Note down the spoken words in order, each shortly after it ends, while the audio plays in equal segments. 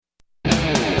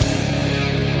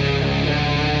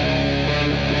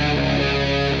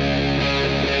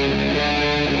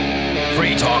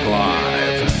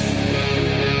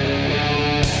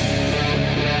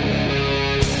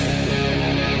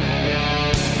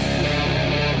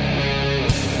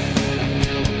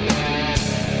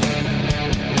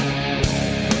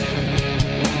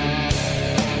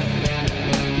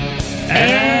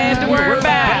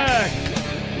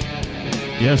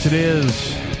Yes, it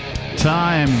is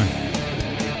time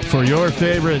for your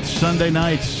favorite Sunday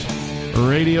night's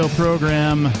radio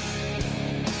program,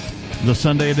 the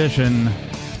Sunday edition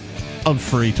of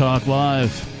Free Talk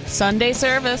Live. Sunday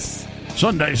service.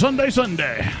 Sunday.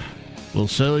 We'll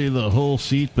sell you the whole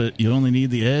seat, but you only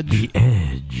need the edge. The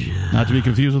edge. Not to be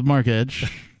confused with Mark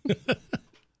Edge.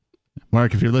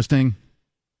 Mark, if you're listening,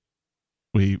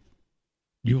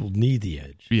 You'll need the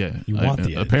edge. Yeah. You want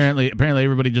the edge. Apparently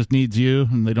everybody just needs you,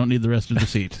 and they don't need the rest of the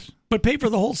seat. But pay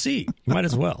for the whole seat. You might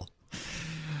as well.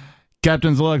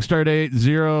 Captain's log, start date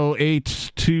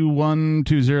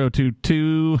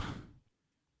 08212022.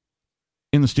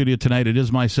 In the studio tonight, it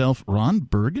is myself, Ron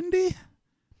Burgundy?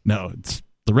 No, it's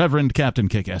the Reverend Captain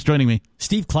Kickass. Joining me,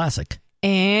 Steve Classic.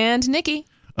 And Nikki.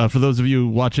 For those of you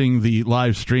watching the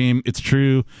live stream, it's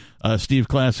true. Steve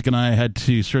Classic and I had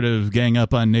to sort of gang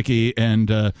up on Nikki and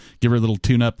give her a little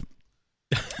tune-up.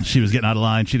 She was getting out of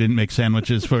line. She didn't make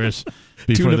sandwiches for us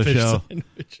before the show.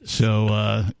 Sandwiches.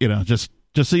 So, just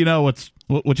so you know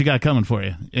what you got coming for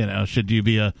you. Should you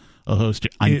be a host?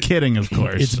 I'm kidding, of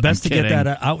course. It's best to get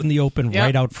that out in the open,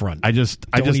 right out front. I just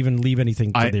even leave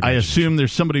anything to the I assume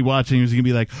there's somebody watching who's going to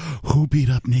be like, who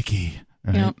beat up Nikki?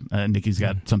 Right? Yep. Nikki's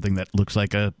got something that looks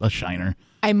like a shiner.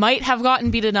 I might have gotten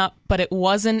beaten up, but it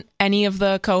wasn't any of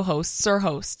the co-hosts or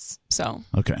hosts. So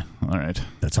okay, all right,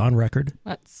 that's on record.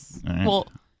 We'll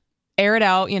air it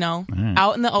out.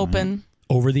 Out in the open,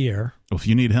 over the air. Well, if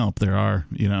you need help, there are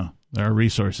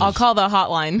resources. I'll call the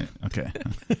hotline. Okay.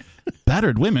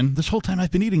 Battered women. This whole time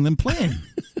I've been eating them plain.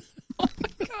 Oh my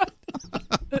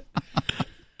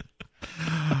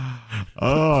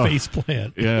god. Face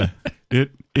plant. Yeah.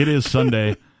 It is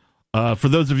Sunday. For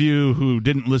those of you who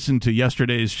didn't listen to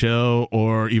yesterday's show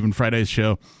or even Friday's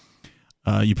show,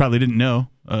 you probably didn't know,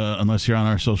 unless you're on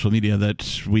our social media,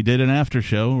 that we did an after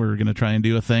show. We're going to try and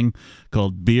do a thing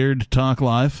called Beard Talk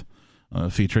Live,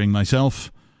 featuring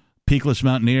myself, Peakless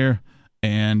Mountaineer,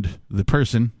 and the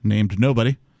person named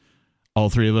Nobody. All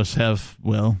three of us have,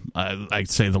 I'd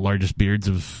say the largest beards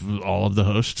of all of the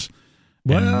hosts.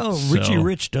 Well, Richie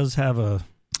Rich does have a...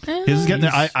 His is getting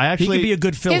there. I actually... He could be a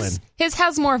good fill-in. His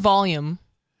has more volume.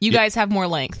 You guys have more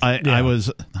length. That's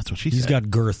what she said. He's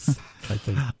got girth, I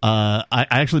think. I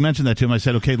actually mentioned that to him. I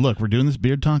said, okay, look, we're doing this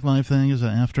Beard Talk Live thing as an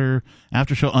after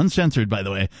show, uncensored, by the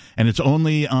way, and it's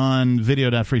only on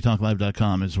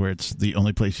video.freetalklive.com is where it's the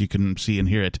only place you can see and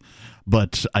hear it.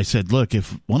 But I said, look,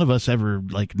 if one of us ever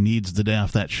needs the day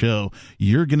off that show,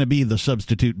 you're going to be the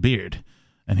substitute beard.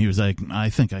 And he was like, I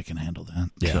think I can handle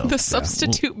that. Yeah. The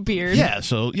substitute beard. Yeah,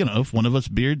 so, if one of us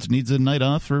beards needs a night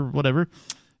off or whatever,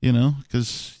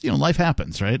 because, life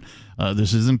happens, right?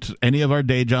 This isn't any of our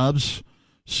day jobs,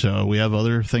 so we have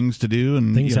other things to do.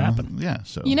 And things happen. Yeah,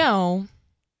 so.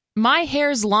 My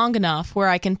hair's long enough where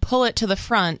I can pull it to the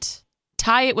front,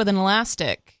 tie it with an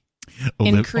elastic,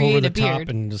 and create a beard.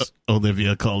 And just...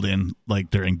 Olivia called in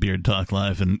during Beard Talk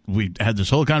Live, and we had this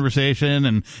whole conversation,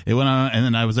 and it went on. And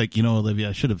then I was like, Olivia,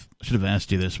 I should have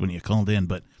asked you this when you called in,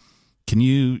 but can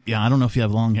you? Yeah, I don't know if you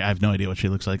have long hair. I have no idea what she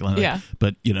looks like. Yeah,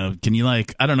 but can you I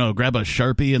don't know, grab a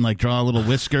Sharpie and draw a little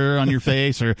whisker on your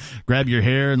face, or grab your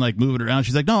hair and move it around?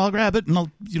 She's like, no, I'll grab it, and I'll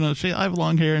I have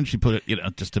long hair, and she put it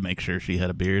just to make sure she had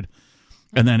a beard.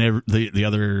 And then the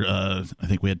other, I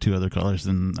think we had two other callers,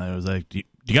 and I was like, do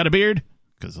you got a beard?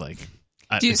 Because do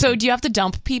you have to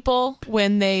dump people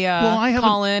when they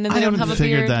call in and they don't have a beard? I haven't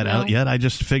figured that out yet. I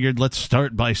just figured let's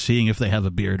start by seeing if they have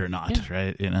a beard or not,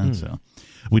 right? So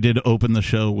we did open the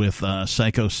show with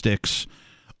Psycho Stick's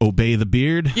Obey the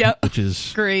Beard, which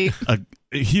is great.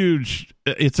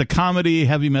 It's a comedy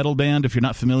heavy metal band. If you're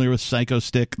not familiar with Psycho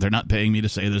Stick, they're not paying me to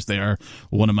say this. They are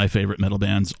one of my favorite metal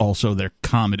bands. Also, they're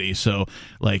comedy. So,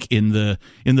 in the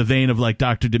vein of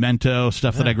Dr. Demento,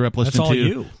 stuff that I grew up listening to. That's all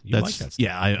you. You like that stuff.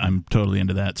 Yeah, I'm totally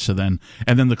into that. So then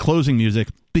the closing music,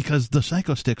 because the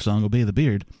Psycho Stick song "Obey the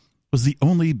Beard" was the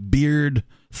only beard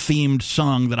themed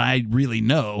song that I really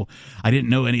know. I didn't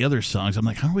know any other songs. I'm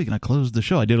like, how are we going to close the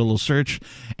show? I did a little search,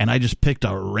 and I just picked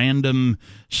a random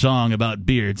song about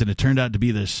beards, and it turned out to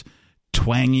be this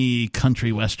twangy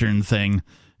country western thing,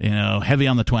 heavy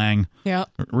on the twang. Yeah.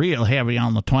 Real heavy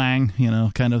on the twang,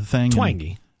 kind of thing.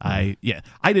 Twangy. I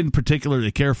didn't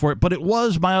particularly care for it, but it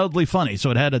was mildly funny, so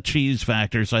it had a cheese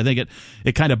factor, so I think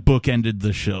it kind of bookended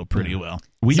the show pretty well.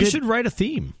 You should write a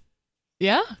theme.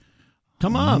 Yeah.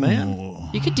 Come on, man.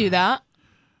 You could do that.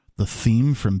 The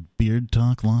theme from Beard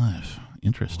Talk Live.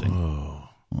 Interesting. Oh.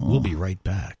 We'll be right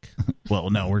back. Well,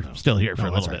 no, we're still here for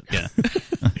a little bit. Yeah,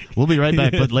 we'll be right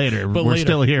back, but later. We're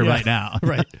still here right now.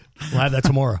 Right. We'll have that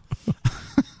tomorrow.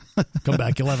 Come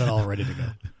back. You'll have it all ready to go.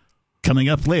 Coming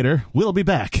up later, we'll be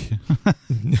back.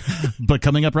 But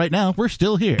coming up right now, we're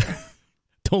still here.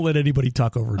 Don't let anybody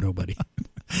talk over nobody.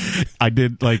 I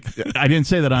didn't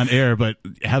say that on air, but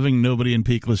having nobody in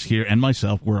Peakless here and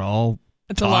myself, we're all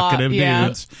talkative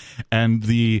dudes. And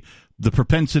the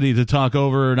propensity to talk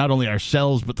over not only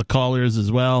ourselves, but the callers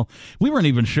as well. We weren't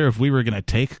even sure if we were going to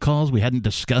take calls. We hadn't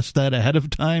discussed that ahead of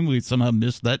time. We somehow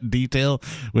missed that detail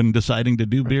when deciding to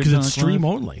do Beer Talk. Because it's stream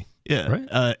only. Yeah.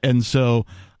 Right? And so,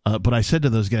 but I said to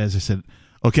those guys, I said,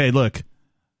 okay, look,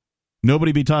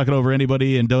 nobody be talking over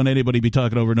anybody and don't anybody be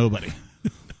talking over nobody.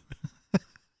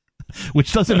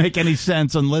 Which doesn't make any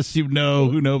sense unless you know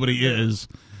who nobody is.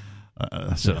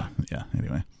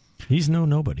 Anyway. He's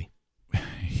nobody.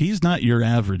 He's not your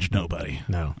average nobody.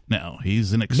 No,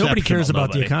 he's an exceptional nobody cares about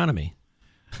nobody. the economy.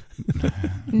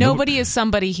 Nobody is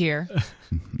somebody here.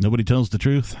 Nobody tells the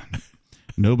truth.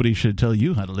 Nobody should tell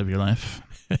you how to live your life.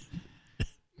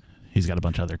 He's got a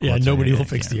bunch of other quotes. Yeah, nobody will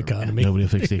fix the economy. Nobody will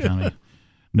fix the economy.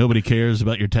 Nobody cares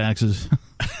about your taxes.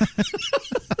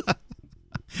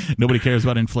 Nobody cares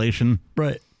about inflation.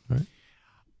 Right.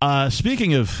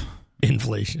 Speaking of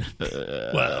inflation,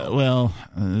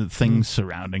 things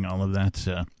surrounding all of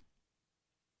that.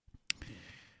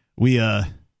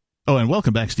 And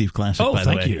welcome back, Steve Classic. Oh, by the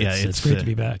thank way. you. Yeah, it's great to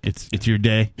be back. It's your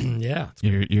day. Yeah,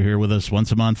 you're here with us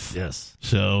once a month. Yes.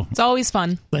 So it's always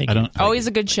fun. Thank you. Always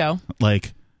a good show.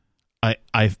 Like,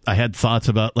 I had thoughts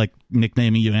about like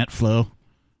nicknaming you Aunt Flo.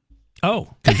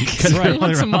 Oh, right.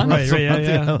 Once a month. Right,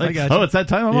 yeah. Like, I got you. it's that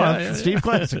time of month. Yeah. Steve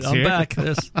Classic. I'm back.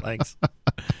 Yes, thanks.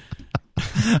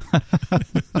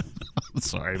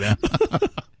 Sorry, man.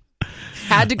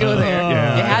 Had to go there.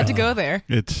 You had to go there.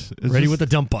 It's ready just, with the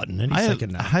dump button any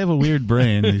second now. I have a weird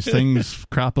brain. These things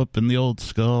crop up in the old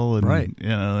skull, and right.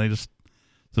 They just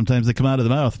sometimes they come out of the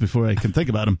mouth before I can think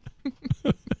about them.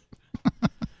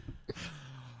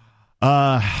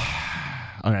 All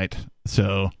right.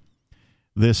 So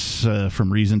this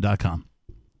from Reason.com.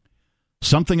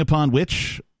 Something upon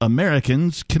which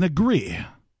Americans can agree.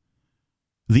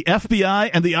 The FBI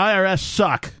and the IRS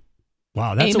suck.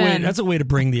 Wow, that's a way to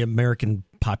bring the American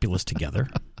populace together.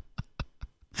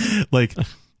 like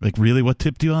really, what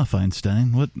tipped you off,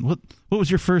 Einstein? What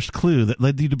was your first clue that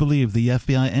led you to believe the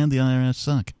FBI and the IRS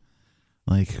suck?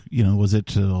 Like, was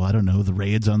it I don't know, the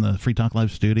raids on the Free Talk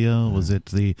Live studio? Was it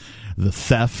the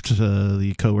theft,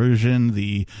 the coercion,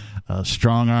 the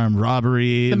strong arm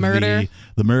robbery, the murder?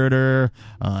 The murder?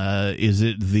 Is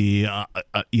it the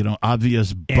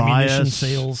obvious bias? Ammunition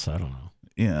sales? I don't know.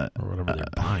 Yeah, or whatever they're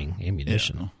buying,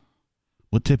 ammunition. Yeah.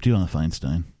 What tipped you off,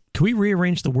 Einstein? Can we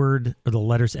rearrange the word or the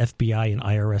letters FBI and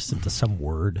IRS into some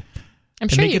word? I'm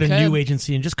sure you could. And make it a new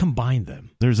agency and just combine them.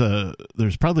 There's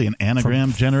probably an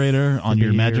anagram generator on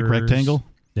your magic rectangle.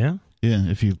 Yeah? Yeah,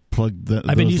 if you plug the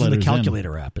I've been using the in.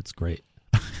 calculator app. It's great.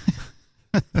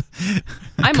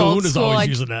 I'm old school. Always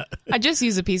using that. I just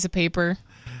use a piece of paper.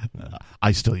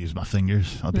 I still use my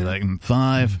fingers. I'll be like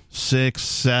 5, 6,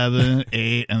 7,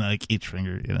 8, and like each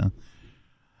finger.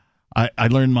 I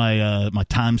learned my my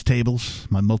times tables,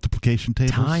 my multiplication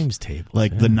tables. Times tables,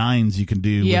 like the nines you can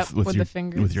do with your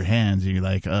fingers. with your hands. You're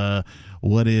like,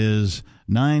 what is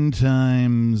 9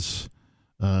 times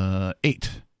 8? It's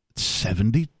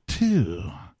 72.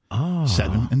 Oh.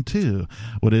 7 and 2.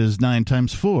 What is 9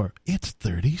 times 4? It's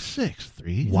 36.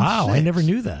 3. Wow, and 6. I never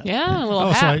knew that. Yeah, a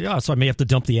little hack. So I may have to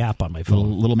dump the app on my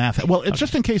phone. Little math. Well, it's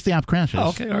just in case the app crashes. Oh,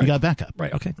 okay, all right. You got backup.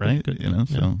 Right. Okay. Right. Good.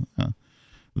 So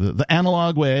the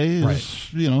analog way is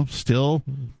still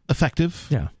effective.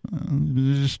 Yeah.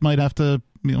 You just might have to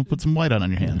put some white on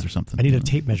your hands or something. I need a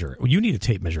tape measure. Well, you need a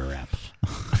tape measure app.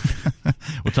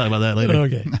 We'll talk about that later.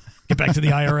 Okay. Get back to the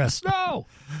IRS. No.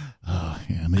 Oh,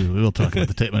 yeah, maybe we'll talk about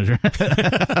the tape measure.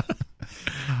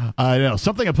 I know.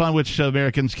 Something upon which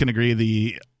Americans can agree: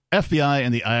 the FBI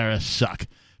and the IRS suck.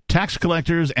 Tax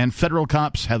collectors and federal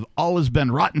cops have always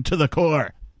been rotten to the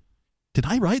core. Did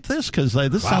I write this? Because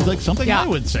this sounds like something I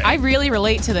would say. I really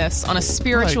relate to this on a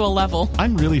spiritual level.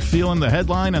 I'm really feeling the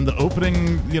headline and the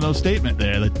opening, statement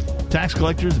there. That tax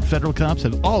collectors and federal cops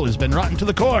have always been rotten to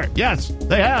the core. Yes,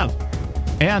 they have.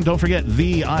 And don't forget,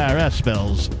 the IRS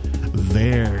spells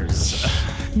theirs.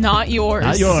 Not yours.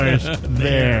 Not yours.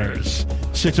 Theirs.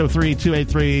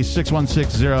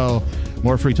 603-283-6160.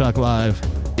 More Free Talk Live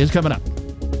is coming up.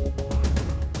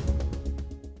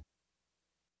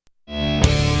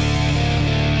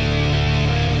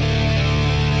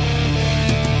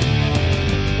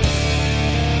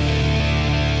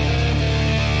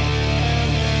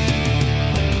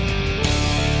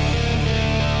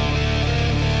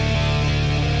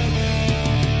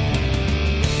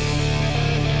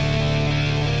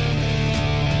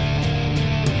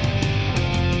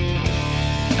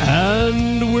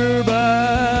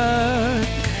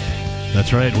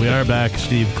 That's right. We are back,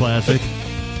 Steve Classic.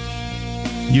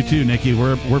 You too, Nikki.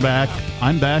 We're back.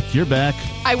 I'm back. You're back.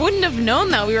 I wouldn't have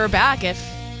known that we were back if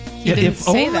you didn't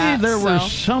say that. If only there were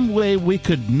some way we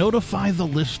could notify the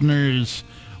listeners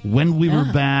when we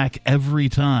were back every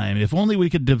time. If only we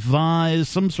could devise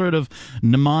some sort of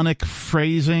mnemonic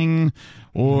phrasing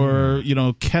or,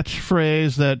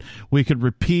 catchphrase that we could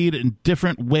repeat in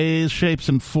different ways, shapes,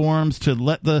 and forms to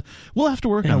let the... We'll have to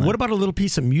work on that. What about a little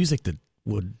piece of music that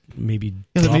would maybe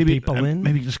draw people in?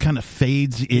 Maybe just kind of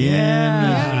fades in.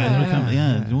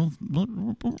 Yeah. All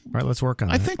right, let's work on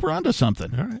it. I think we're onto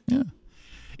something. All right. Yeah.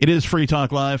 It is Free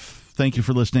Talk Live. Thank you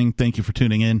for listening. Thank you for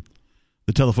tuning in.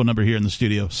 The telephone number here in the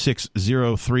studio,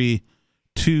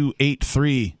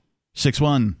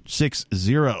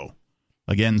 603-283-6160.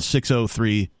 Again,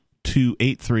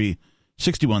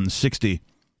 603-283-6160.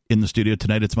 In the studio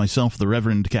tonight, it's myself, the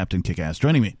Reverend Captain Kickass.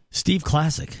 Joining me, Steve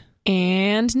Classic.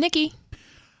 And Nikki.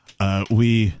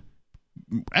 We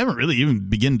haven't really even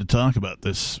begun to talk about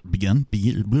this. Hello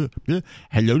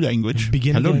language.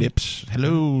 Hello lips.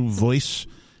 Hello voice.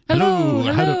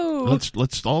 Hello.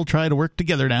 Let's all try to work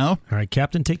together now. All right,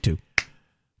 Captain, take two.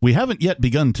 We haven't yet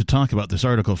begun to talk about this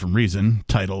article from Reason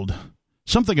titled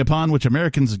 "Something Upon Which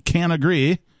Americans Can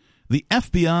Agree: The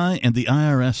FBI and the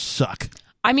IRS Suck."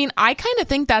 I mean, I kind of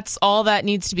think that's all that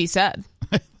needs to be said.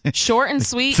 Short and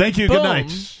sweet. Thank you. Boom. Good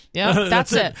night. Yeah,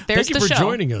 that's it. There's Thank you the for show.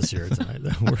 joining us here tonight.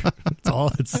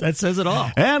 That says it all.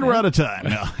 And we're out of time.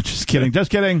 No, just kidding. Just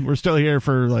kidding. We're still here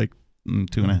for like 2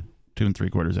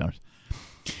 3/4 hours.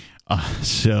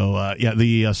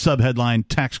 The subheadline: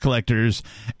 tax collectors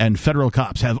and federal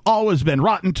cops have always been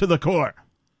rotten to the core.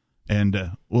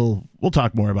 And we'll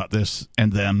talk more about this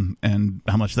and them and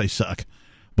how much they suck.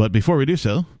 But before we do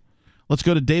so, let's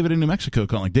go to David in New Mexico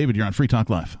calling. David, you're on Free Talk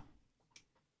Live.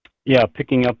 Yeah,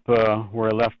 picking up where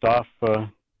I left off,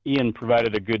 Ian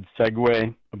provided a good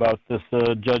segue about this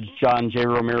Judge John J.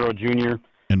 Romero Jr.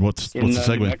 And what's the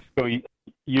segue? New Mexico,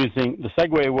 the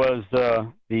segue was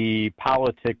the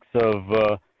politics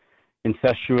of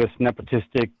incestuous,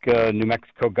 nepotistic New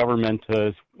Mexico government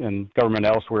and government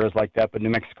elsewhere is like that. But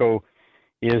New Mexico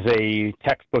is a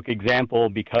textbook example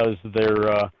because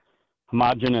their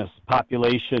homogeneous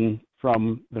population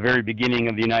from the very beginning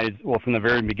of from the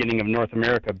very beginning of North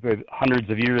America, hundreds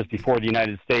of years before the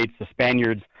United States, the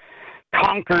Spaniards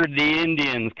conquered the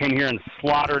Indians, came here and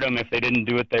slaughtered them if they didn't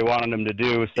do what they wanted them to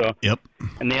do. So,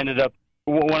 and they ended up,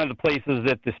 one of the places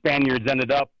that the Spaniards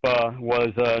ended up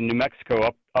was New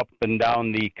Mexico, up and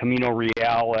down the Camino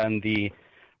Real and the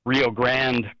Rio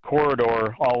Grande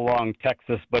corridor all along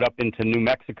Texas, but up into New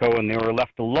Mexico, and they were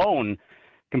left alone,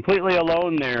 completely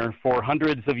alone there for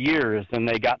hundreds of years, and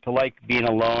they got to like being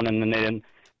alone. And then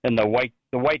the white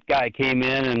guy came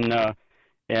in,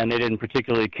 and they didn't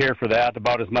particularly care for that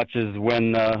about as much as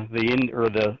when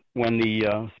the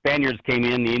Spaniards came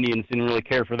in, the Indians didn't really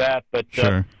care for that. But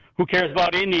sure. Who cares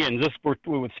about Indians? This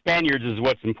with Spaniards is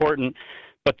what's important.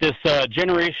 But this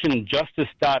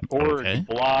GenerationJustice.org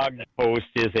blog post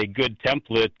is a good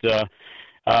template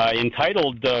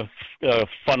entitled,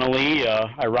 funnily,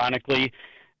 ironically,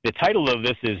 the title of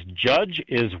this is "Judge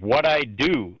is What I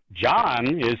Do.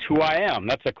 John is Who I Am."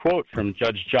 That's a quote from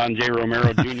Judge John J.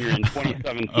 Romero Jr. in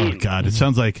 2017. Oh God, it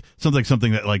sounds like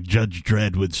something that like Judge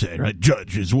Dredd would say, right?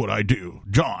 Judge is what I do.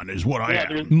 John is what I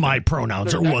am. My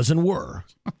pronouns are was and were.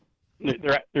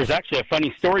 There's actually a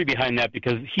funny story behind that,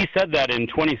 because he said that in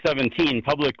 2017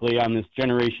 publicly on this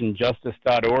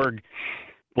GenerationJustice.org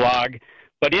blog.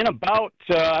 But in about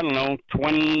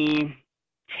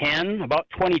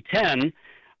 2010,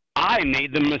 I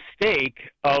made the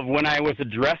mistake of, when I was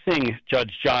addressing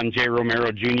Judge John J. Romero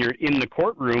Jr. in the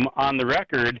courtroom on the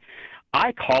record,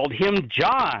 I called him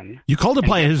John. You called him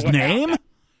by his name? Happened.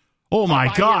 Oh, my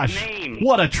gosh.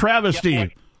 What a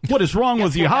travesty. What is wrong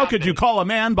with you? How could you call a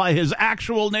man by his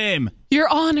actual name? Your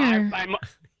Honor.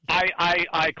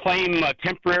 I claim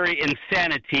temporary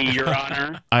insanity, Your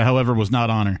Honor. I, however, was not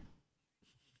honor.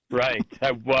 Right.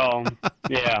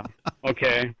 Yeah.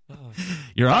 Okay.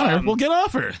 Your Honor, we'll get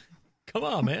off her. Come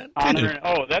on, man. Honor.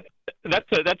 Oh, that's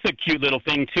a cute little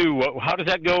thing too. How does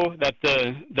that go? That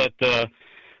there's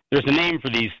a name for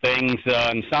these things.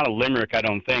 It's not a limerick, I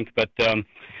don't think, but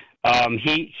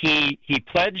he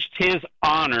pledged his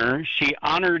honor. She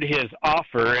honored his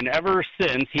offer, and ever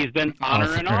since he's been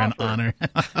honor and offer.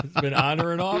 It's been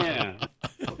honor and offer. Yeah.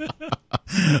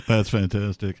 That's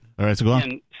fantastic. All right, so go on.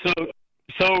 And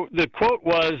so the quote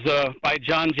was by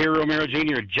John J. Romero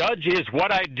Jr., "Judge is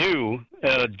what I do.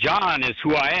 John is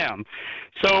who I am."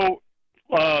 So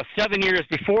 7 years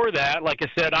before that, like I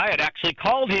said, I had actually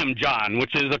called him John,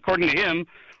 which is, according to him,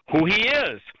 who he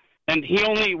is. And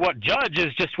judge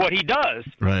is just what he does,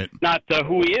 right? Not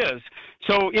who he is.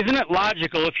 So isn't it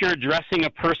logical if you're addressing a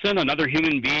person, another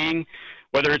human being,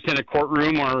 whether it's in a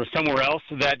courtroom or somewhere else,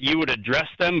 that you would address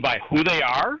them by who they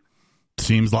are?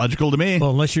 Seems logical to me. Well,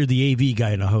 unless you're the AV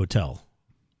guy in a hotel.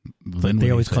 Then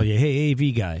They always call you, hey,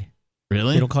 AV guy.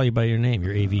 Really? They don't call you by your name,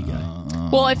 you're AV guy.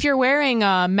 Well, if you're wearing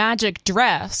a magic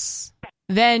dress,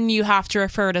 then you have to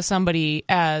refer to somebody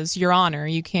as Your Honor.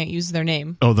 You can't use their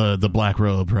name. Oh, the black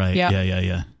robe, right? Yeah.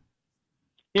 Yeah.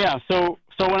 Yeah, so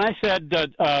when I said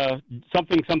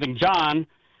something John,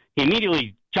 he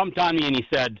immediately jumped on me and he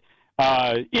said,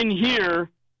 in here,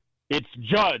 it's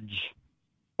Judge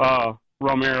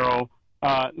Romero,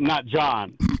 not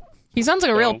John. He sounds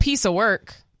like a real piece of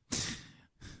work.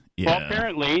 Yeah. Well,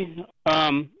 apparently,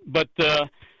 but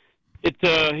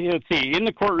let's see, in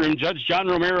the courtroom, Judge John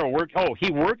Romero works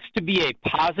to be a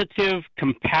positive,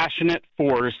 compassionate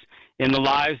force in the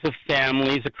lives of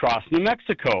families across New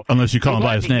Mexico. Unless you call him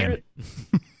by his name.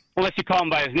 Unless you call him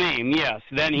by his name, yes.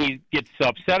 Then he gets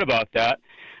upset about that.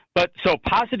 But so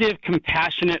positive,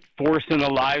 compassionate force in the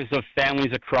lives of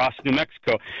families across New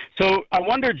Mexico. So I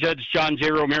wonder, Judge John J.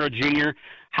 Romero, Jr.,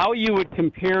 how you would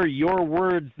compare your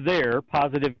words there,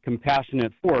 positive,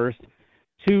 compassionate force,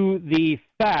 to the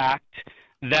fact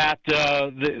that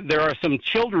there are some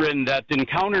children that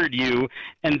encountered you,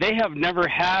 and they have never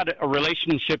had a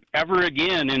relationship ever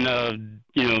again in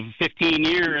 15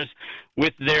 years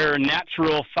with their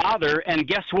natural father. And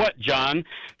guess what, John?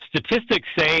 Statistics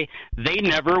say they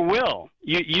never will.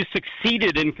 You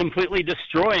succeeded in completely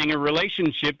destroying a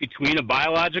relationship between a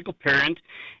biological parent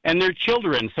and their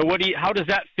children. So how does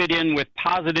that fit in with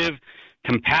positive,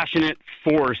 compassionate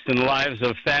force in the lives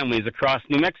of families across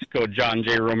New Mexico, John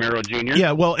J. Romero, Jr.?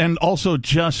 Yeah, well, and also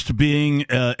just being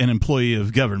an employee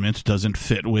of government doesn't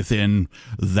fit within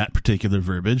that particular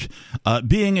verbiage.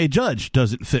 Being a judge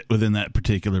doesn't fit within that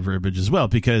particular verbiage as well,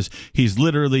 because he's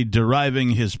literally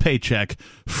deriving his paycheck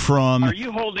from... Are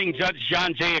you holding Judge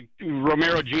John J.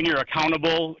 Romero, Jr.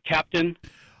 accountable, Captain?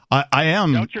 I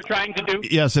am. Is that what you're trying to do?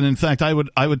 Yes, and in fact, I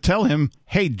would tell him,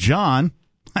 hey, John...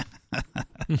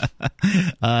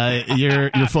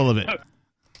 you're full of it.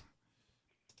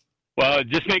 Well,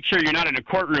 just make sure you're not in a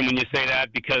courtroom when you say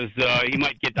that, because he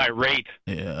might get irate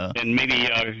and maybe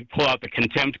pull out the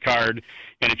contempt card.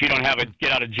 And if you don't have a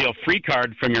get-out-of-jail-free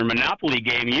card from your Monopoly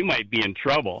game, you might be in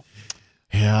trouble.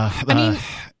 Yeah. I mean,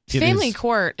 family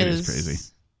court is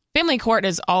crazy. Family court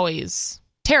is always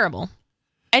terrible.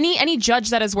 Any judge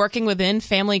that is working within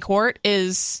family court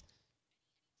is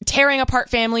tearing apart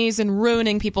families and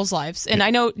ruining people's lives. And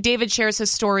I know David shares his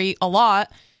story a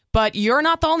lot, but you're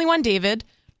not the only one, David.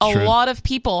 A True. lot of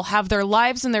people have their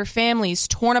lives and their families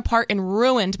torn apart and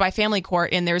ruined by family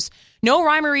court, and there's no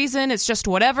rhyme or reason. It's just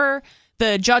whatever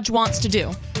the judge wants to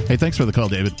do. Hey, thanks for the call,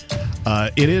 David.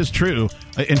 It is true.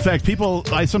 In fact,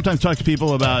 I sometimes talk to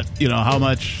people about, how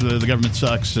much the government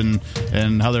sucks and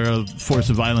how they're a force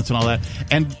of violence and all that.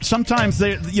 And sometimes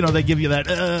they give you that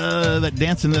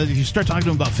dance, and you start talking to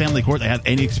them about family court, they have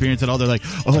any experience at all, they're like,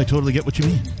 oh, I totally get what you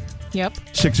mean. Yep.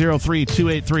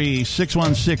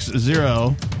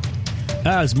 603-283-6160.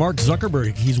 As Mark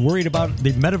Zuckerberg, he's worried about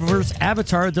the metaverse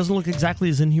avatar. It doesn't look exactly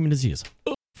as inhuman as he is.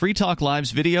 Free Talk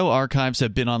Live's video archives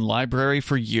have been on LBRY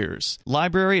for years.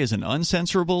 LBRY is an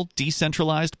uncensorable,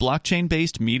 decentralized,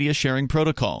 blockchain-based media sharing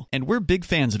protocol, and we're big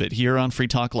fans of it here on Free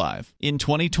Talk Live. In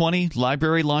 2020,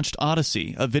 LBRY launched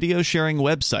Odysee, a video sharing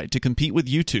website to compete with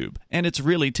YouTube, and it's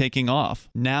really taking off.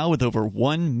 Now with over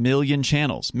 1 million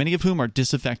channels, many of whom are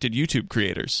disaffected YouTube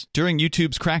creators. During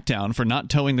YouTube's crackdown for not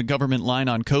towing the government line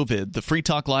on COVID, the Free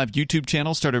Talk Live YouTube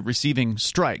channel started receiving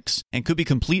strikes and could be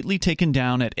completely taken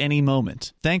down at any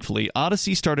moment. Thankfully,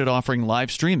 Odysee started offering live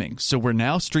streaming, so we're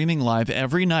now streaming live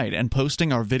every night and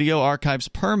posting our video archives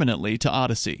permanently to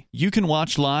Odysee. You can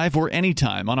watch live or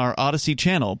anytime on our Odysee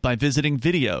channel by visiting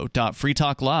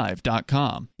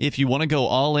video.freetalklive.com. If you want to go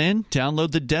all in,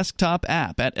 download the desktop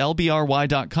app at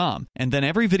lbry.com, and then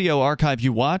every video archive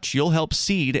you watch, you'll help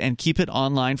seed and keep it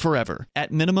online forever.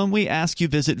 At minimum, we ask you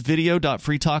visit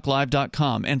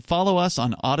video.freetalklive.com and follow us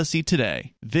on Odysee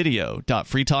today.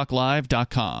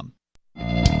 video.freetalklive.com.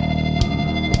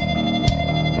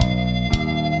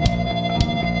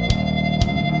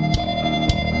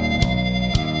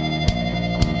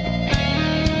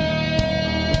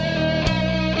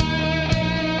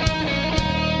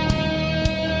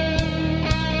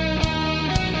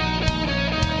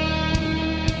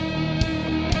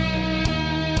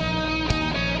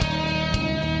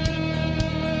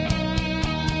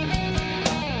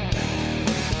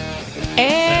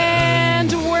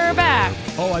 And we're back.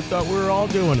 Oh, I thought we were all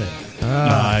doing it.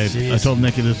 I told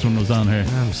Nikki this one was on her,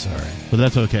 I'm sorry. but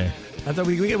that's okay. I thought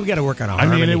we got to work on a I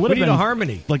harmony. mean, it would we have need been a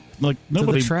harmony. Like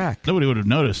nobody would have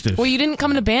noticed if. Well, you didn't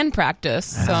come to band practice,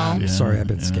 so. I'm sorry, I've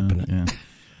been skipping it. Yeah.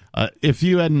 If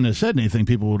you hadn't have said anything,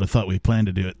 people would have thought we planned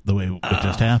to do it the way it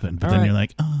just happened. But all then right. you're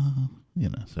like, oh,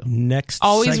 So Next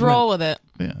Always segment. roll with it.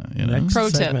 yeah, you know. Next Pro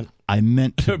tip. segment. I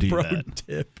meant to do Pro that.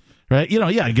 tip. Right,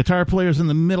 a guitar player's in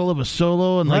the middle of a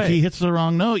solo and like Right. he hits the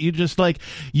wrong note. You just like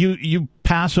you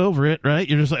pass over it, right?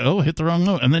 You're just like, oh, hit the wrong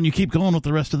note, and then you keep going with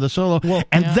the rest of the solo. Well,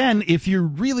 and then if you're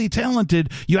really talented,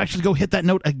 you actually go hit that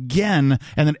note again,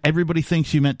 and then everybody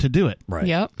thinks you meant to do it. Right.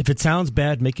 Yep. If it sounds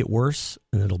bad, make it worse,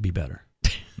 and it'll be better.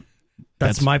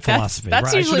 That's my philosophy. that's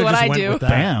right? usually should've what just I went do. with that.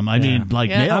 Bam! I mean, like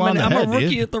Yeah. nail on the head. I'm a rookie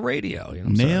dude. at the radio. You know,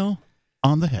 I'm sorry. Nail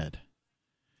on the head.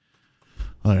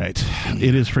 All right.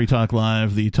 It is Free Talk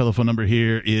Live. The telephone number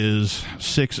here is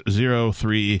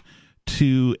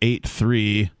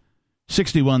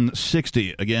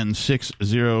 603-283-6160. Again,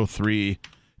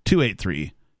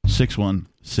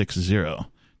 603-283-6160.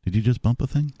 Did you just bump a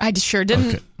thing? I just sure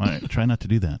didn't. Okay. All right. Try not to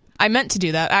do that. I meant to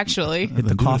do that, actually. Hit the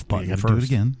Then do cough it. button You gotta do it first.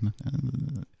 again.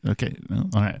 Okay. No.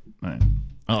 All right. All right.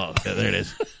 Oh, yeah, there it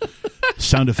is.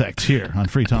 Sound effects here on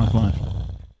Free Talk Live.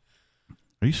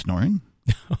 Are you snoring?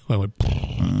 I went Oh,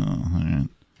 all right.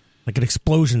 like an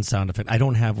explosion sound effect. I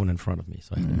don't have one in front of me,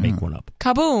 so I have to make one up.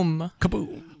 Kaboom.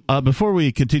 Kaboom. Before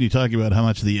we continue talking about how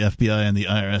much the FBI and the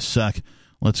IRS suck,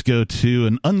 let's go to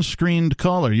an unscreened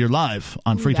caller. You're live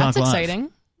on Free That's Talk Live.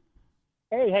 exciting.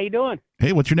 Hey, how you doing?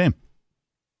 Hey, what's your name?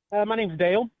 My name's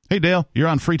Dale. Hey, Dale. You're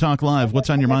on Free Talk Live. What's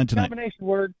on your mind tonight? Combination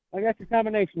word. I got your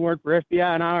combination word for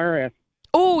FBI and IRS.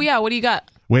 Oh, yeah. What do you got?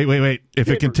 Wait. If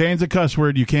it Fibbers. contains a cuss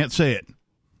word, you can't say it.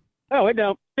 Oh, it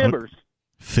don't. Fibbers.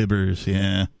 Fibbers.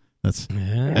 Yeah, that's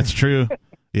Yeah. true.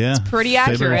 Yeah, pretty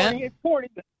Fibbers. accurate. It's corny,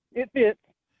 but it fits.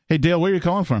 Hey, Dale, where are you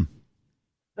calling from?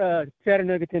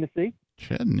 Chattanooga, Tennessee.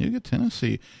 Chattanooga,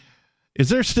 Tennessee. Is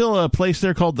there still a place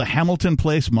there called the Hamilton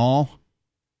Place Mall?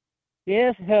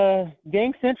 Yes,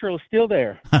 Gang Central is still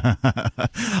there.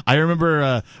 I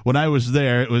remember when I was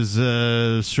there, it was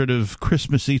sort of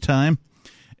Christmassy time,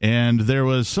 and there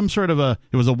was some sort of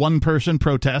it was a one-person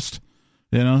protest.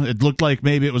 You know, it looked like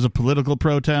maybe it was a political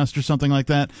protest or something like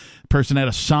that. The person had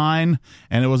a sign,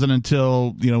 and it wasn't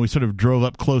until, we sort of drove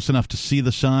up close enough to see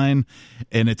the sign,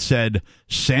 and it said,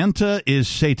 "Santa is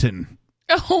Satan."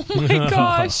 Oh, my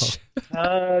gosh.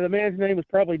 The man's name was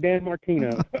probably Dan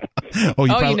Martino. Oh,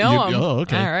 you know him. Oh,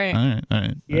 okay. All right. All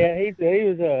right. Yeah, he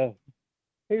was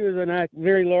a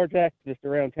very large activist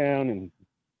around town and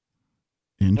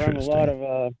run a Interesting. lot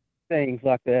of things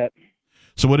like that.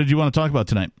 So what did you want to talk about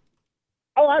tonight?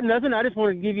 Oh, I have nothing. I just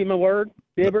wanted to give you my word,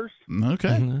 Fibbers. Okay.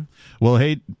 Mhm. Well,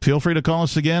 hey, feel free to call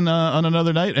us again on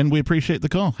another night, and we appreciate the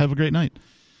call. Have a great night.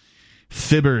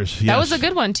 Fibbers. Yes. That was a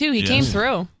good one, too. He Yes. came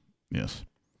through. Yes.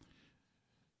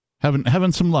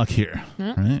 Having some luck here,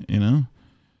 Yeah. right?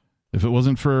 If it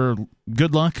wasn't for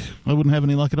good luck, I wouldn't have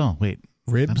any luck at all. Wait,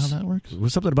 is Ribs. that how that works? There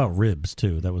was something about ribs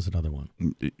too. That was another one.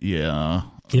 Yeah.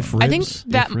 If ribs. I think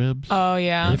that. If ribs. Oh,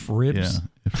 yeah. If ribs. Yeah.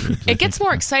 If ribs, I It gets think.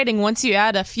 more exciting once you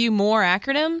add a few more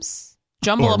acronyms.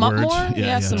 Jumble Or them up words. more.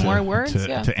 Yeah, some to- more words.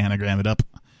 to anagram it up.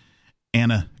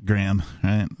 Anagram,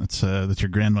 right? That's your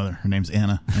grandmother. Her name's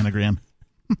Anna. Anagram.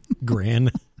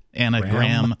 Gran.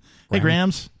 Anagram. Hey,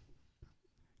 Grams.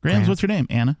 Grams, what's your name?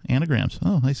 Anna. Anagrams.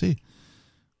 Oh, I see.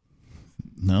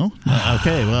 No?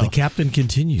 Okay, well. The captain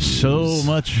continues. So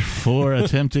much for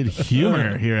attempted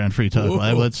humor here on Free Talk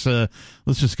Live.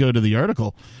 Let's just go to the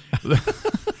article.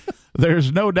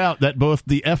 There's no doubt that both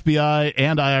the FBI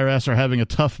and IRS are having a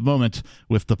tough moment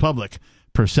with the public.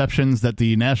 Perceptions that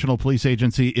the National Police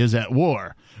Agency is at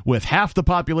war, with half the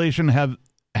population have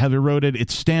eroded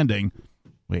its standing.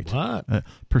 Wait. What?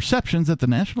 Perceptions that the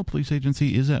National Police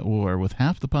Agency is at war, with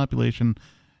half the population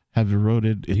have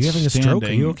eroded its you having a standing. stroke?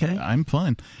 Are you okay? I'm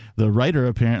fine. The writer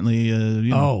apparently,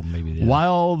 maybe. Yeah.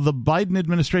 while the Biden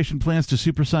administration plans to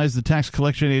supersize the tax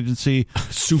collection agency,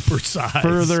 Supersize.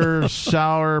 further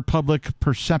sour public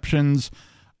perceptions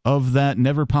of that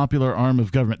never popular arm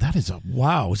of government. That is a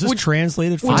Wow. Is this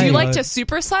translated for Would you you? like to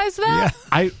supersize that?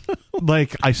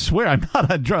 I swear I'm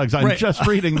not on drugs. I'm Right. just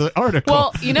reading the article.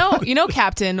 Well, you know,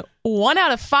 Captain, 1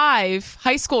 out of 5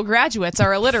 high school graduates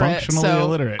are illiterate. Functionally So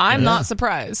illiterate, I'm yeah. not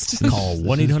surprised. Call This is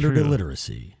 1-800 true.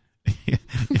 illiteracy.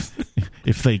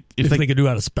 if they If they could do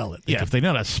how to spell it. if they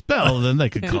know how to spell, then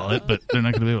they could call it, but they're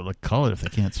not going to be able to call it if they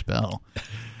can't spell.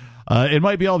 It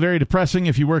might be all very depressing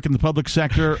if you work in the public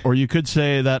sector, or you could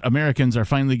say that Americans are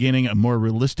finally gaining a more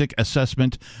realistic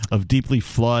assessment of deeply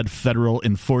flawed federal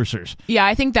enforcers. Yeah,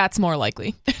 I think that's more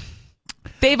likely.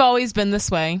 They've always been this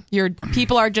way.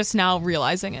 People are just now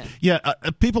realizing it. Yeah,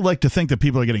 people like to think that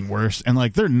people are getting worse, and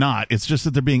like they're not. It's just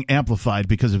that they're being amplified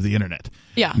because of the internet.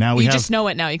 Yeah, now you just know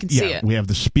it now. You can see it. We have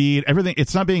the speed, everything.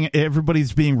 It's not being.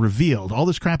 Everybody's being revealed. All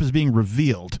this crap is being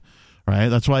revealed, right?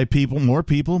 That's why more and more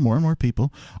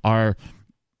people are,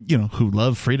 who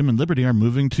love freedom and liberty are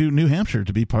moving to New Hampshire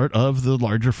to be part of the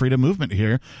larger freedom movement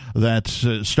here that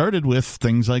started with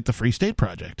things like the Free State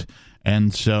Project.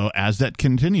 And so as that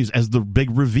continues, as the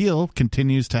big reveal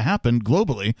continues to happen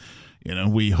globally,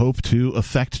 we hope to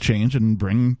affect change and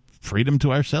bring freedom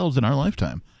to ourselves in our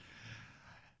lifetime.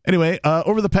 Anyway,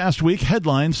 over the past week,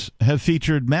 headlines have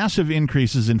featured massive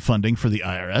increases in funding for the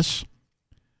IRS.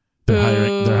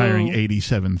 They're hiring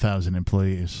 87,000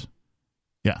 employees.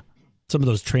 Yeah. Some of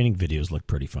those training videos look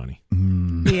pretty funny.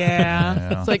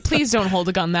 Yeah. It's like, please don't hold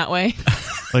a gun that way.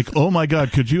 Like, oh my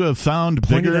God, could you have found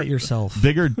bigger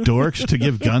dorks to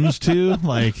give guns to?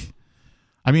 Like,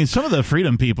 I mean, some of the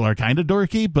freedom people are kind of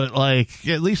dorky, but like,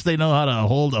 at least they know how to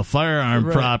hold a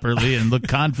firearm properly and look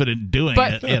confident doing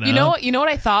it. You know what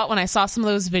I thought when I saw some of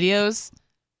those videos?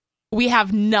 We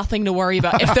have nothing to worry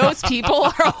about. If those people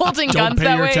are holding guns that way, don't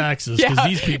pay your taxes because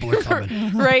these people are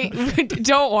coming. Right?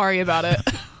 Don't worry about it.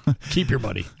 Keep your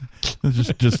money.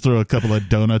 Just throw a couple of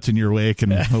donuts in your wake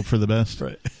and hope for the best.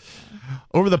 Right.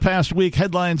 Over the past week,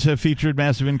 headlines have featured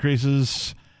massive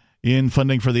increases in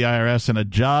funding for the IRS and a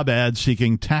job ad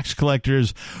seeking tax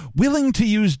collectors willing to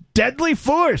use deadly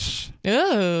force.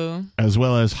 Ooh. As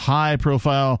well as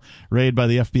high-profile raid by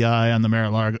the FBI on the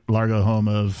Mar-a-Lago home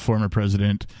of former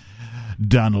President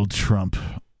Donald Trump.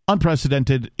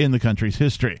 Unprecedented in the country's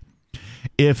history.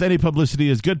 If any publicity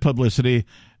is good publicity,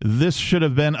 this should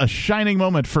have been a shining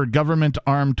moment for government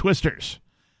arm twisters.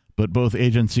 But both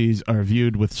agencies are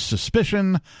viewed with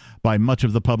suspicion by much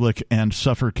of the public and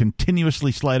suffer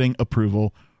continuously sliding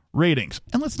approval ratings.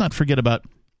 And let's not forget about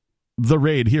the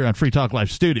raid here on Free Talk Live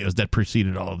Studios that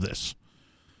preceded all of this.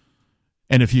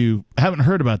 And if you haven't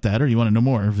heard about that or you want to know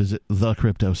more, visit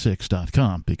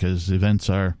thecrypto6.com because events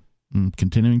are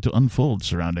continuing to unfold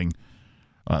surrounding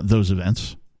those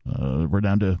events. We're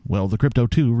down to, the Crypto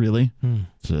 2, really.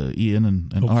 It's Ian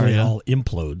and Hopefully Aria. it all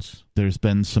implodes. There's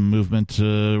been some movement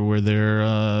where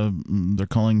they're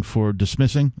calling for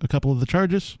dismissing a couple of the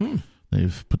charges.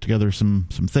 They've put together some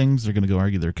things. They're going to go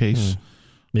argue their case.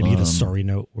 Maybe get a sorry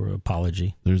note or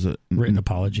apology. There's a written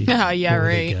apology. Yeah,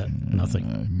 right.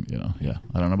 Nothing. I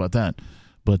don't know about that.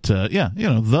 But,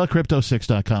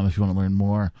 thecrypto6.com if you want to learn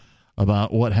more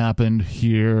about what happened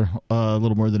here a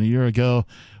little more than a year ago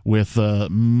with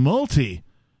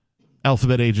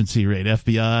multi-alphabet agency raid.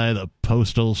 FBI, the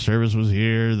Postal Service was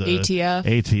here, the ATF,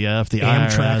 the Amtrak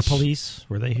IRS. Police,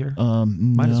 were they here? No,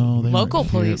 they local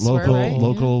weren't police here. were, right?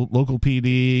 Local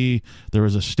PD. There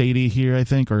was a statey here, I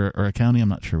think, or a county. I'm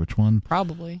not sure which one.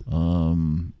 Probably.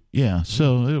 Yeah,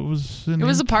 so it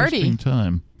was a party.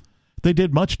 Time. They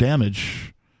did much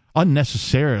damage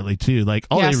unnecessarily, too. Like,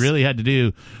 all they really had to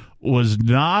do was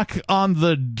knock on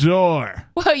the door.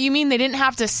 Well, you mean they didn't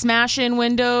have to smash in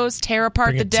windows, tear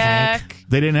apart the deck? Tank.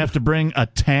 They didn't have to bring a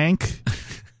tank,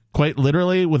 quite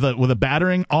literally, with a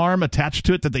battering arm attached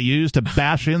to it that they used to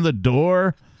bash in the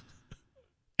door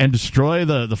and destroy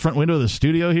the front window of the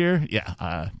studio here.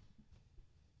 Yeah,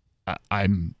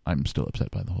 I'm still upset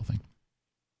by the whole thing,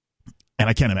 and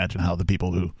I can't imagine how the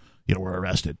people who were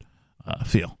arrested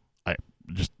feel.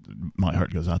 My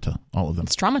heart goes out to all of them.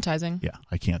 It's traumatizing. Yeah,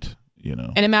 I can't,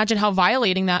 And imagine how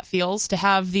violating that feels to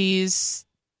have these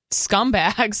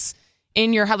scumbags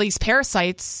in your, these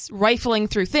parasites rifling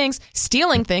through things,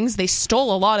 stealing things. They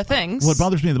stole a lot of things. What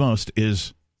bothers me the most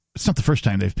is it's not the first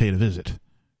time they've paid a visit,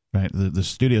 right? The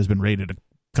studio has been raided a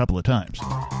couple of times.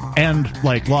 And,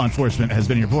 law enforcement has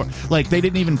been here before. They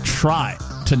didn't even try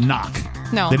to knock.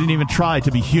 No. They didn't even try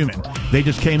to be human. They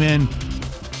just came in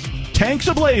tanks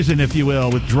ablazing, if you will,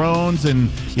 with drones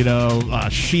and,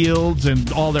 shields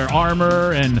and all their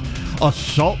armor and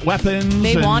assault weapons.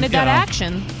 They wanted that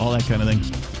action. All that kind of thing.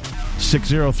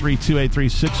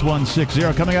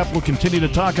 603-283-6160. Coming up, we'll continue to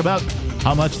talk about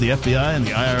how much the FBI and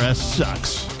the IRS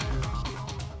sucks.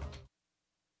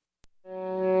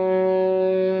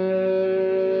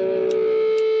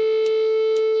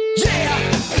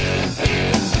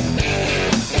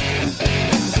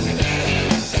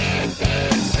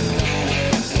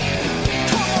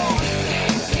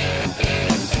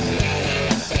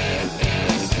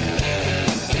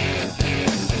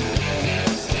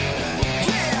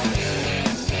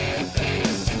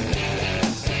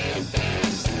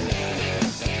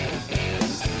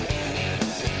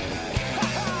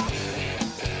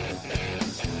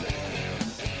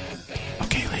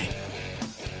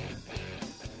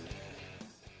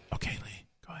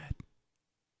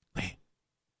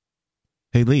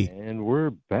 Hey, Lee. And we're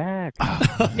back.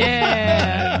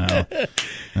 Yeah.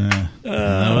 That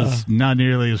was not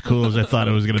nearly as cool as I thought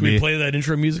it was going to Can we be. play that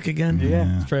intro music again?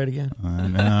 Yeah. Let's try it again.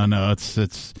 No, it's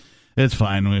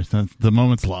fine. The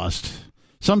moment's lost.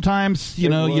 Sometimes,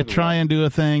 you try and do a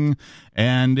thing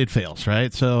and it fails,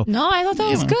 right? So No, I thought that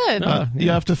was good.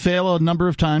 you have to fail a number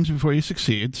of times before you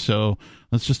succeed. So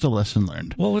that's just a lesson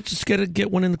learned. Well, let's just get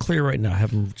one in the clear right now.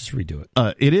 Have them just redo it.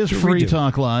 It is Just Free redo it.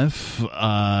 Talk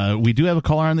Live. We do have a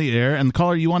caller on the air, and the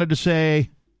caller, you wanted to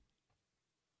say...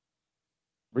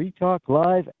 Free Talk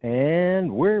Live,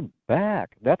 and we're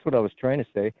back. That's what I was trying to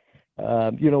say.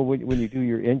 When you do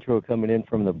your intro coming in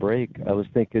from the break, I was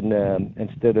thinking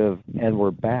instead of "and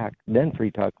we're back," then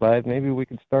Free Talk Live, maybe we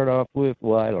could start off with,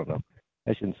 well, I don't know.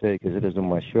 I shouldn't say because it isn't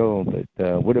my show,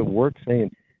 but would it work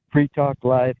saying Free Talk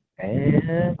Live,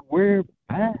 and we're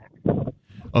back?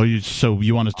 Oh, so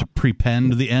you want us to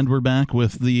prepend the "and we're back"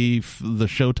 with the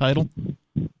show title?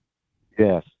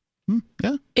 Yes.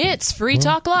 Yeah. It's Free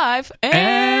Talk Live,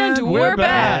 and we're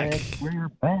back. And we're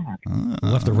back.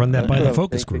 We'll have to run that by the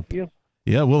focus group.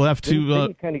 Yeah, we'll have Then to...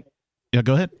 you kind of yeah,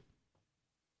 go ahead.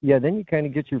 Yeah, then you kind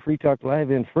of get your Free Talk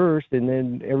Live in first, and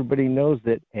then everybody knows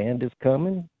that "and" is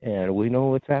coming, and we know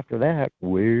what's after that.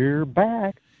 We're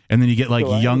back. And then you get like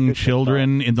So I young would just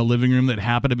children in the living room that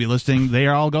happen to be listening. They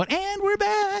are all going, "And we're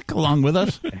back," along with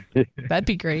us. That'd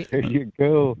be great. There you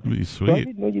go. It'd be So I sweet.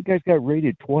 didn't know you guys got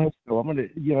rated twice, so I'm going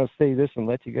to say this and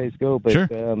let you guys go. But Sure.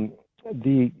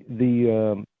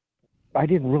 I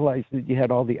didn't realize that you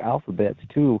had all the alphabets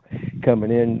too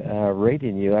coming in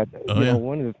rating you. Yeah.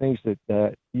 One of the things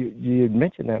that you had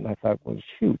mentioned that, and I thought, well,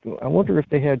 shoot, I wonder if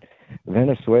they had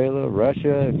Venezuela,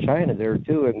 Russia, and China there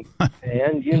too, and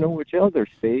which other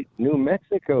state? New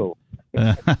Mexico.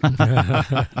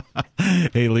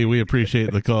 Hey, Lee, we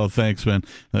appreciate the call. Thanks, man.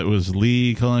 That was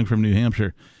Lee calling from New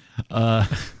Hampshire.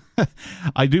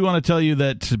 I do want to tell you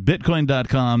that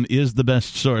Bitcoin.com is the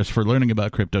best source for learning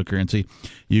about cryptocurrency.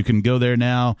 You can go there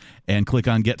now and click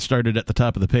on Get Started at the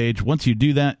top of the page. Once you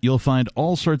do that, you'll find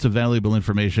all sorts of valuable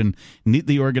information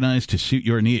neatly organized to suit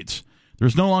your needs.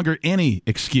 There's no longer any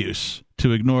excuse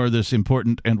to ignore this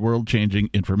important and world-changing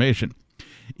information.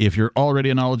 If you're already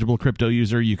a knowledgeable crypto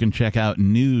user, you can check out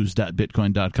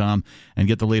news.bitcoin.com and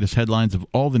get the latest headlines of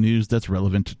all the news that's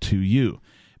relevant to you.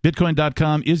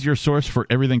 Bitcoin.com is your source for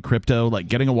everything crypto, like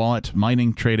getting a wallet,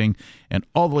 mining, trading, and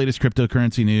all the latest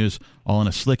cryptocurrency news, all in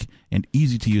a slick and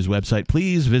easy-to-use website.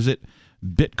 Please visit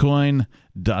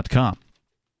Bitcoin.com.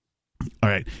 All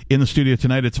right. In the studio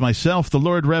tonight, it's myself, the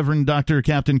Lord Reverend Dr.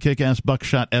 Captain Kick-Ass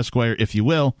Buckshot Esquire, if you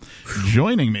will.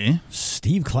 Joining me,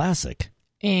 Steve Classic.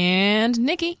 And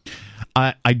Nikki.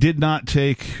 I did not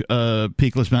take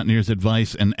Peakless Mountaineer's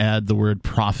advice and add the word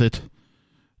profit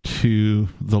to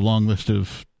the long list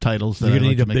of titles that You're I going to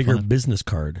like need to a make bigger fun business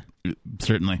card. of.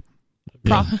 Certainly.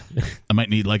 Pro- I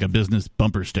might need like a business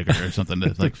bumper sticker or something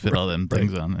to like fit all them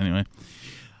things on. Anyway,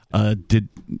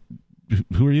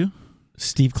 who are you?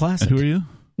 Steve Classic. Who are you?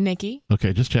 Nikki.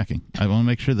 Okay, just checking. I want to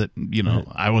make sure that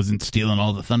I wasn't stealing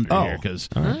all the thunder Oh, here, because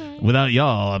all right. without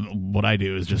y'all, what I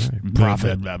do is just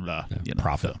Profit. blah blah blah. Yeah,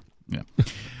 profit. So,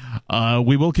 yeah.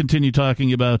 We will continue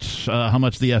talking about how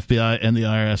much the FBI and the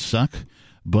IRS suck,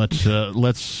 but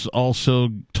let's also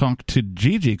talk to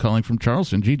Gigi calling from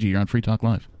Charleston. Gigi, you're on Free Talk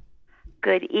Live.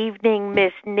 Good evening,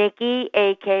 Miss Nikki,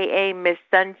 a.k.a. Miss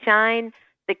Sunshine,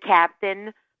 the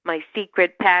captain, my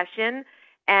secret passion,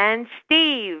 and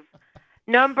Steve,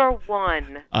 number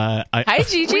one. Hi,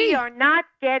 Gigi. We are not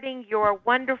getting your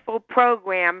wonderful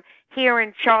program here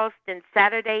in Charleston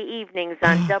Saturday evenings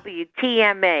on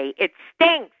WTMA. It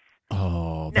stinks.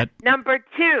 Oh, Number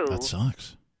two. that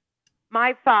sucks.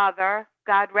 My father,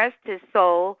 God rest his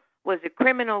soul, was a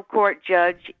criminal court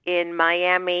judge in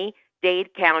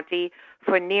Miami-Dade County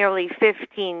for nearly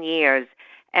 15 years.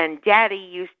 And Daddy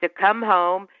used to come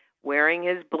home wearing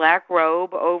his black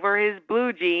robe over his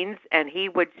blue jeans, and he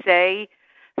would say,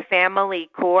 family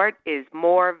court is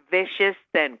more vicious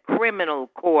than criminal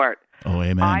court. Oh,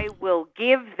 amen. I will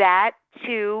give that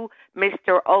to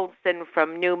Mr. Olson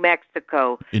from New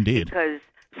Mexico. Indeed. Because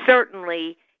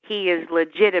certainly he is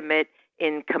legitimate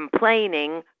in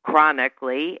complaining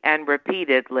chronically and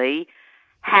repeatedly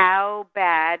how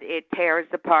bad it tears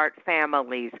apart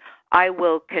families. I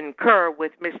will concur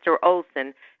with Mr.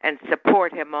 Olson and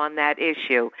support him on that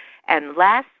issue. And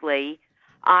lastly,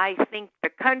 I think the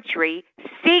country,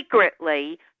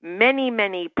 secretly, many,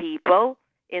 many people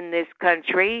in this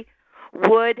country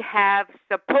would have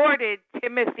supported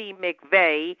Timothy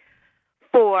McVeigh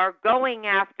for going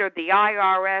after the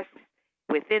IRS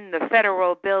within the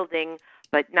federal building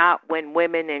but not when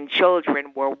women and children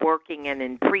were working and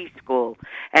in preschool.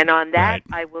 And on that,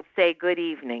 Right. I will say good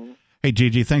evening. Hey,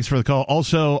 Gigi, thanks for the call.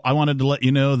 Also, I wanted to let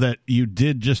you know that you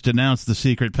did just announce the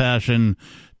secret passion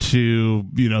to,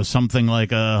 something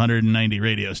like 190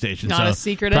 radio stations. Not so a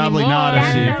secret probably anymore. not a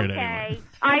That's secret okay. anymore.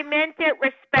 I meant it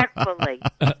respectfully.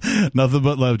 Nothing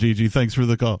but love, Gigi. Thanks for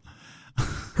the call.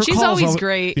 Her She's calls always are-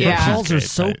 great. Her Yeah. calls are Great,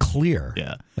 so right. clear.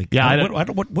 Yeah. Like, Yeah,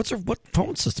 what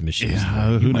phone system is she using?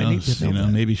 Yeah, You who might need knows? to know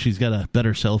that. Maybe she's got a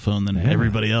better cell phone than Yeah.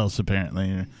 everybody else,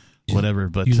 apparently, or whatever.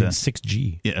 But using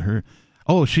 6G. yeah,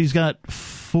 she's got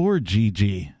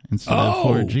 4GG instead of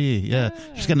 4G. Yeah,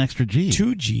 she's got an extra G.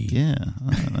 2G. Yeah,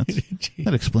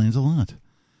 that explains a lot.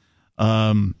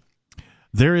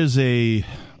 There is a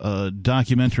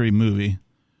documentary movie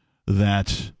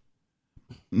that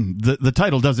the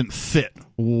title doesn't fit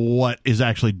what is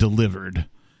actually delivered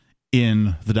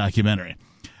in the documentary.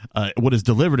 What is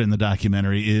delivered in the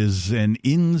documentary is an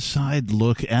inside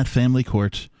look at family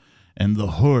court and the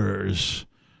horrors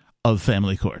of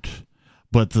family court.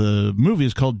 But the movie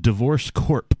is called Divorce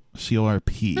Corp,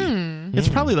 C-O-R-P. It's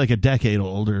probably like a decade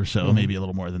old or so, maybe a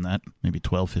little more than that, maybe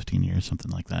 12, 15 years,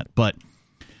 something like that. But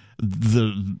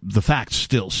the facts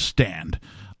still stand.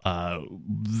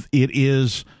 It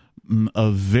is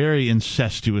a very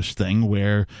incestuous thing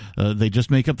where they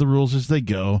just make up the rules as they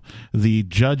go. The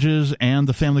judges and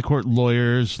the family court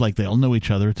lawyers, they all know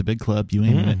each other. It's a big club. You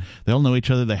ain't in it. They all know each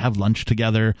other. They have lunch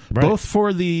together, both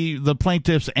for the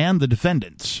plaintiffs and the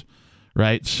defendants.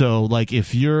 Right, so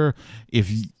if you're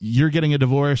getting a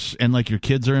divorce and your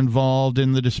kids are involved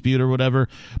in the dispute or whatever,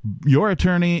 your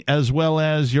attorney as well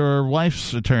as your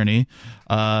wife's attorney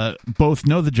both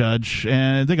know the judge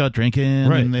and they go out drinking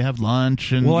and they have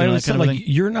lunch and I that always kind said of thing.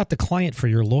 you're not the client for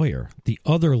your lawyer. The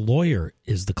other lawyer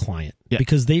is the client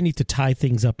because they need to tie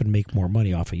things up and make more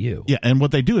money off of you. Yeah, and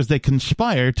what they do is they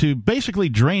conspire to basically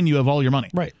drain you of all your money.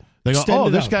 Right. They go, Extend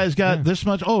it this out. guy's got this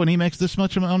much. Oh, and he makes this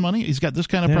much amount of money. He's got this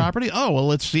kind of property. Oh, well,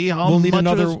 let's see how we'll much need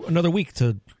of another week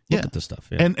to look at this stuff.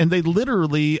 Yeah. And they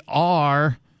literally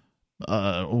are,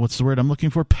 what's the word I'm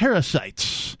looking for?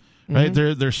 Parasites. Right?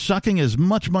 They're sucking as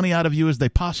much money out of you as they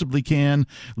possibly can,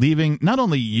 leaving not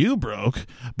only you broke,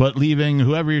 but leaving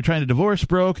whoever you're trying to divorce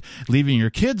broke, leaving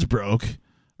your kids broke.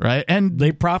 Right? And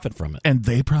they profit from it. And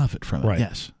they profit from it. Right.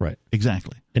 Yes. Right.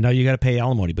 Exactly. And now you got to pay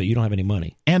alimony, but you don't have any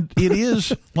money. And it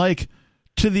is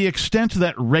to the extent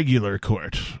that regular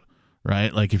court,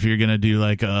 right? If you're going to do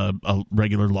a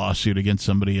regular lawsuit against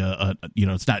somebody,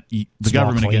 it's not the Small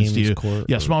government against claims you.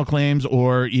 court, Small claims,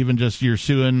 or even just you're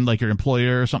suing your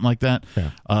employer or something like that.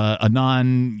 Yeah. A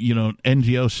non,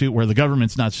 NGO suit where the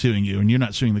government's not suing you and you're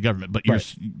not suing the government, but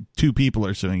two people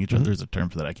are suing each other. There's a term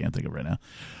for that I can't think of right now.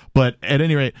 But at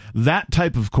any rate, that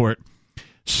type of court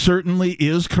certainly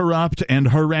is corrupt and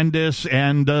horrendous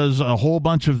and does a whole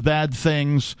bunch of bad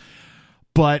things.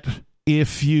 But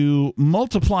if you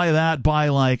multiply that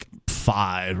by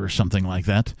 5 or something like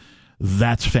that,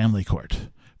 that's family court.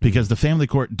 Because the family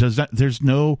court does not, they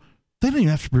don't even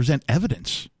have to present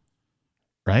evidence.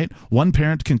 Right? One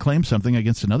parent can claim something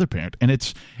against another parent, and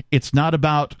it's not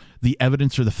about the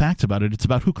evidence or the facts about it. It's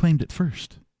about who claimed it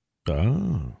first.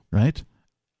 Oh. Right?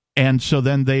 And so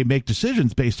then they make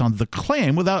decisions based on the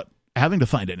claim without having to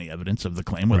find any evidence of the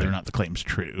claim, whether or not the claim's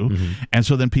true. And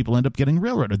so then people end up getting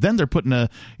railroaded. Then they're put in a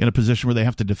position where they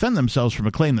have to defend themselves from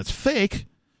a claim that's fake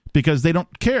because they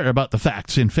don't care about the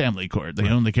facts in family court. They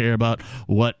only care about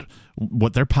what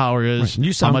their power is.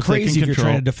 You sound how much crazy they if can you're control.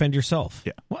 trying to defend yourself.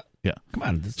 Yeah. What? Yeah. Come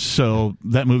on. So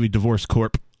that movie, Divorce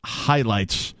Corp,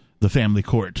 highlights the family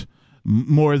court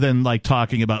more than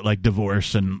talking about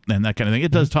divorce and that kind of thing.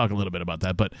 It does talk a little bit about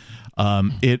that, but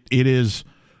it's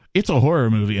a horror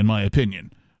movie in my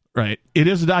opinion. Right. It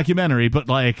is a documentary, but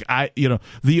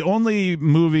the only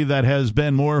movie that has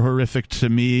been more horrific to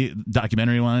me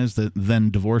documentary wise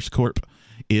than Divorce Corp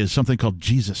is something called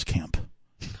Jesus Camp.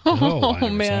 Oh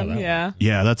man, yeah.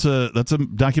 Yeah, that's a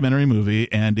documentary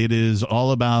movie, and it is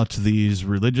all about these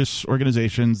religious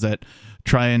organizations that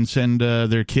try and send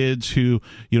their kids who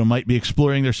might be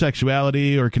exploring their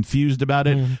sexuality or confused about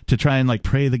it to try and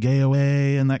pray the gay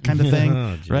away and that kind of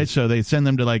thing, right? So they send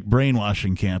them to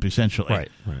brainwashing camp essentially, right.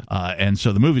 And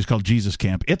so the movie's called Jesus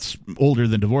Camp. It's older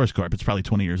than Divorce Corp. It's probably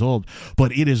 20 years old,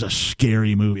 but it is a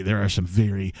scary movie. There are some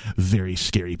very, very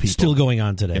scary people still going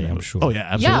on today. I'm sure. Oh yeah,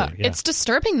 absolutely. Yeah, it's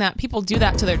disturbing that people do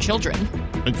that to their children.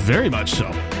 Very much so.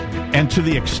 And to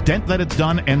the extent that it's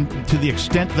done, and to the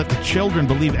extent that the children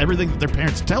believe everything that their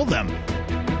parents tell them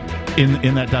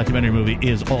in that documentary movie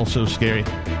is also scary.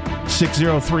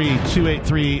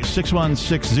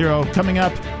 603-283-6160. Coming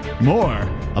up, more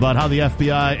about how the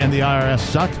FBI and the IRS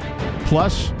suck.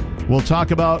 Plus, we'll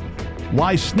talk about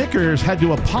why Snickers had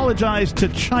to apologize to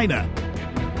China.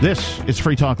 This is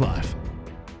Free Talk Live.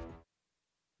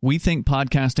 We think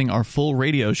podcasting our full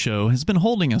radio show has been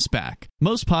holding us back.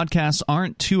 Most podcasts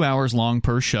aren't 2 hours long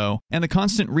per show, and the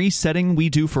constant resetting we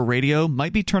do for radio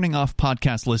might be turning off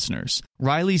podcast listeners.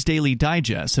 Riley's Daily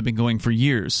Digests have been going for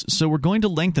years, so we're going to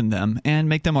lengthen them and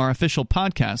make them our official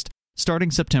podcast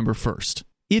starting September 1st.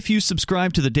 If you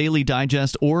subscribe to the Daily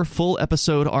Digest or full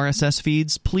episode RSS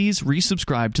feeds, please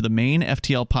resubscribe to the main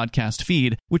FTL podcast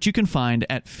feed, which you can find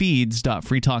at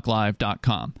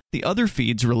feeds.freetalklive.com. The other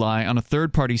feeds rely on a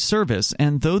third-party service,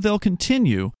 and though they'll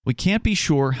continue, we can't be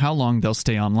sure how long they'll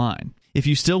stay online. If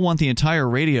you still want the entire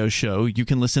radio show, you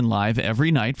can listen live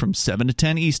every night from 7 to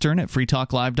 10 Eastern at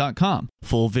freetalklive.com.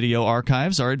 Full video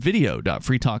archives are at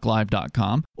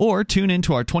video.freetalklive.com, or tune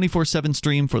into our 24/7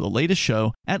 stream for the latest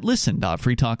show at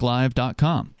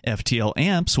listen.freetalklive.com. FTL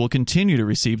Amps will continue to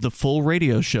receive the full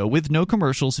radio show with no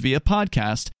commercials via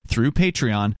podcast through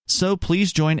Patreon, so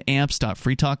please join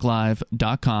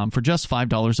amps.freetalklive.com for just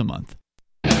 $5 a month.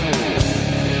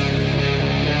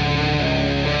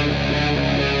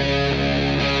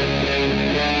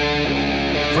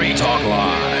 Free Talk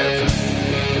Live.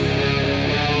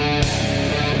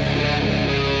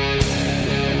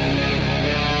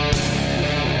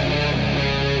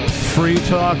 Free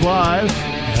Talk Live.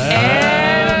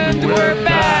 And we're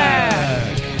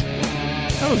back.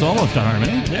 That was almost a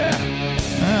harmony. Yeah.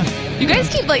 You guys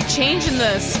keep changing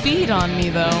the speed on me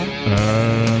though.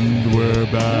 And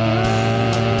we're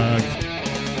back.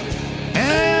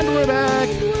 And we're back.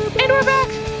 And we're back.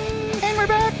 And we're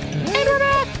back. And we're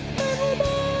back.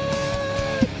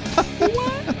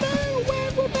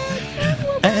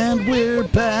 And we're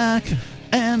back.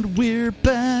 And we're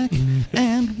back.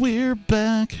 And we're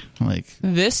back.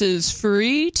 This is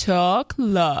Free Talk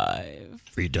Live.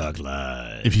 Free Talk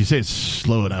Live. If you say it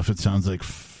slow enough, it sounds like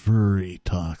Free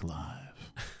Talk Live.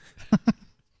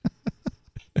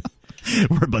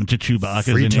 We're a bunch of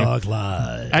Chewbacca's Free in Talk here.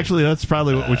 Live. Actually, that's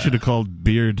probably what we should have called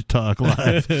Beard Talk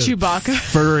Live. Chewbacca.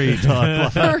 Furry Talk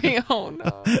Live. Furry, oh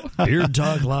no. Beard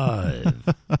Talk Live.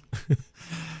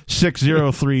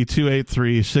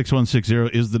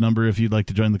 603-283-6160 is the number if you'd like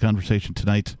to join the conversation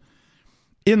tonight.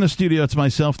 In the studio, it's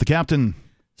myself, the captain.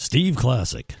 Steve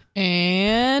Classic.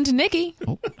 And Nikki.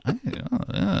 Oh,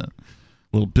 yeah.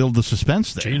 We'll build the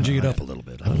suspense there. Changing it up a little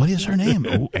bit. Huh? What is her name?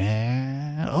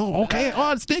 Okay. Oh,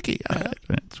 it's Nikki. All right.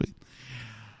 Sweet.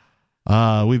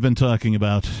 We've been talking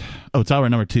about... it's hour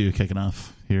number 2 kicking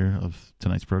off here of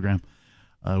tonight's program.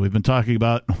 We've been talking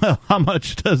about, how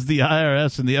much does the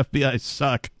IRS and the FBI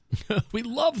suck? We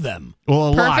love them.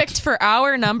 Well, a Perfect lot. for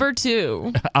hour number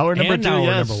 2. Hour number And 2, hour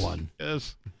yes. number 1.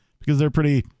 Yes. Because they're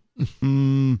pretty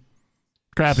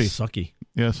crappy. Sucky.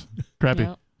 Yes. Crappy.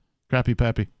 Yep. Crappy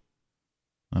pappy.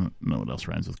 I don't know what else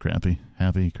rhymes with crappy.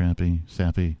 Happy, crappy,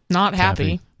 sappy. Not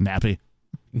happy. Nappy.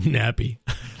 Nappy.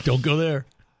 Don't go there.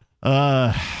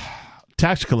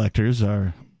 Tax collectors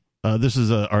are... this is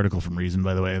an article from Reason,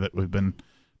 by the way, that we've been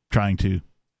trying to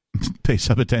pay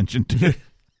some attention to.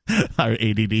 Our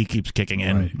ADD keeps kicking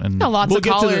in. Right. And Lots of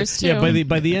callers, too. Yeah,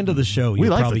 by the end of the show, we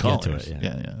you'll like probably the get callers. to it.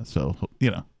 Yeah. So,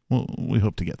 we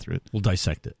hope to get through it. We'll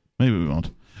dissect it. Maybe we won't.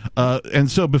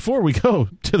 And so before we go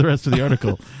to the rest of the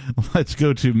article, let's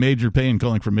go to Major Payne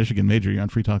calling from Michigan. Major, you're on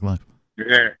Free Talk Live.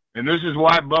 Yeah, and this is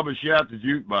why Bubba shot the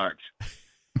jukebox.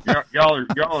 Y'all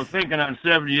are thinking on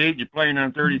 78, you're playing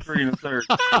on 33 and a third.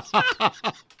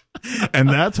 And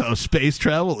that's how space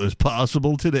travel is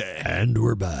possible today. And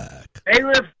we're back. Hey,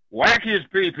 Riff, whack his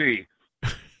pee-pee.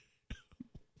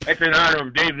 That's in honor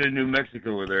of David in New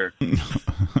Mexico over there.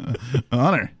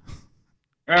 Honor.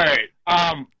 All right.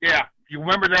 Yeah. You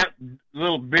remember that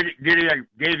little ditty I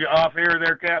gave you off air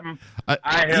there, Captain?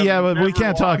 Yeah, but we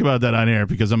can't talk about that on air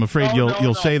because I'm afraid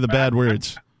you'll say the bad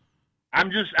words.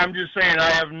 I'm just saying I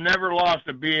have never lost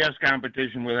a BS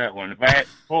competition with that one. If I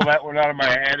pull that one out of my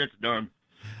hat, it's done.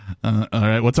 All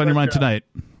right. What's on your mind tonight?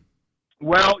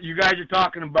 Well, you guys are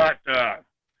talking about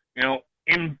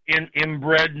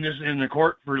inbredness in the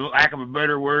court, for lack of a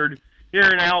better word. Here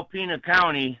in Alpena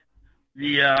County,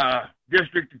 the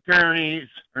district attorneys,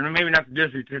 or maybe not the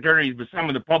district attorneys, but some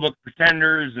of the public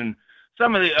pretenders and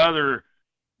some of the other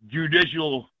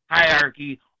judicial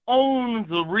hierarchy own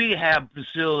the rehab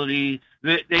facility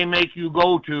that they make you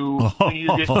go to when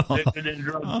you get convicted in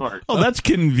drug court. Oh, that's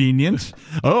convenient.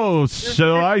 Oh,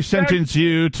 so I sentence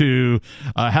you to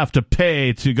have to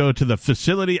pay to go to the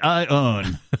facility I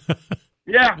own.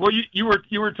 Yeah, well, you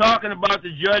were talking about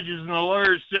the judges and the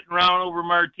lawyers sitting around over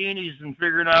martinis and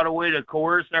figuring out a way to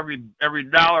coerce every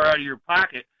dollar out of your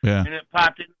pocket. Yeah. And it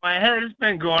popped into my head. It's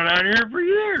been going on here for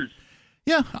years.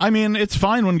 Yeah, I mean, it's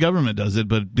fine when government does it,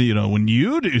 but, when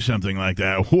you do something like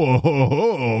that,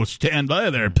 whoa, stand by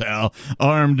there, pal.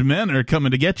 Armed men are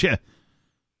coming to get you.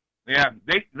 Yeah,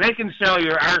 they can sell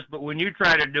your arse, but when you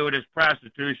try to do it, it's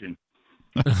prostitution.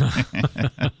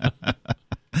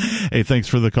 Hey, thanks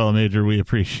for the call, Major. We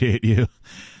appreciate you.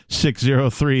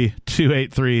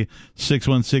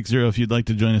 603-283-6160 if you'd like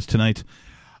to join us tonight.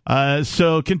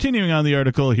 So continuing on the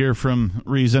article here from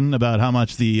Reason about how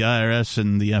much the IRS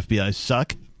and the FBI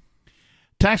suck.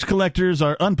 Tax collectors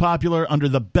are unpopular under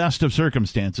the best of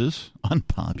circumstances.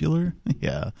 Unpopular?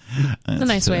 Yeah. That's a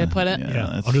nice way to put it.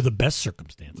 Yeah, under the best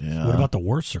circumstances. Yeah. What about the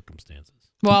worst circumstances?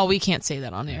 Well, we can't say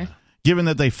that on air. Given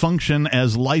that they function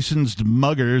as licensed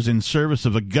muggers in service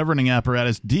of a governing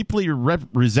apparatus deeply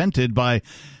resented by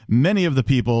many of the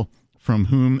people from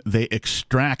whom they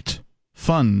extract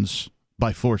funds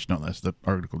by force, no less. The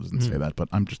article doesn't say that, but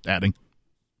I'm just adding.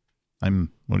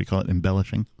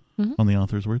 Embellishing on the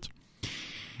author's words.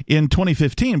 In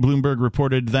 2015, Bloomberg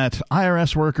reported that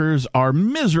IRS workers are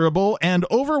miserable and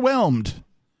overwhelmed.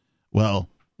 Well,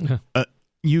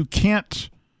 you can't...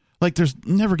 there's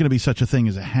never going to be such a thing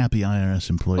as a happy IRS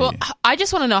employee. Well, I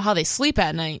just want to know how they sleep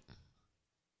at night.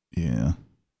 Yeah.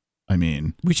 I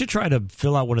mean... We should try to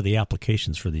fill out one of the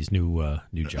applications for these new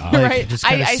jobs. Right. Just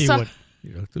kind of see saw...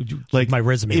 what... my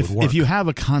resume would work. If you have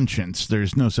a conscience,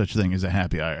 there's no such thing as a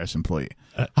happy IRS employee.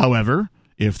 However,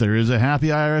 if there is a happy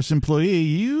IRS employee,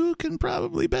 you can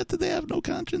probably bet that they have no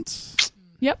conscience.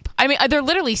 Yep. I mean, they're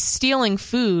literally stealing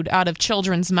food out of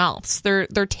children's mouths. They're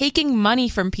taking money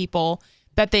from people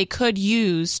that they could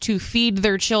use to feed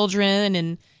their children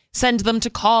and send them to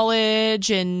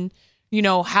college and,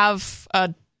 have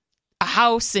a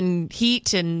house and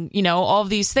heat and, all of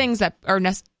these things that are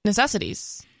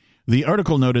necessities. The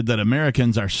article noted that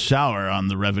Americans are sour on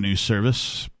the revenue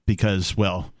service because,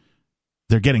 well,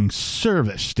 they're getting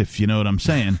serviced, if you know what I'm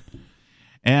saying.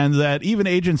 And that even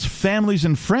agents' families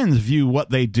and friends view what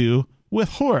they do with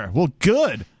horror. Well,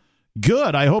 good.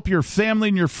 I hope your family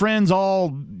and your friends all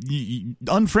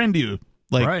unfriend you,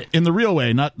 in the real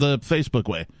way, not the Facebook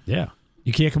way. Yeah.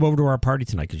 You can't come over to our party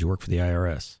tonight because you work for the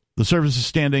IRS. The service's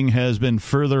standing has been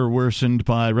further worsened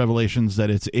by revelations that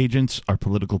its agents are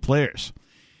political players.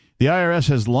 The IRS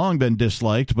has long been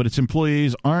disliked, but its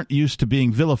employees aren't used to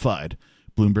being vilified.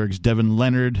 Bloomberg's Devin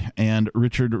Leonard and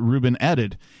Richard Rubin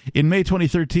added. In May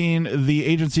 2013, the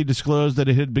agency disclosed that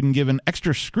it had been given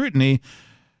extra scrutiny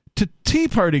to Tea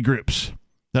Party groups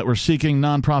that were seeking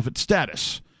nonprofit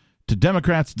status. To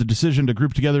Democrats, the decision to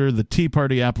group together the Tea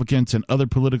Party applicants and other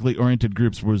politically oriented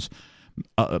groups was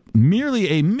merely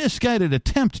a misguided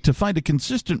attempt to find a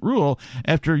consistent rule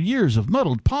after years of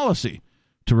muddled policy.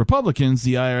 To Republicans,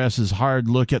 the IRS's hard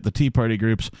look at the Tea Party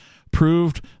groups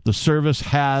proved the service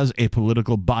has a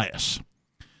political bias.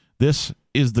 This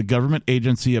is the government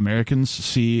agency Americans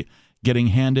see getting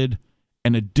handed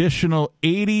an additional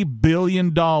 $80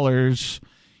 billion,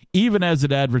 even as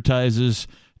it advertises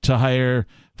to hire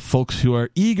folks who are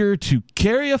eager to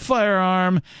carry a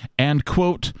firearm and,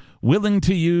 quote, willing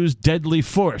to use deadly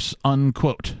force,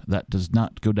 unquote. That does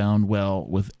not go down well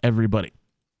with everybody.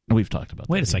 We've talked about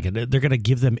that. Wait a second. They're going to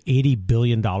give them $80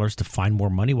 billion to find more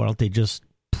money? Why don't they just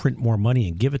print more money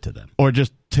and give it to them? Or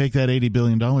just take that $80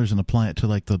 billion and apply it to,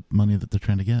 the money that they're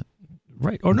trying to get.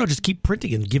 Right. Or no, just keep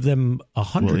printing and give them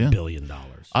 $100 billion.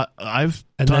 And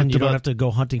then you don't have to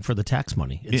go hunting for the tax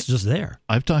money. It's just there.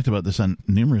 I've talked about this on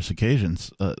numerous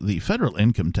occasions. The federal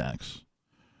income tax,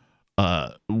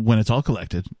 when it's all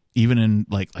collected, even in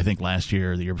I think last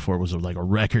year or the year before was a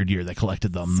record year. They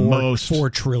collected the most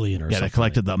 $4 trillion or something. Yeah, they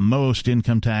collected the most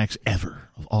income tax ever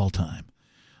of all time.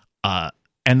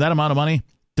 And that amount of money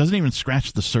doesn't even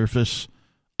scratch the surface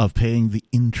of paying the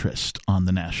interest on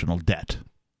the national debt.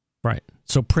 Right.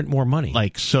 So print more money.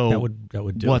 So that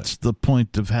would do what's the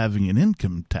point of having an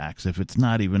income tax if it's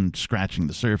not even scratching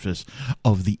the surface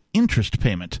of the interest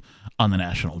payment on the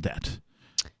national debt?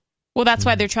 Well, that's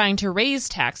why they're trying to raise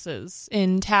taxes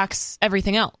and tax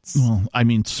everything else. Well, I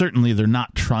mean, certainly they're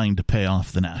not trying to pay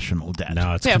off the national debt.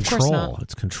 No, it's control. Of course not.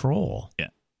 It's control. Yeah.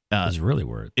 That's really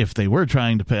weird. If they were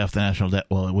trying to pay off the national debt,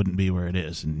 well, it wouldn't be where it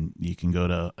is. And you can go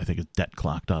to, I think it's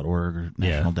debtclock.org or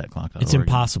nationaldebtclock.org. It's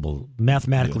impossible,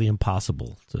 mathematically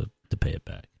impossible to pay it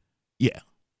back. Yeah.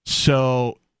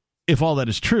 So if all that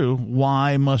is true,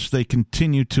 why must they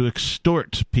continue to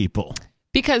extort people?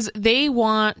 Because they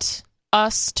want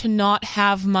us to not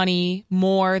have money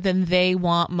more than they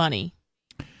want money.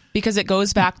 Because it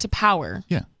goes back to power.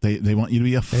 Yeah. They want you to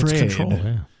be afraid. It's control,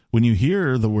 yeah. When you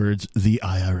hear the words the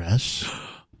IRS,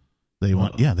 they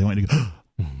want you to go,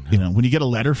 when you get a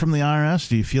letter from the IRS,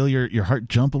 do you feel your heart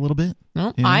jump a little bit?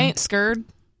 No, I ain't scared.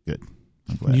 Good.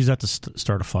 Use that to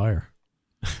start a fire.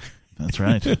 That's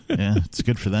right. Yeah, it's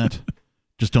good for that.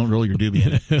 Just don't roll your doobie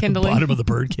in it. Kindling. Bottom of the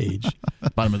birdcage.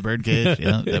 Bottom of the birdcage,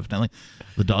 yeah, definitely.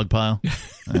 The dog pile.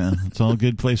 It's all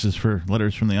good places for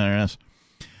letters from the IRS.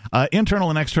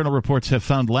 Internal and external reports have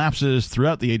found lapses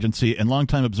throughout the agency, and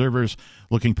longtime observers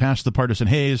looking past the partisan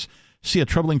haze see a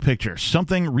troubling picture.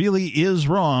 Something really is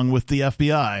wrong with the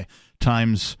FBI,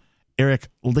 Times' Eric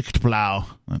Lichtblau.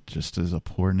 That just is a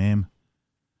poor name.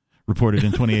 Reported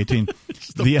in 2018.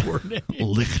 Poor name.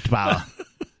 Lichtblau.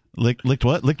 Licked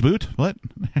what? Licked boot? What?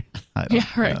 Yeah,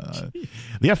 right.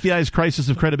 The FBI's crisis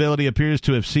of credibility appears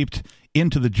to have seeped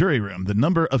into the jury room. The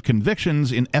number of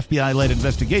convictions in FBI-led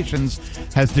investigations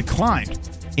has declined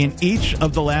in each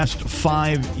of the last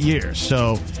 5 years.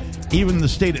 So even the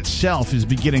state itself is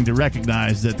beginning to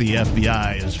recognize that the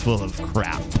FBI is full of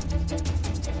crap.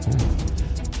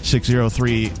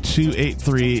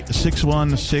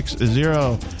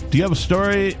 603-283-6160. Do you have a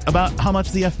story about how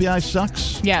much the FBI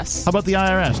sucks? Yes. How about the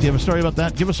IRS? Do you have a story about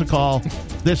that? Give us a call.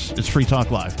 This is Free Talk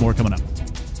Live. More coming up.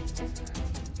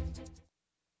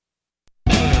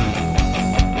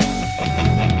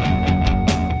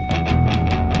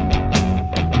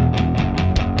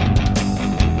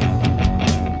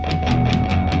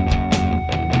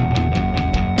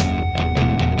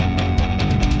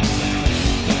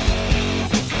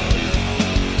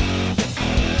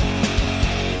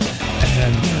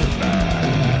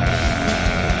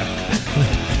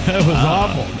 That was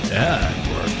awful. Yeah,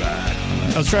 we're back.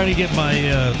 I was trying to get my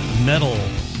metal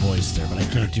voice there, but I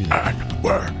can't do that. And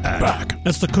we're back.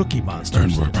 That's the Cookie Monster.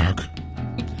 And we're back.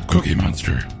 Cookie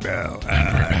Monster. Well,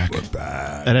 and we're back. We're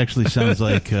back. That actually sounds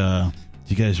like, do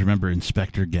you guys remember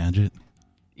Inspector Gadget?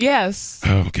 Yes.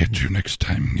 I'll get you next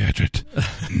time, Gadget.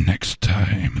 Next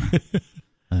time.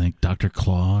 I think Dr.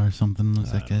 Claw or something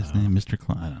was that guy's name? Mr.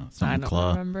 Claw? I don't know. I don't Claw.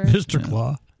 remember. Mr.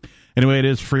 Claw. Anyway, it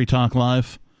is Free Talk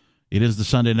Live. It is the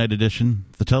Sunday night edition.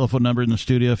 The telephone number in the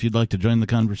studio, if you'd like to join the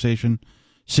conversation,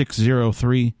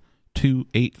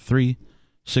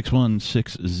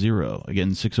 603-283-6160.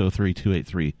 Again,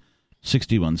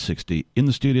 603-283-6160. In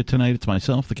the studio tonight, it's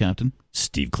myself, the captain.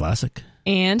 Steve Classic.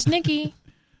 And Nikki.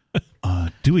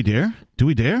 Do we dare? Do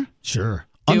we dare? Sure.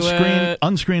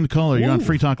 Unscreened caller. You're on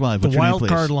Free Talk Live. What's the your name, wild please?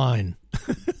 card line.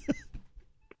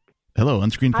 Hello,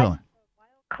 unscreened caller.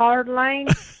 Card line.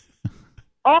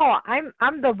 Oh,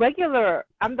 I'm the regular.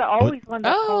 I'm the always one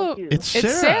that calls you. It's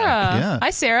Sarah. Yeah. Hi,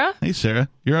 Sarah. Hey, Sarah.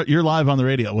 You're live on the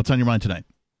radio. What's on your mind tonight?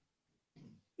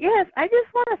 Yes, I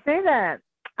just want to say that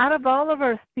out of all of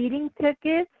our speeding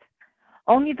tickets,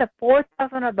 only the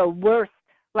 4,000 are the worst.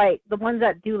 Like the ones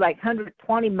that do like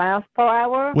 120 miles per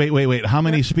hour. Wait. How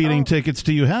many speeding tickets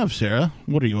do you have, Sarah?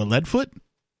 What are you, a leadfoot?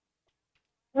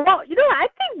 Well, I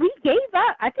think we gave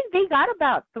up. I think they got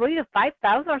about 3,000 to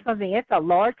 5,000 or something. It's a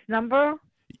large number.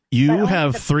 You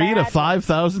have 3,000 to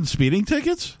 5,000 speeding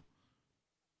tickets?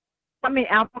 I mean,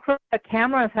 Albuquerque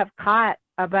cameras have caught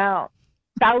about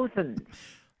thousands.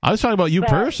 I was talking about you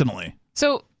personally.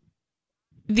 So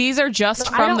these are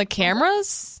just from the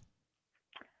cameras?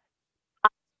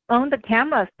 On the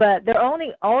cameras, but they're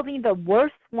only the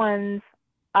worst ones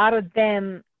out of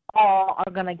them all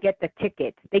are going to get the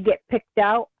ticket. They get picked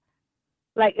out,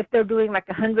 like if they're doing like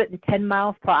 110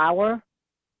 miles per hour.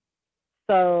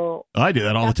 So I do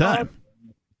that all the time.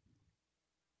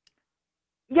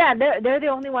 Yeah, they're the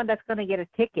only one that's going to get a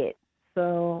ticket.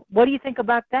 So what do you think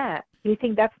about that? Do you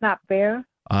think that's not fair?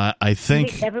 I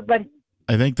think everybody.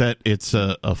 I think that it's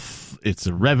a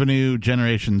revenue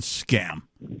generation scam,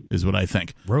 is what I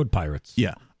think. Road pirates.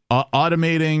 Yeah.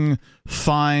 Automating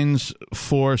fines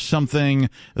for something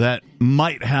that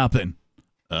might happen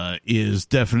is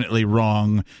definitely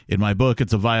wrong. In my book,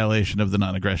 it's a violation of the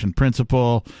non-aggression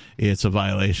principle. It's a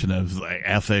violation of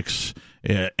ethics,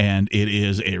 and it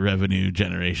is a revenue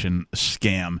generation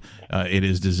scam. It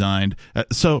is designed.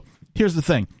 So here's the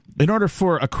thing. In order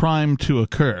for a crime to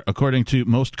occur, according to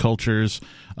most cultures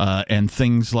and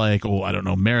things like,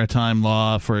 maritime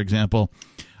law, for example,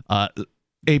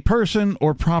 a person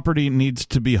or property needs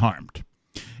to be harmed.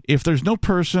 If there's no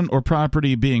person or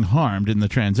property being harmed in the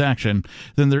transaction,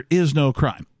 then there is no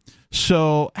crime.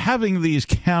 So having these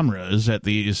cameras at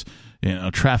these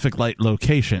traffic light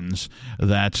locations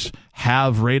that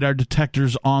have radar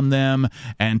detectors on them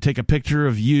and take a picture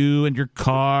of you and your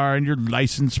car and your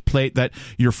license plate that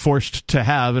you're forced to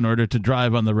have in order to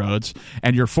drive on the roads,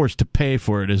 and you're forced to pay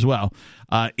for it as well,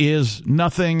 is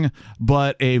nothing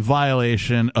but a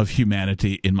violation of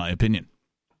humanity, in my opinion.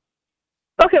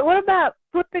 Okay, what about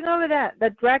flipping over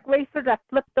the drag racer that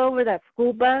flipped over that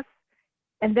school bus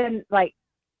and then,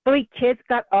 3 kids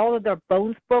got all of their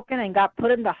bones broken and got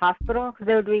put in the hospital because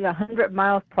they were doing 100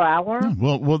 miles per hour.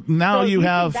 Well, now you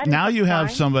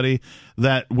have somebody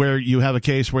where you have a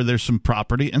case where there's some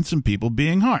property and some people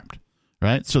being harmed,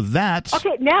 right? So that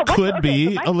could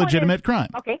be a legitimate crime.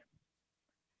 Okay,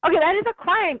 that is a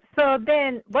crime. So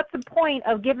then, what's the point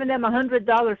of giving them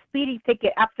 $100 speeding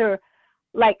ticket after,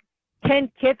 like,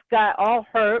 10 kids got all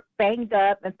hurt, banged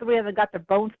up, and 3 of them got their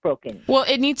bones broken? Well,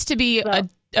 it needs to be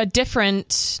a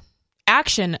different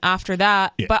action after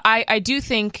that. Yeah. But I do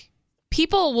think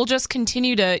people will just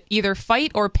continue to either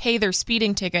fight or pay their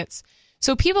speeding tickets.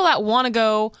 So people that want to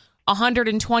go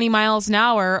 120 miles an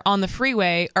hour on the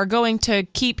freeway are going to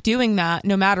keep doing that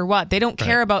no matter what. They don't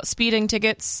care about speeding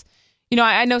tickets. You know,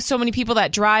 I know so many people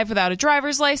that drive without a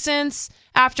driver's license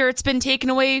after it's been taken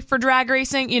away for drag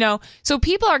racing, you know. So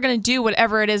people are going to do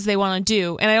whatever it is they want to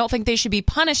do. And I don't think they should be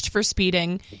punished for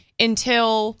speeding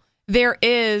until there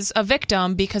is a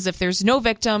victim, because if there's no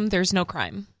victim, there's no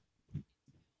crime.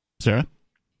 Sarah?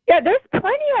 Yeah, there's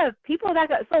plenty of people that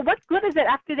got... So what good is it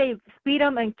after they speed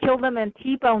them and kill them and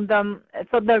T-bone them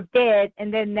so they're dead,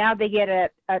 and then now they get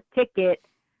a ticket?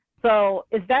 So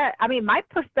is that... I mean, my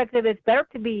perspective is better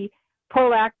to be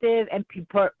proactive and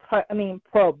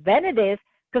preventative,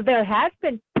 because there has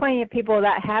been plenty of people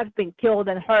that have been killed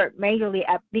and hurt majorly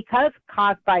because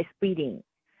caused by speeding.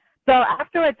 So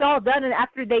after it's all done and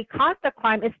after they caught the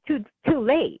crime, it's too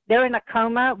late. They're in a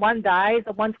coma. One dies,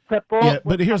 one's crippled. Yeah,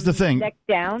 but here's the thing: neck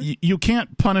down. You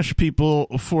can't punish people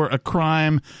for a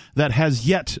crime that has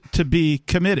yet to be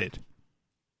committed.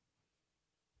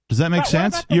 Does that make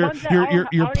sense? You're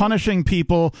punishing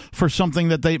people for something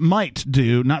that they might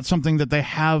do, not something that they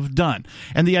have done.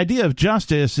 And the idea of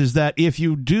justice is that if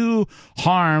you do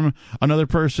harm another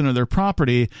person or their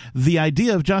property, the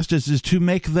idea of justice is to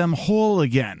make them whole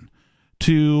again,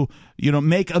 to, you know,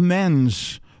 make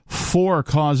amends for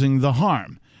causing the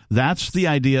harm. That's the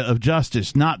idea of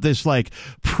justice, not this like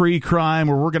pre-crime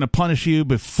where we're going to punish you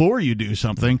before you do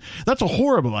something. That's a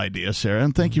horrible idea, Sarah,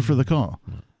 and thank you for the call.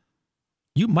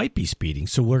 You might be speeding,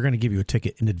 so we're going to give you a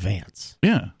ticket in advance.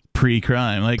 Yeah,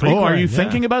 pre-crime. Like, are you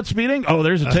thinking about speeding? Oh,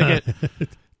 there's a ticket.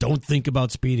 Don't think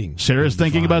about speeding. Sarah's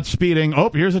thinking about speeding. Oh,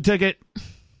 here's a ticket.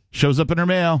 Shows up in her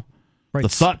mail. Right. The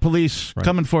thought police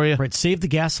coming for you. Right, save the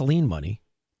gasoline money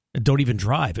and don't even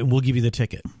drive, and we'll give you the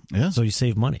ticket. Yeah. So you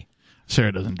save money.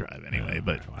 Sarah doesn't drive anyway,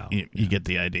 but you get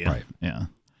the idea. Right. Yeah.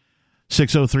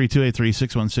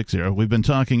 603-283-6160. We've been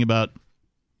talking about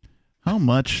how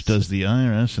much does the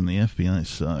IRS and the FBI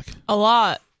suck? A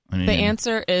lot. I mean, the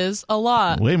answer is a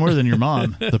lot. Way more than your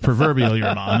mom. The proverbial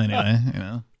your mom, anyway. You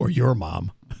know, or your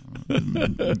mom.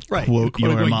 Right. Quote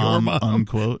your mom,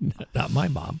 unquote. Not my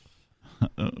mom.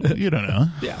 You don't know.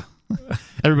 Yeah.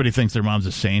 Everybody thinks their mom's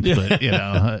a saint, but, you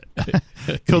know,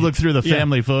 go look through the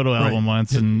family photo album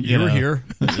once and, you're here.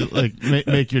 Like,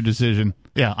 make your decision.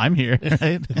 Yeah, I'm here,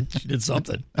 right? She did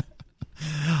something.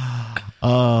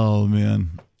 Oh,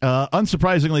 man.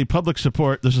 Unsurprisingly, public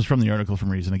support, this is from the article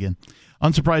from Reason again.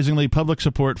 Unsurprisingly, public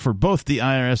support for both the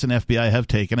IRS and FBI have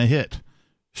taken a hit.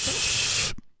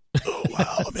 Oh,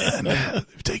 wow, man.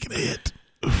 They've taken a hit.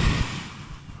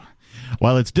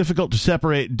 While it's difficult to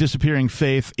separate disappearing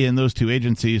faith in those two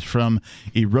agencies from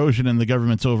erosion in the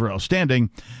government's overall standing,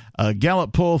 a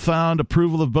Gallup poll found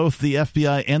approval of both the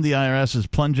FBI and the IRS is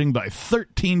plunging by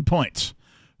 13 points.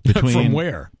 From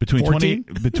where? Between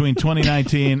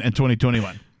 2019 and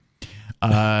 2021.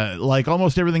 Like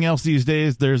almost everything else these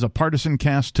days, there's a partisan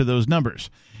cast to those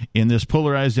numbers. In this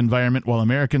polarized environment, while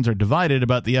Americans are divided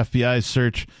about the FBI's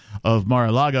search of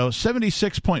Mar-a-Lago,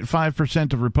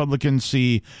 76.5% of Republicans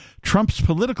see Trump's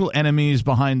political enemies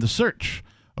behind the search,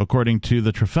 according to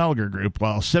the Trafalgar Group,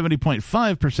 while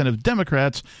 70.5% of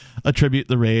Democrats attribute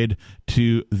the raid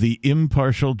to the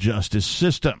impartial justice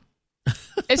system.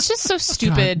 It's just so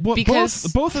stupid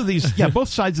because both of these, both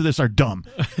sides of this are dumb.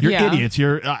 You're idiots.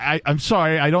 I'm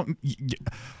sorry. I don't.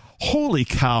 Holy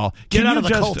cow! Get out of the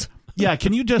cult. Yeah,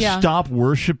 can you just stop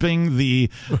worshiping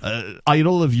the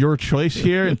idol of your choice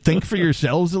here and think for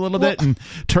yourselves a little bit and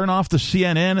turn off the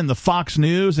CNN and the Fox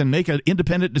News and make an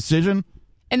independent decision?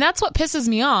 And that's what pisses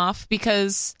me off,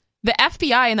 because the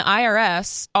FBI and the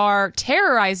IRS are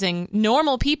terrorizing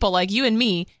normal people like you and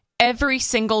me every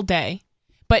single day.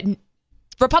 But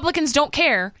Republicans don't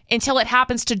care until it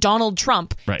happens to Donald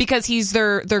Trump, because he's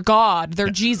their God, their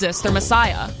Jesus, their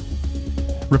Messiah.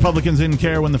 Republicans didn't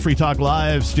care when the Free Talk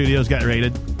Live studios got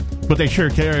raided, but they sure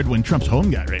cared when Trump's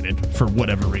home got raided for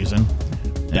whatever reason.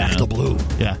 Back to blue.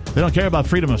 Yeah, they don't care about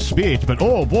freedom of speech, but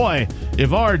oh boy,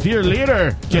 if our dear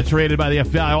leader gets raided by the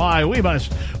FBI, why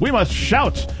we must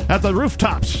shout at the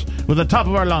rooftops with the top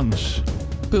of our lungs.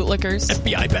 Bootlickers.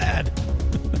 FBI bad.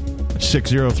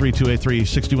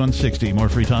 603-283-6160. More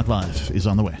Free Talk Live is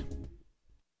on the way.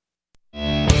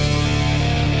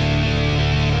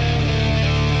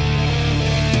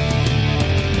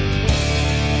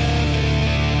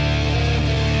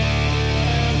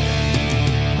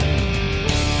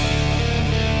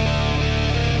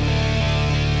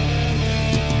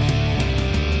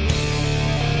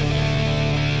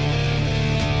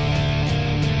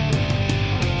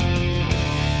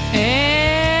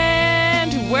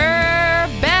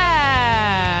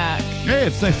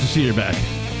 It's nice to see you're back.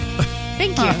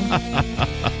 Thank you.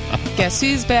 Guess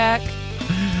who's back?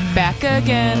 Back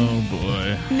again. Oh,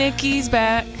 boy. Nikki's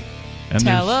back. And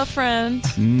tell a friend.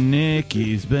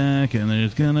 Nikki's back, and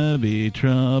there's gonna be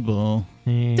trouble.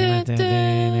 Yeah,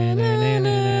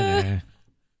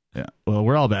 well,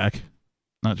 we're all back.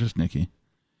 Not just Nikki.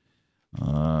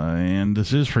 And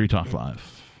this is Free Talk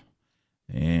Live.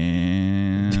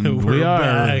 And we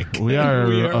are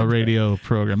a radio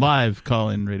program, live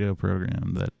call-in radio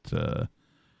program that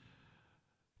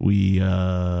we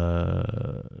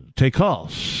take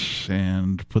calls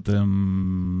and put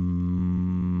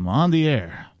them on the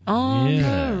air. On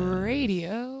the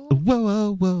radio.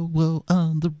 Whoa,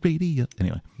 on the radio.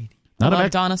 Anyway. Not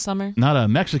Donna Summer. Not a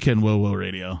Mexican whoa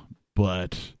radio,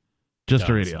 but just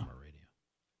Donna a radio.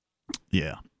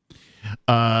 Yeah.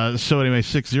 So anyway,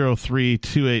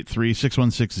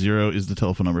 603-283-6160 is the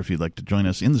telephone number if you'd like to join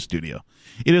us in the studio.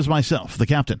 It is myself, the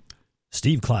captain,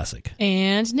 Steve Classic,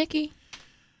 and Nikki.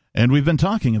 And we've been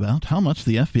talking about how much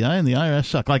the FBI and the IRS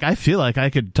suck. Like, I feel like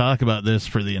I could talk about this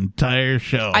for the entire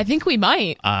show. I think we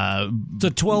might. It's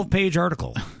a 12-page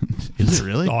article. Is it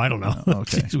really? Oh, I don't know.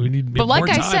 Okay. We need but like more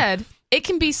time. I said, it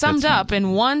can be summed up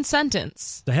in one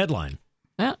sentence. The headline.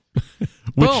 Yeah.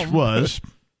 Which was...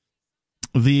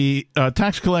 The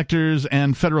tax collectors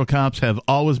and federal cops have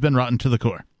always been rotten to the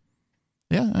core.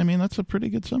 Yeah, I mean, that's a pretty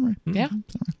good summary. Yeah.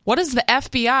 What does the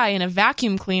FBI and a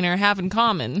vacuum cleaner have in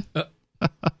common? The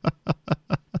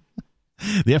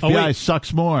FBI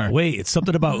sucks more. Wait, it's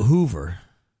something about Hoover.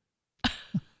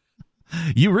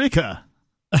 Eureka.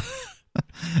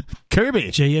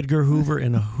 Kirby. J. Edgar Hoover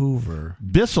and a Hoover.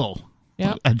 Bissell.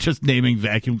 Yep. I'm just naming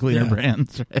vacuum cleaner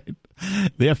brands, right?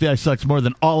 The FBI sucks more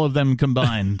than all of them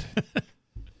combined.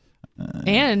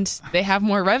 And they have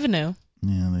more revenue.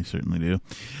 Yeah, they certainly do.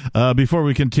 Before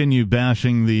we continue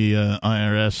bashing the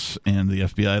IRS and the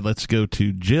FBI, let's go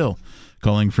to Jill,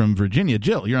 calling from Virginia.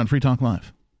 Jill, you're on Free Talk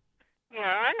Live. Yeah,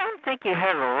 I don't think you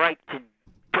have a right to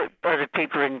put other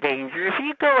people in danger. If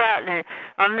you go out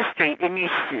on the street and you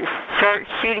start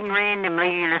shooting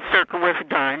randomly in a circle with a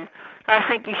gun, I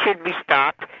think you should be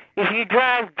stopped. If you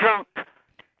drive drunk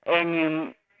and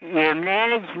you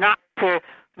manage not to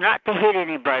hit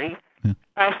anybody,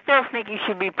 I still think you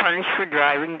should be punished for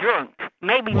driving drunk.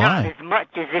 Maybe not as much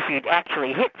as if you'd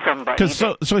actually hit somebody.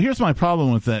 So here's my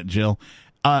problem with that, Jill.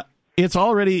 It's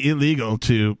already illegal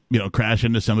to crash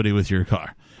into somebody with your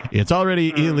car. It's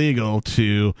already illegal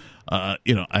to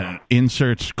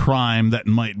insert crime that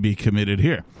might be committed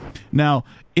here. Now,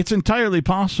 it's entirely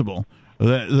possible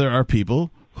that there are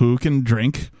people who can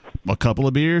drink a couple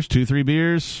of beers, 2-3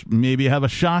 beers, maybe have a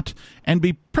shot, and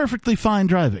be perfectly fine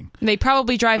driving. They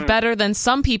probably drive better than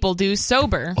some people do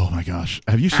sober. Oh my gosh,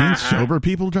 have you seen sober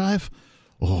people drive?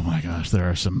 Oh my gosh, there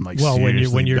are some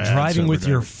when you're driving with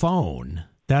your phone,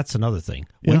 that's another thing.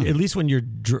 At least when you're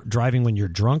driving when you're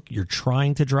drunk, you're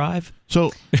trying to drive.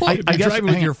 So I guess driving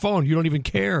with your phone, you don't even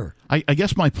care. I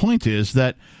guess my point is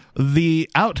that the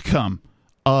outcome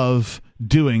of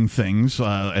doing things,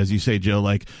 as you say, Joe,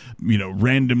 like,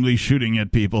 randomly shooting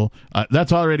at people,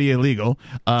 that's already illegal.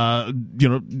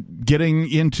 Getting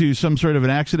into some sort of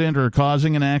an accident or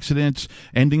causing an accident,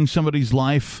 ending somebody's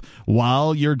life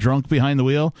while you're drunk behind the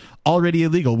wheel, already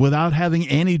illegal without having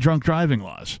any drunk driving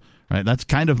laws, right? That's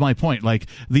kind of my point. Like,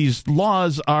 these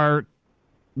laws are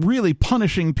really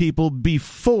punishing people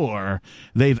before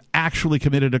they've actually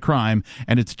committed a crime,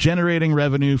 and it's generating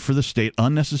revenue for the state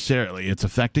unnecessarily. It's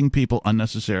affecting people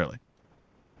unnecessarily.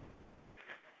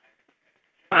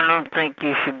 I don't think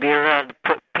you should be allowed to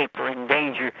put people in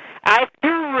danger. I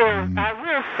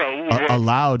will say that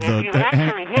if you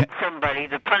actually hit somebody,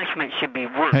 the punishment should be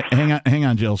worse. Hang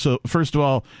on, Jill. So first of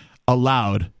all,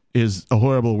 allowed is a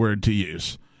horrible word to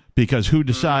use. Because who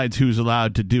decides who's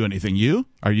allowed to do anything? You?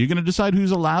 Are you going to decide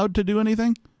who's allowed to do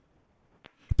anything?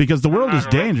 Because the world is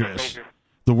dangerous.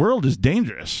 The world is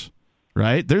dangerous,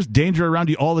 right? There's danger around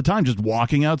you all the time. Just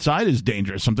walking outside is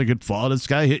dangerous. Something could fall out of the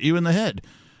sky, hit you in the head,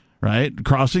 right?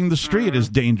 Crossing the street is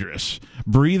dangerous.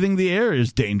 Breathing the air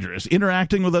is dangerous.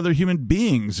 Interacting with other human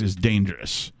beings is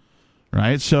dangerous,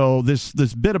 right? So this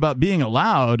bit about being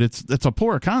allowed, it's a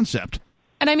poor concept.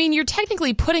 And I mean, you're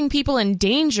technically putting people in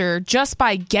danger just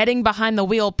by getting behind the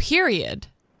wheel, period.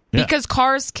 Yeah. Because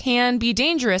cars can be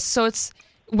dangerous. So it's,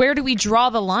 where do we draw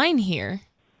the line here?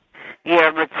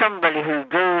 Yeah, but somebody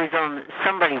voluntarily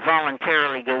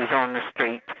goes on the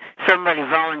street. Somebody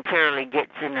voluntarily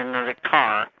gets in another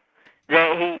car.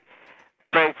 But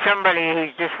somebody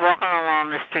who's just walking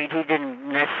along the street, he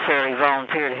didn't necessarily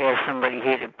volunteer to have somebody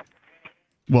hit him.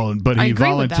 Well, but he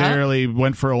voluntarily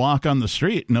went for a walk on the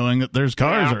street, knowing that there's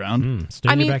cars around.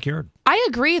 Stay in your backyard. I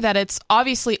agree that it's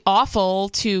obviously awful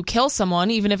to kill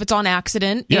someone, even if it's on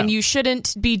accident, and you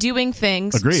shouldn't be doing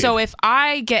things. Agreed. So if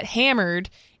I get hammered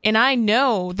and I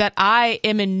know that I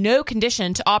am in no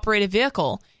condition to operate a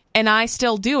vehicle and I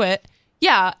still do it,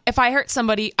 if I hurt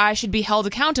somebody, I should be held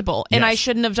accountable, and I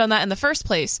shouldn't have done that in the first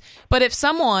place. But if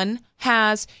someone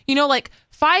has,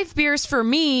 5 beers for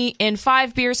me and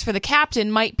 5 beers for the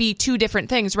captain might be two different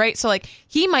things, right? So,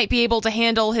 he might be able to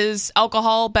handle his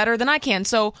alcohol better than I can.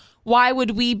 So why would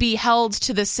we be held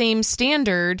to the same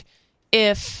standard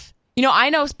if, I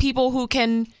know people who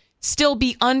can still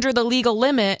be under the legal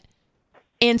limit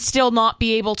and still not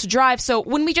be able to drive. So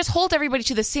when we just hold everybody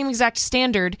to the same exact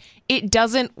standard, it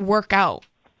doesn't work out.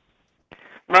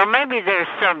 Well, maybe there's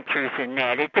some truth in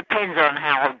that. It depends on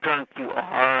how drunk you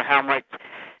are, or how much.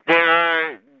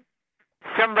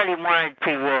 Somebody wanted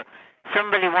to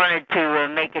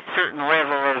make a certain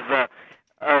level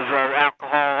of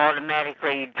alcohol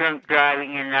automatically drunk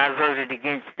driving, and I voted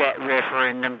against that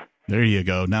referendum. There you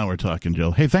go. Now we're talking,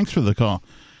 Jill. Hey, thanks for the call.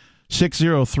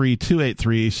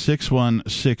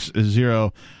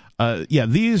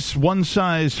 603-283-6160. These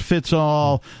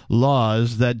one-size-fits-all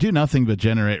laws that do nothing but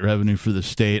generate revenue for the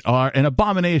state are an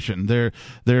abomination. They're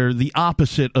the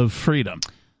opposite of freedom.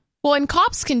 Well, and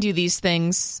cops can do these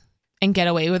things and get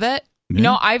away with it.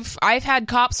 Yeah. I've had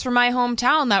cops from my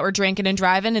hometown that were drinking and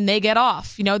driving, and they get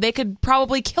off. They could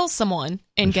probably kill someone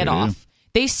and get off.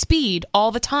 They speed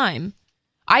all the time.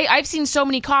 I've seen so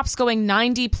many cops going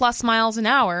 90-plus miles an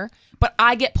hour, but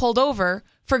I get pulled over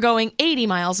for going 80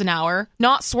 miles an hour,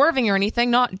 not swerving or anything,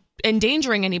 not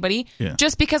endangering anybody,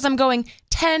 just because I'm going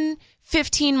 10,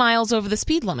 15 miles over the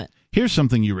speed limit. Here's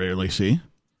something you rarely see.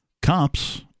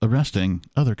 Cops arresting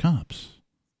other cops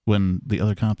when the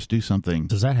other cops do something.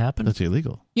 Does that happen? That's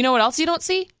illegal. You know what else you don't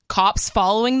see? Cops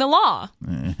following the law.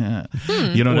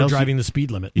 You know, or driving the speed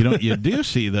limit. You do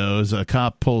see those. A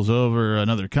cop pulls over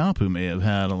another cop who may have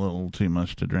had a little too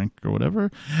much to drink or whatever,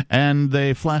 and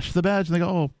they flash the badge and they go,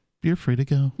 "Oh, you're free to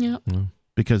go." Yep.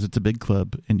 Because it's a big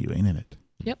club and you ain't in it.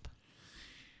 Yep.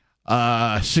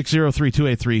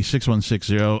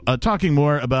 603-283-6160. Talking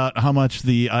more about how much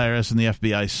the IRS and the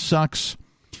FBI sucks.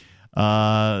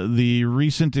 The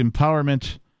recent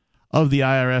empowerment of the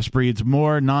IRS breeds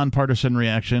more nonpartisan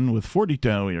reaction with 42.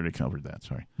 Oh, we already covered that.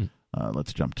 Sorry.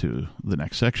 Let's jump to the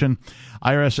next section.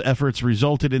 IRS efforts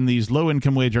resulted in these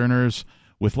low-income wage earners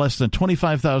with less than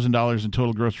 $25,000 in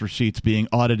total gross receipts being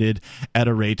audited at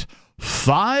a rate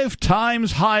 5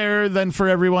 times higher than for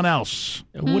everyone else.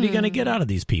 What are you going to get out of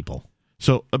these people?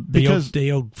 So because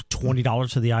they owe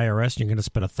 $20 to the IRS, and you're going to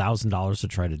spend $1,000 to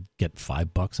try to get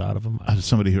 $5 out of them.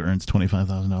 Somebody who earns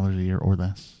 $25,000 a year or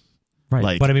less,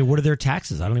 right? But I mean, what are their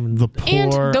taxes? I don't even. The poor,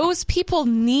 and those people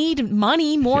need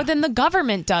money more than the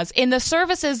government does, and the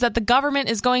services that the government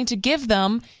is going to give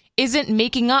them isn't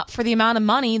making up for the amount of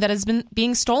money that has been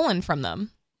being stolen from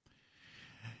them.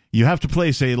 You have to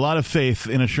place a lot of faith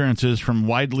in assurances from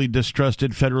widely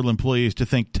distrusted federal employees to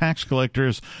think tax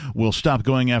collectors will stop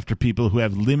going after people who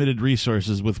have limited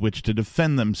resources with which to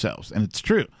defend themselves. And it's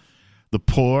true. The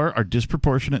poor are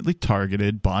disproportionately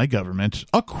targeted by government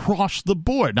across the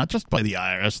board, not just by the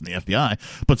IRS and the FBI,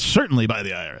 but certainly by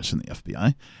the IRS and the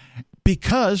FBI,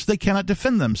 because they cannot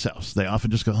defend themselves. They often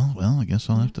just go, "Oh, well, I guess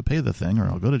I'll have to pay the thing, or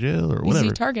I'll go to jail, or whatever."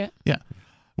 Easy target. Yeah.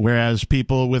 Whereas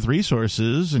people with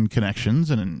resources and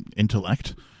connections and an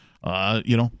intellect,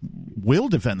 will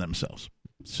defend themselves.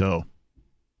 So,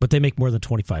 but they make more than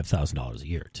 $25,000 a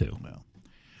year too. Well,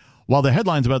 while the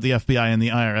headlines about the FBI and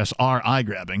the IRS are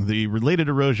eye-grabbing, the related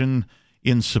erosion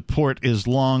in support is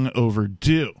long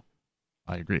overdue.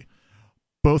 I agree.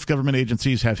 Both government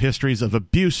agencies have histories of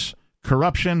abuse,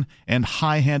 corruption, and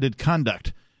high-handed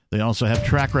conduct. They also have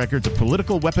track records of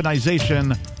political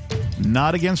weaponization,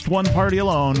 not against one party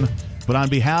alone, but on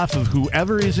behalf of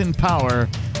whoever is in power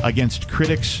against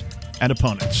critics and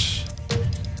opponents.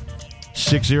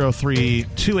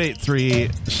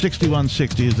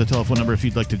 603-283-6160 is the telephone number if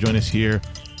you'd like to join us here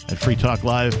at Free Talk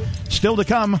Live. Still to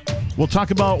come, we'll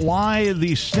talk about why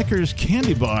the Snickers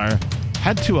candy bar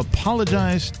had to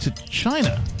apologize to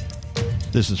China.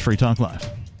 This is Free Talk Live.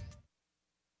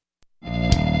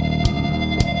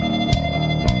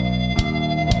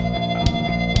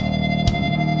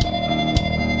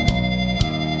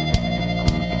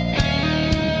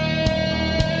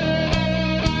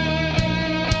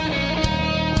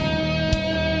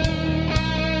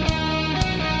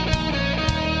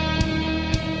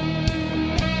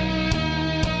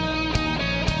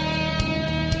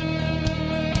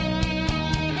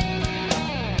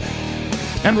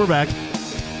 And we're back.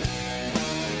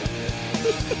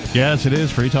 Yes, it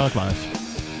is Free Talk Live.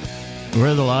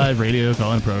 We're the live radio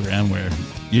call-in program where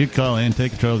you call in,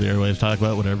 take control of the airwaves, talk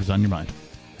about whatever's on your mind.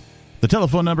 The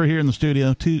telephone number here in the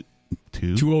studio,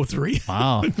 203.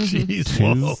 Wow.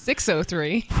 Jeez.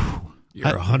 603.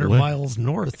 You're 100 miles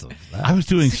north of that. I was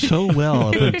doing so well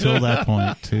up until that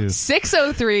point, too.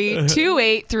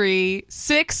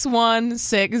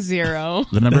 603-283-6160.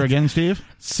 The number again, Steve?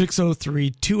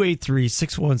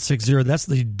 603-283-6160. That's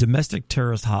the domestic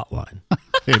terrorist hotline.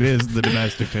 It is the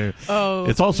domestic terrorist. Oh,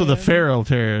 it's also the feral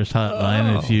terrorist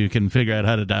hotline if you can figure out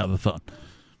how to dial the phone.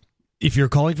 If you're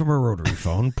calling from a rotary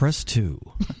phone, press 2.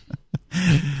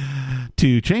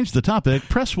 To change the topic,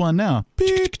 press 1 now.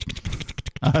 Beep.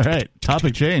 All right,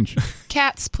 topic change.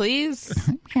 Cats, please.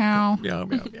 Meow. Meow,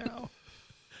 meow,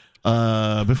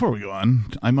 meow. Before we go on,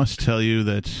 I must tell you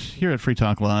that here at Free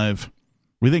Talk Live,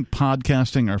 we think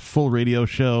podcasting our full radio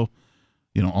show,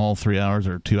 all 3 hours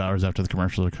or 2 hours after the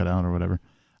commercials are cut out or whatever,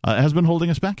 has been holding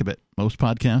us back a bit. Most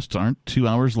podcasts aren't 2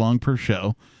 hours long per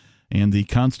show, and the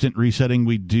constant resetting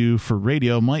we do for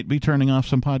radio might be turning off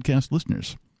some podcast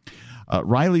listeners.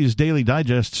 Riley's Daily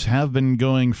Digests have been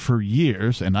going for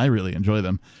years, and I really enjoy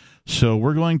them. So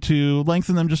we're going to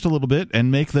lengthen them just a little bit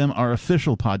and make them our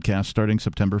official podcast starting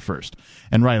September 1st.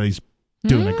 And Riley's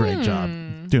doing a great job.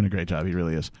 Doing a great job. He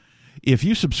really is. If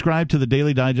you subscribe to the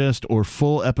Daily Digest or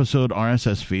full episode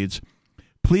RSS feeds,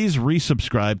 please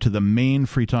resubscribe to the main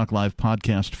Free Talk Live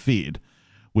podcast feed,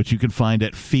 which you can find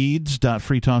at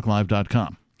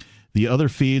feeds.freetalklive.com. The other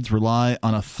feeds rely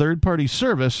on a third-party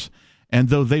service, and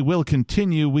though they will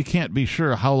continue, we can't be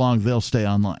sure how long they'll stay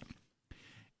online.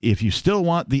 If you still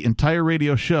want the entire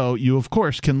radio show, you, of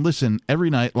course, can listen every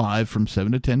night live from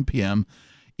 7 to 10 p.m.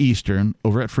 Eastern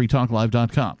over at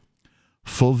freetalklive.com.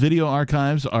 Full video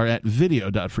archives are at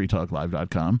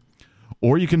video.freetalklive.com,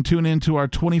 or you can tune in to our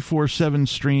 24/7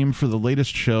 stream for the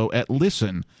latest show at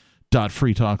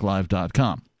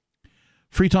listen.freetalklive.com.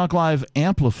 Free Talk Live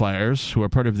amplifiers, who are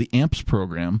part of the AMPS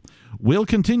program, will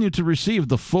continue to receive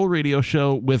the full radio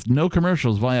show with no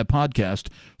commercials via podcast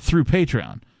through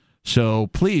Patreon. So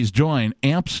please join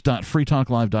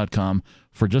amps.freetalklive.com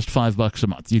for just $5 a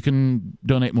month. You can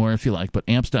donate more if you like, but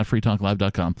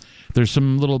amps.freetalklive.com. There's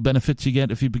some little benefits you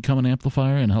get if you become an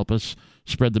amplifier and help us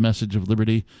spread the message of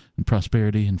liberty and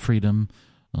prosperity and freedom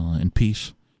and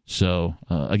peace. So,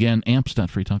 again,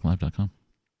 amps.freetalklive.com.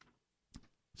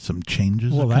 Some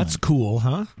changes. Well, that's cool,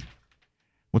 huh?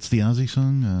 What's the Ozzy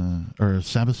song? Or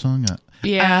Sabbath song?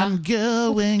 Yeah. I'm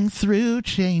going through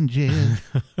changes.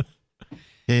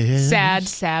 Sad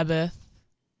Sabbath.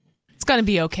 It's going to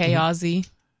be okay, Ozzy.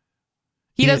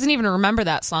 He doesn't even remember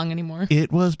that song anymore.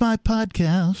 It was my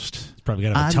podcast. It's probably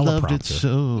got a teleprompter. I loved it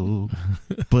so,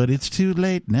 but it's too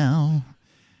late now.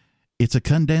 It's a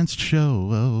condensed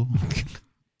show. All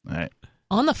right.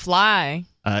 On the fly.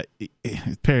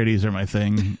 Parodies are my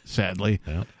thing, sadly.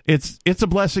 Yeah. It's a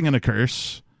blessing and a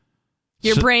curse.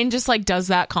 Your brain just does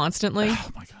that constantly. Oh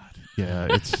my god. Yeah,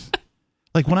 it's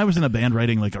like when I was in a band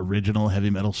writing original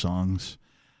heavy metal songs,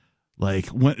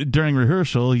 during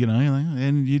rehearsal,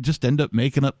 and you just end up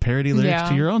making up parody lyrics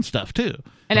to your own stuff too.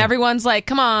 And everyone's like,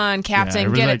 "Come on,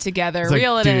 Captain, get it together,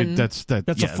 reel it in." That's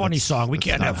a funny song. We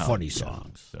can't have funny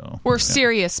songs. So we're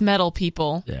serious metal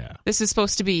people. Yeah, this is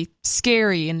supposed to be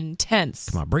scary and intense.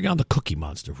 Come on, bring on the Cookie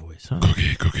Monster voice, huh?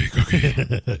 Cookie.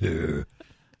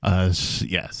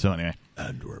 So anyway,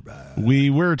 and we're back. We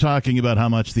were talking about how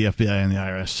much the FBI and the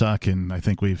IRS suck, and I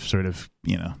think we've sort of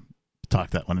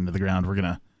talked that one into the ground. We're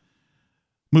gonna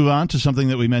move on to something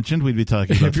that we mentioned we'd be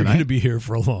talking about if you're tonight. Going to be here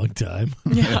for a long time.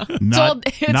 Yeah,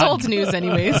 it's old news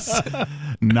anyways.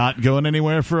 Not going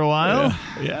anywhere for a while.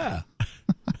 Yeah.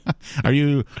 Are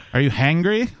you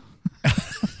hangry?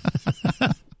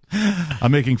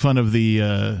 I'm making fun of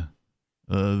the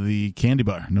candy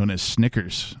bar known as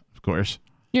Snickers, of course.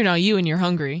 You and you're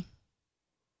hungry.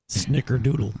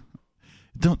 Snickerdoodle.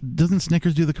 Doesn't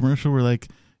Snickers do the commercial where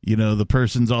the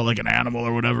person's all like an animal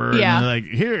or whatever, yeah. And they're like,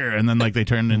 here, and then they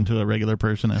turn into a regular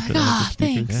person after that.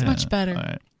 Thanks, much better. All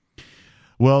right.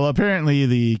 Well, apparently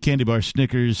the candy bar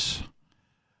Snickers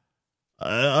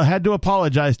had to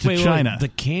apologize to China. The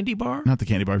candy bar? Not the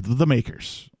candy bar, the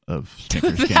makers of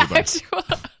Snickers candy bars.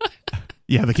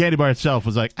 Yeah, the candy bar itself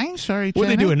was like, I'm sorry, China. What,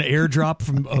 they do an airdrop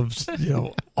of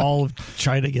all of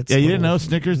China gets... Yeah, you didn't know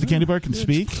Snickers, the candy bar, can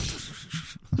speak?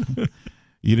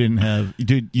 You didn't have...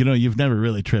 Dude, you've never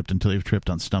really tripped until you've tripped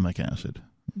on stomach acid.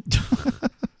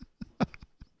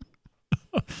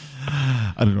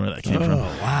 I don't know where that came from.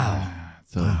 Oh, wow.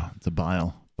 It's a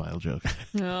bile joke.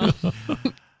 Yeah.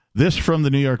 This from the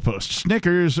New York Post.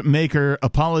 Snickers maker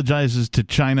apologizes to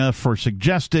China for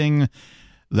suggesting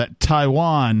that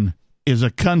Taiwan is a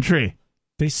country.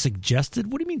 They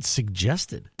suggested? What do you mean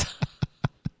suggested?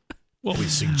 Well, we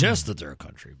suggested they're a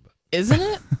country, but isn't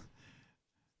it?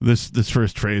 This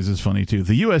first phrase is funny too.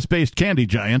 The U.S.-based candy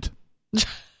giant.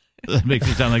 That makes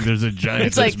it sound like there's a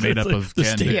giant that's made up of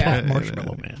candy.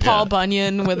 Marshmallow Man. Paul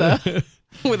Bunyan with a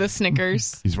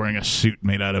Snickers. He's wearing a suit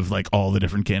made out of like all the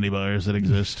different candy bars that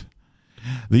exist.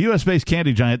 The U.S.-based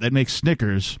candy giant that makes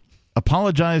Snickers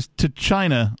apologized to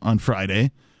China on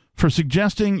Friday for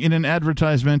suggesting in an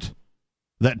advertisement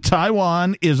that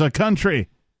Taiwan is a country.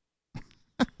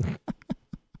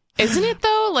 Isn't it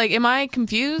though? Like, am I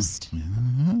confused?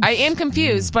 I am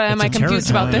confused, but am I confused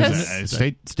about this?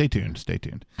 Stay tuned. Stay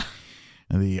tuned.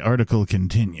 The article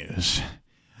continues.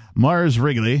 Mars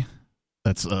Wrigley,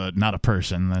 that's not a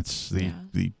person. That's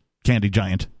the candy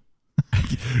giant.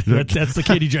 That's the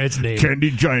candy giant's name.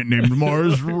 Candy giant named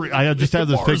Mars. I just have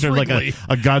this Mars picture of like Wrigley.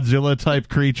 a Godzilla type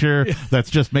creature that's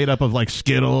just made up of like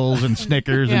Skittles and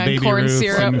Snickers and Baby corn Ruths.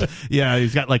 syrup. And,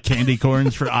 he's got like candy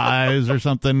corns for eyes or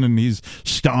something, and he's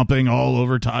stomping all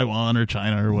over Taiwan or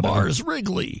China or whatever. Mars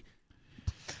Wrigley.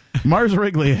 Mars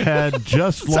Wrigley had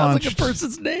just launched. Sounds like a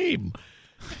person's name.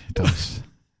 It does.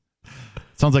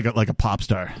 Sounds like a pop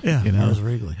star. Yeah, Mars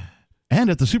Wrigley. And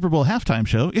at the Super Bowl halftime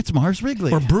show, it's Mars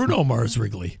Wrigley. Or Bruno Mars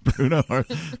Wrigley. Bruno Mars.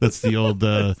 That's the old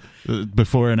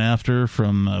before and after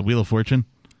from Wheel of Fortune.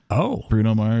 Oh.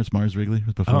 Bruno Mars Wrigley,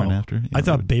 before and after. I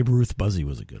thought Babe Ruth Buzzy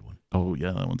was a good one. Oh,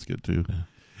 yeah, that one's good too. Yeah.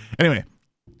 Anyway,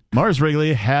 Mars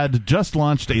Wrigley had just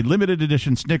launched a limited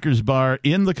edition Snickers bar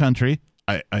in the country.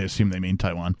 I assume they mean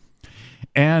Taiwan.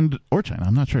 Or China,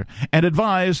 I'm not sure. And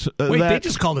advised Wait, they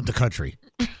just called it the country.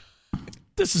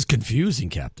 This is confusing,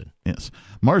 Captain. Yes.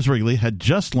 Mars Wrigley had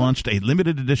just launched a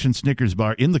limited edition Snickers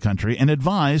bar in the country and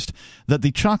advised that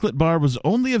the chocolate bar was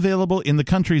only available in the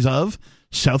countries of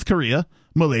South Korea,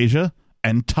 Malaysia,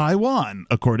 and Taiwan,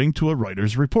 according to a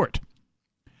Reuters report.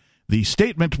 The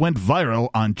statement went viral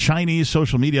on Chinese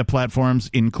social media platforms,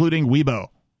 including Weibo.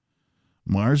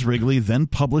 Mars Wrigley then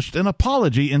published an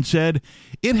apology and said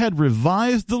it had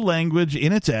revised the language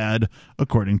in its ad,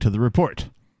 according to the report.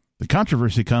 The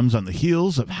controversy comes on the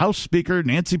heels of House Speaker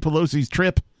Nancy Pelosi's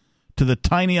trip to the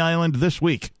tiny island this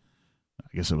week. I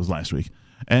guess it was last week.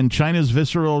 And China's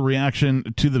visceral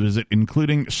reaction to the visit,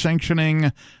 including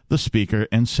sanctioning the speaker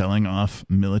and selling off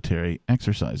military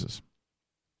exercises.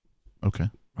 Okay.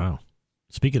 Wow.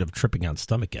 Speaking of tripping on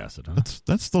stomach acid, huh?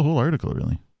 That's the whole article,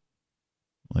 really.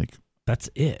 Like, that's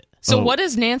it. So what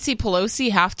does Nancy Pelosi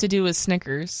have to do with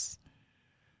Snickers?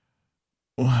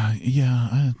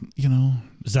 Yeah,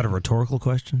 Is that a rhetorical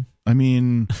question? I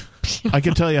mean, I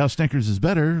can tell you how Snickers is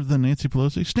better than Nancy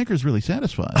Pelosi. Snickers really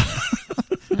satisfies.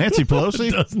 Nancy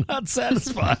Pelosi does not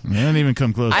satisfy. I didn't even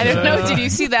come close. I didn't know. Did you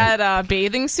see that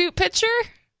bathing suit picture?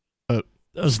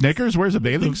 Snickers wears a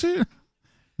bathing suit?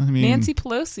 I mean, Nancy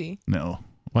Pelosi. No.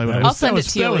 Why would I'll send it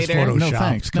to you later. No,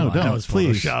 thanks. No, don't. That was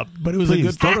please. Photoshop, but it was a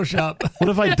good Photoshop. What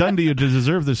have I done to you to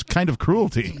deserve this kind of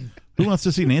cruelty? Who wants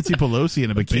to see Nancy Pelosi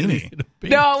in a bikini?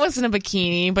 No, it wasn't a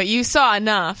bikini, but you saw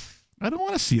enough. I don't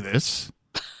want to see this.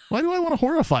 Why do I want to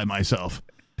horrify myself?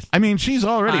 I mean, she's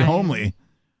already homely,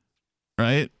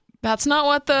 right? That's not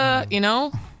what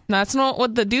that's not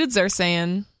what the dudes are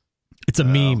saying. It's a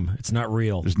meme. It's not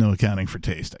real. There's no accounting for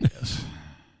taste, I guess.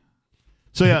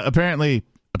 So yeah, apparently,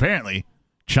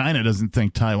 China doesn't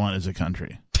think Taiwan is a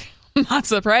country. I'm not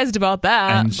surprised about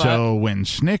that. And so when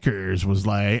Snickers was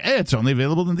like, hey, it's only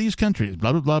available in these countries,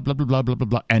 blah, blah, blah, blah, blah, blah, blah, blah,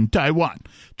 blah, and Taiwan,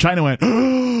 China went,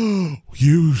 oh,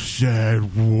 you said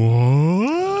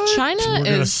what? China We're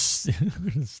gonna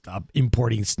stop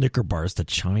importing Snicker bars to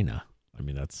China. I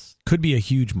mean, could be a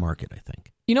huge market, I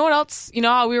think. You know what else? You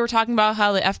know how we were talking about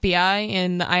how the FBI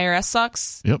and the IRS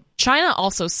sucks? Yep. China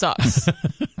also sucks.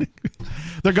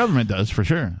 Their government does, for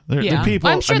sure. Their people,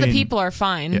 I'm sure the people are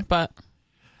fine, but...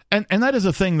 And that is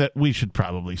a thing that we should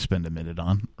probably spend a minute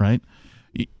on, right?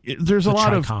 There's a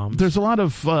lot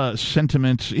of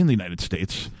sentiment in the United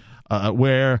States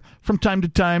where from time to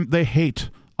time they hate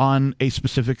on a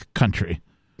specific country.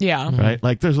 Yeah. Right?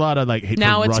 Like there's a lot of hate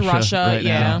now for it's Russia right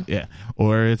yeah. Now. Yeah.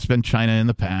 Or it's been China in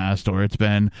the past, or it's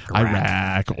been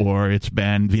Iraq, or it's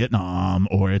been Vietnam,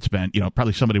 or it's been,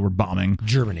 probably somebody we're bombing.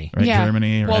 Germany. Right? Yeah.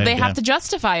 Germany. Well, right? they have to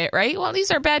justify it, right? Well, these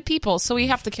are bad people, so we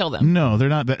have to kill them. No, they're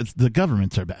not bad. The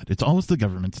governments are bad. It's always the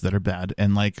governments that are bad.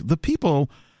 And the people,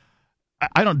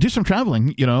 I don't do some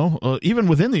traveling, even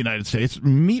within the United States,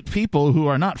 meet people who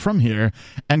are not from here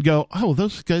and go, oh,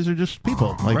 those guys are just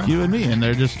people like you and me. And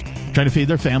they're just trying to feed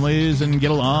their families and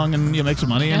get along and make some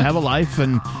money and have a life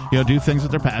and, do things that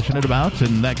they're passionate about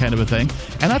and that kind of a thing.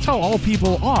 And that's how all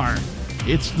people are.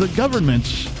 It's the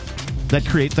governments that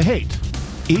create the hate.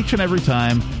 each and every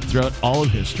time throughout all of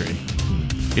history.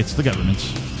 It's the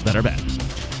governments that are bad.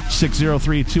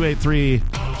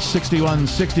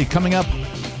 603-283-6160. Coming up,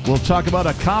 we'll talk about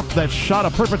a cop that shot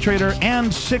a perpetrator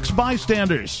and 6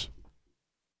 bystanders.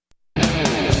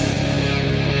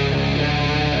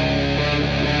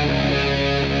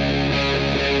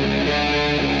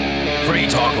 Free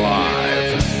Talk Live.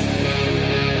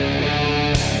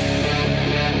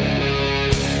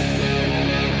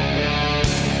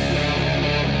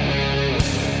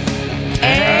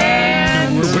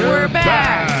 And we're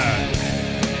back.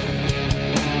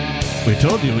 We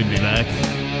told you we'd be back.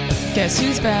 Guess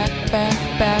who's back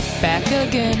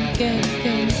again.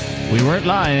 We weren't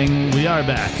lying. We are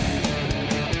back.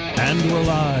 And we're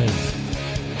live.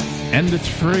 And it's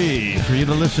free for you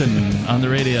to listen on the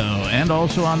radio and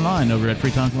also online over at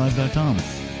freetalklive.com.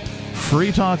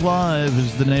 Free Talk Live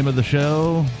is the name of the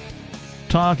show.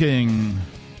 Talking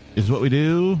is what we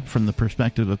do from the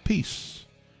perspective of peace,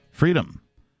 freedom,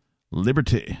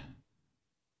 liberty,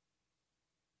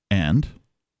 and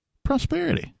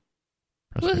prosperity.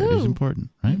 Prosperity is important,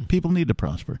 right? People need to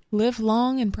prosper. Live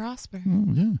long and prosper.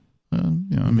 Yeah.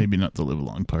 Maybe not the live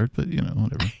long part, but,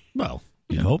 whatever. Well,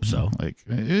 you hope so.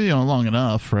 Long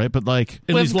enough, right? But at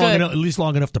least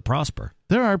long enough to prosper.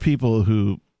 There are people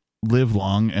who live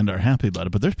long and are happy about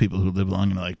it, but there's people who live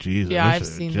long and are like, Jesus, I've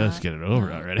seen just that. get it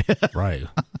over already. Right.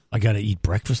 I got to eat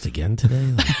breakfast again today?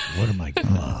 What am I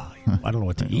I don't know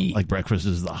what to eat. Like breakfast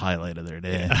is the highlight of their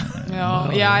day.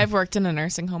 I've worked in a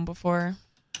nursing home before.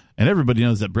 And everybody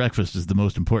knows that breakfast is the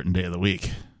most important day of the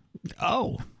week.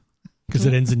 Oh. Because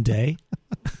it ends in day?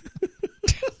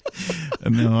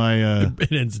 No,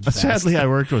 it ends in sadly, I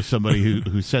worked with somebody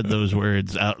who said those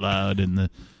words out loud in a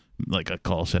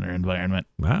call center environment.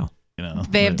 Wow.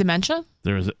 They have dementia?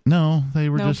 They were just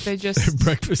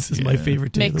breakfast is my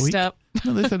favorite day of the week. Mixed up.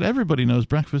 No, they said everybody knows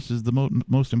breakfast is the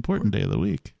most important day of the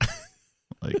week.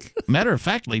 Matter of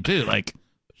factly too.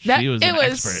 She was an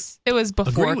expert. It was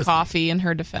before coffee in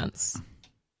her defense.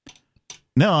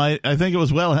 No, I think it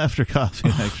was well after coffee,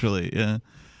 actually. Yeah.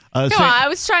 I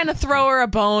was trying to throw her a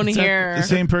bone here. The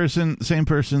same person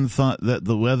thought that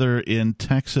the weather in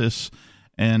Texas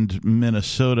and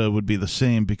Minnesota would be the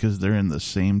same because they're in the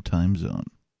same time zone.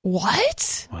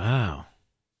 What? Wow.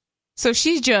 So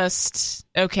she's just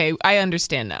okay. I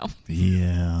understand now.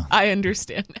 Yeah, I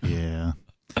understand now. Yeah.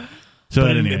 So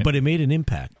but it made an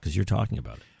impact because you're talking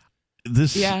about it.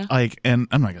 And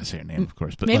I'm not going to say her name, of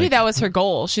course, but maybe that was her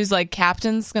goal. She's like,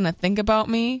 Captain's going to think about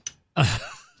me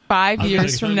 5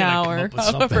 years from now, or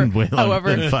however.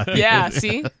 Yeah,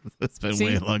 see? It's been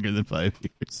way longer than 5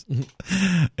 years.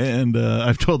 And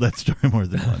I've told that story more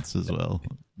than once as well.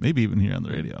 Maybe even here on the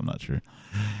radio. I'm not sure.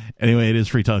 Anyway, it is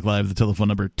Free Talk Live. The telephone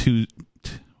number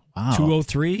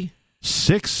 203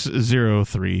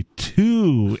 603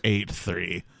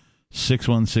 283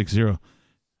 6160.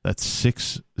 That's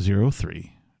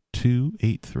 603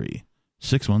 283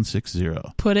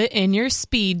 6160. Put it in your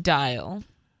speed dial.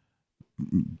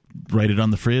 Write it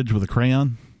on the fridge with a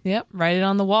crayon. Yep, write it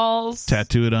on the walls.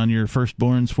 Tattoo it on your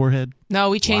firstborn's forehead. No,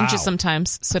 we change it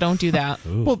sometimes, so don't do that.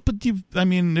 Well, but if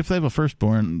they have a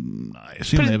firstborn, I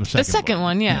assume they have a second. The second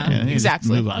one, yeah,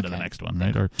 exactly. Move on to the next one,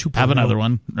 right? Or have another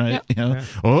one, right? Yep.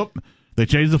 Oh, they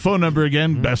changed the phone number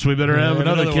again. Best we better have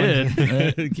another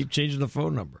kid. Keep changing the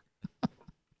phone number.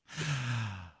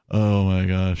 Oh my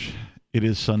gosh, it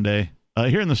is Sunday.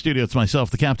 Here in the studio, it's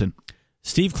myself, the captain,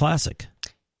 Steve Classic,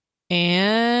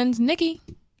 and Nikki.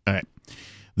 All right.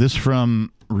 This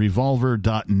from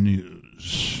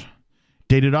Revolver.news.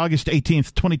 Dated August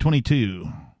 18th, 2022.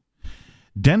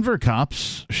 Denver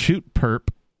cops shoot perp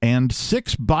and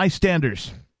 6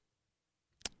 bystanders.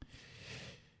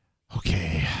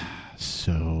 Okay,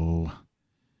 so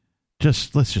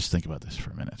let's just think about this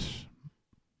for a minute.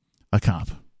 A cop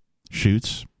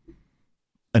shoots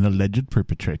an alleged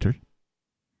perpetrator,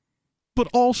 but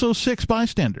also 6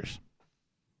 bystanders.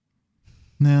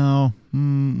 Now,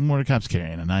 what are cops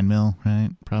carrying? A 9mm, right?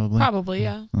 Probably,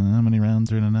 yeah. How many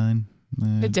rounds are in a 9?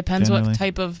 It depends what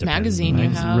type of magazine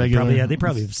you have. They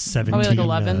probably have 17. Probably like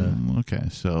 11. Okay,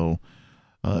 so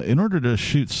in order to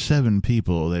shoot 7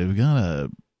 people, they've got to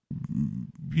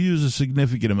use a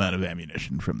significant amount of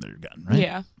ammunition from their gun, right?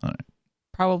 Yeah. All right.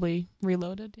 Probably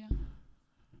reloaded, yeah.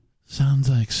 Sounds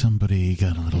like somebody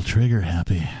got a little trigger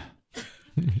happy.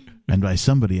 And by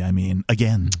somebody, I mean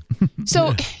again.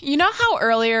 So, you know how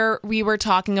earlier we were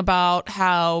talking about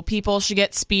how people should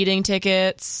get speeding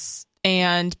tickets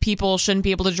and people shouldn't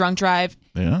be able to drunk drive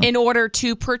in order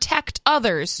to protect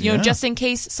others, you know, just in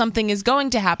case something is going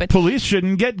to happen. Police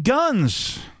shouldn't get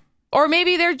guns. Or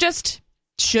maybe they're just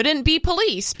shouldn't be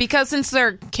police, because since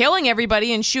they're killing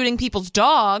everybody and shooting people's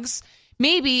dogs,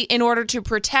 maybe in order to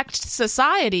protect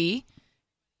society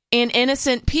and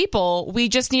innocent people, we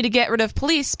just need to get rid of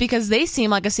police because they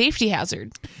seem like a safety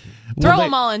hazard. Throw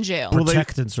them all in jail.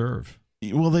 Protect and serve.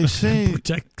 Well, they say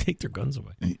take their guns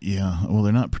away. Yeah, well,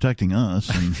 they're not protecting us.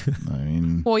 And, I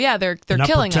mean, well, yeah, they're not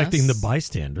killing protecting us. the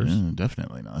bystanders. Yeah,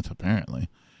 definitely not. Apparently,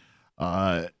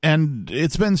 and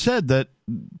it's been said that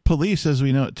police, as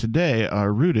we know it today,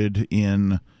 are rooted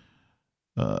in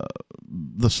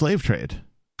the slave trade.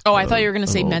 Oh, I thought you were going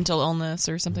to say mental illness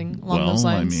or something along those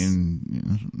lines. I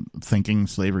mean, thinking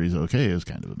slavery is okay is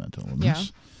kind of a mental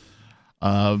illness.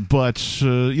 Yeah. But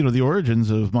the origins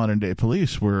of modern day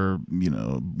police were,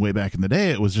 way back in the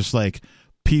day, it was just like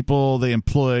people they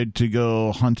employed to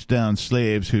go hunt down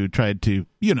slaves who tried to,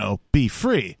 be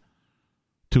free,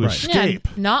 to escape.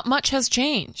 Yeah, not much has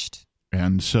changed.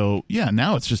 And so,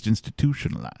 now it's just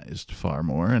institutionalized far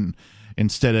more. And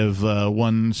instead of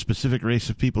one specific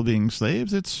race of people being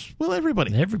slaves, it's,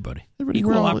 everybody. Everybody.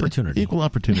 Equal opportunity. Equal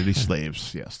opportunity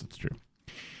slaves. Yes, that's true.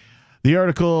 The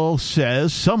article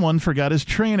says someone forgot his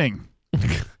training.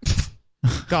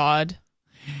 God.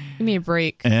 Give me a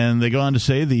break. And they go on to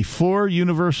say the 4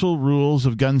 universal rules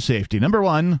of gun safety. Number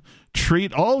 1,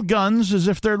 treat all guns as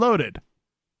if they're loaded.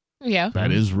 Yeah.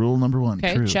 That is rule number 1.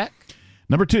 Okay, True. check.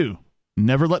 Number 2,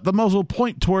 never let the muzzle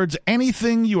point towards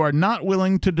anything you are not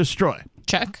willing to destroy.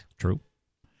 Check. True.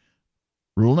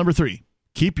 Rule number 3,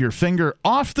 keep your finger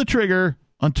off the trigger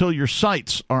until your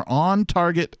sights are on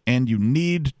target and you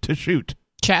need to shoot.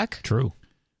 Check. True.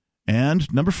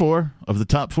 And number 4 of the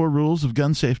top 4 rules of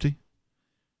gun safety,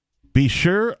 be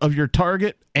sure of your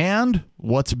target and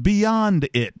what's beyond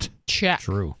it. Check.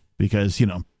 True. Because,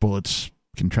 bullets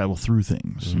can travel through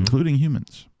things, including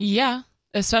humans. Yeah,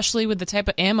 especially with the type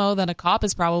of ammo that a cop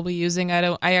is probably using.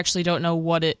 I actually don't know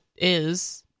what it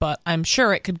is, but I'm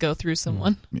sure it could go through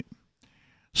someone.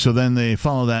 So then they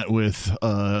follow that with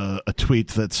a tweet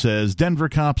that says, Denver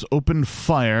cops opened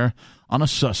fire on a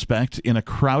suspect in a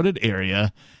crowded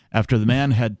area after the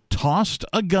man had tossed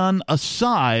a gun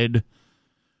aside,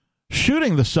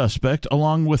 shooting the suspect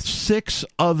along with 6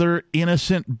 other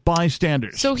innocent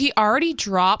bystanders. So he already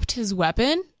dropped his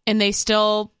weapon and they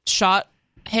still shot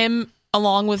him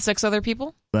along with 6 other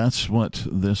people? That's what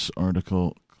this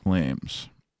article claims.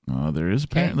 There is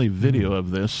apparently video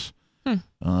of this.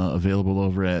 Available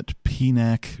over at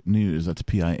PNAC News. That's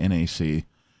PINAC.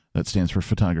 That stands for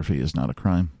Photography is Not a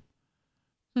Crime.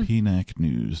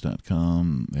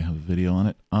 PNACnews.com. They have a video on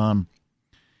it. And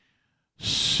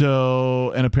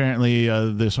apparently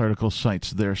this article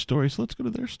cites their story. So let's go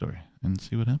to their story and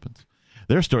see what happens.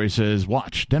 Their story says,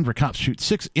 watch, Denver cops shoot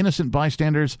 6 innocent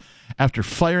bystanders after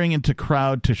firing into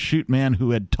crowd to shoot man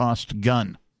who had tossed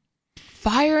gun.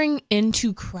 Firing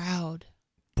into crowd.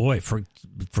 Boy,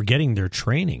 forgetting their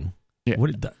training. Yeah.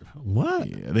 What?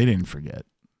 Yeah, they didn't forget.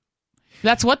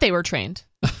 That's what they were trained.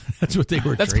 That's what they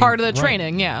were That's trained. part of the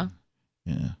training, yeah.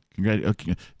 Yeah.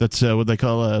 Okay. That's what they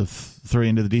call throw you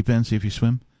into the deep end, see if you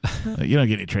swim. You don't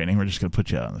get any training. We're just going to put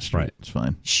you out on the street. Right. It's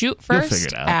fine. Shoot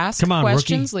first, ask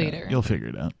questions later. You'll figure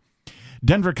it out.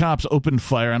 Denver cops opened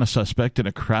fire on a suspect in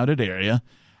a crowded area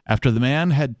after the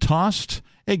man had tossed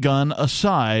a gun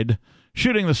aside,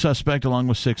 shooting the suspect along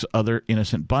with 6 other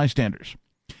innocent bystanders.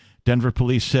 Denver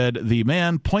police said the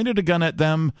man pointed a gun at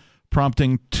them,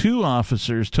 prompting 2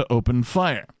 officers to open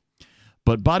fire.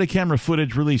 But body camera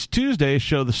footage released Tuesday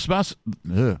show the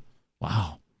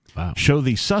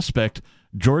suspect,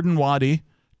 Jordan Waddy,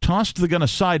 tossed the gun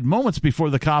aside moments before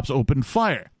the cops opened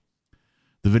fire.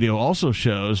 The video also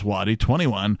shows Waddy,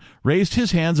 21, raised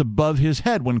his hands above his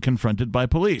head when confronted by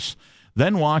police,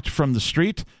 then walked from the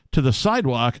street to the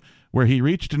sidewalk where he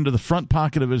reached into the front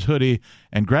pocket of his hoodie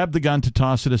and grabbed the gun to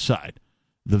toss it aside.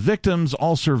 The victims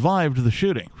all survived the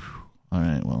shooting. All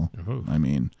right, well,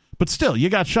 but still, you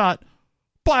got shot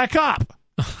by a cop.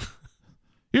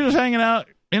 You're just hanging out,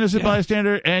 innocent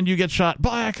bystander, and you get shot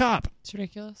by a cop. It's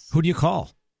ridiculous. Who do you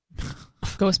call?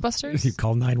 Ghostbusters? You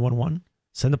call 911?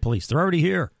 Send the police. They're already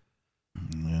here.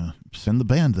 Yeah, send the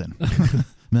band then.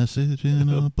 Message in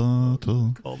a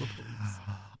bottle. Call the police.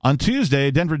 On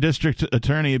Tuesday, Denver District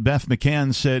Attorney Beth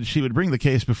McCann said she would bring the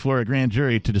case before a grand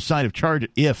jury to decide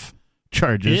if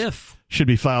charges should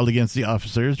be filed against the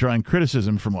officers, drawing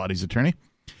criticism from Waddy's attorney.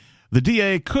 The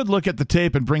DA could look at the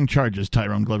tape and bring charges,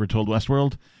 Tyrone Glover told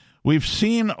Westworld. We've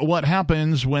seen what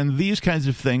happens when these kinds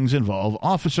of things involve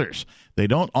officers. They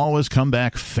don't always come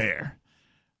back fair.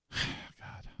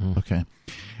 God. Okay.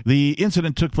 The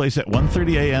incident took place at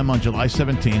 1:30 a.m. on July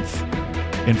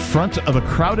 17th. in front of a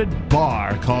crowded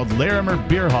bar called Larimer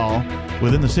Beer Hall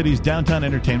within the city's downtown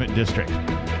entertainment district.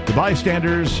 The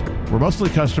bystanders were mostly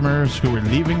customers who were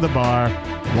leaving the bar,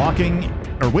 walking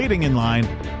or waiting in line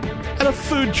at a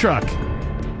food truck.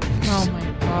 Oh, my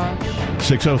gosh.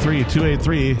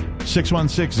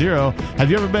 603-283-6160.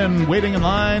 Have you ever been waiting in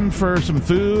line for some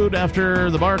food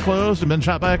after the bar closed and been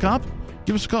shot by a cop?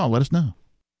 Give us a call. Let us know.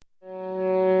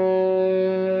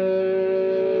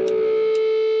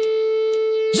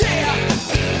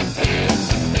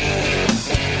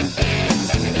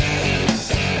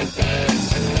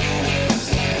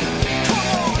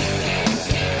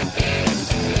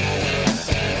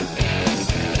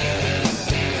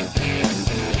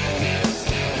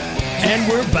 And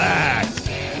we're back.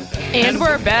 And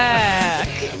we're back.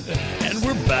 And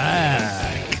we're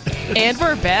back. And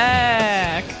we're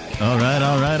back. All right.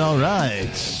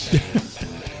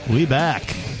 We back.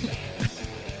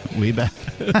 We back.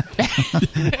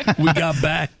 We got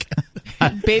back.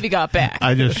 Baby got back.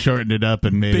 I just shortened it up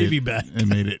and made Baby it back. and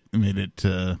made it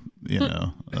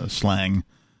slang.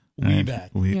 We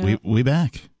back. We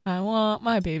back. I want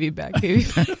my baby back, baby.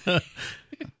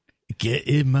 Get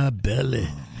in my belly.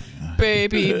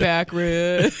 Baby back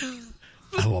rib.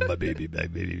 I want my baby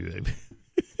back, baby.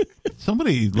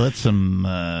 Somebody let some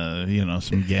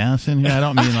some gas in here. I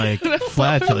don't mean like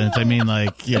flatulence. I mean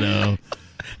like,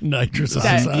 nitrous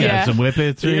oxide. Yeah, some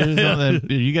whippets or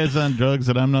something. Are you guys on drugs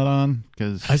that I'm not on?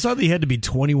 Because I saw that you had to be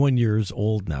 21 years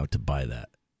old now to buy that.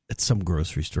 At some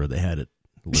grocery store, they had it.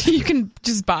 You can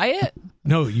just buy it?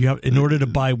 No, you have. In order to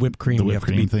buy whipped cream, you have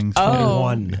to be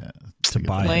 21 to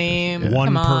buy Lame. it.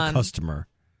 One Come per on. customer.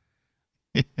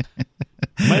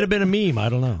 Might have been a meme. I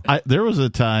don't know. There was a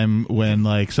time when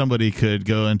like somebody could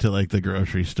go into like the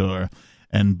grocery store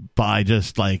and buy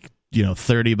just like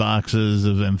 30 boxes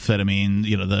of amphetamine.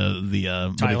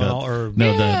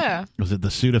 Tylenol was it the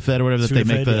Sudafed or whatever that they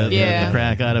make the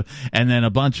crack out of, and then a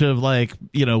bunch of like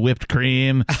whipped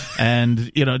cream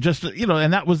and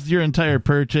and that was your entire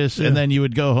purchase, and then you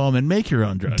would go home and make your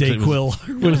own drugs.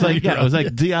 Dayquil. It was like it was like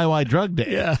DIY drug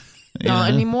day. Yeah.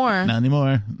 Not anymore. Not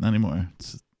anymore.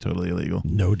 It's totally illegal.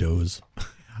 No dose.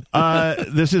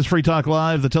 This is Free Talk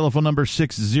Live. The telephone number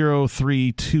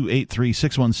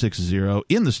 603-283-6160.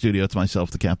 In the studio, it's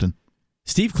myself, the captain.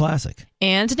 Steve Classic.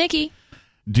 And Nikki.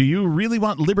 Do you really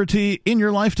want liberty in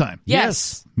your lifetime?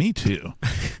 Yes. Me too.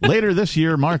 Later this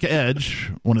year, Mark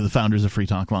Edge, one of the founders of Free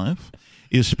Talk Live,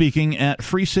 is speaking at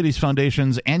Free Cities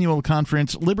Foundation's annual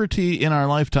conference, Liberty in Our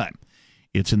Lifetime.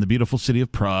 It's in the beautiful city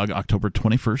of Prague, October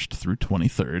 21st through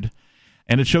 23rd.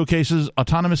 And it showcases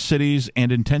autonomous cities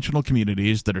and intentional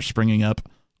communities that are springing up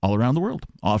all around the world,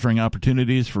 offering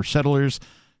opportunities for settlers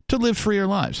to live freer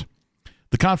lives.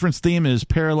 The conference theme is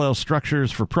Parallel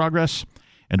Structures for Progress,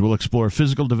 and will explore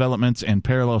physical developments and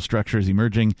parallel structures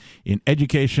emerging in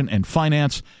education and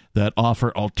finance that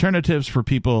offer alternatives for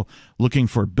people looking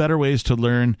for better ways to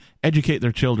learn, educate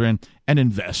their children, and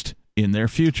invest in their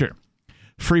future.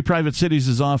 Free Private Cities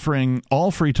is offering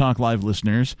all Free Talk Live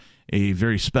listeners a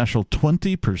very special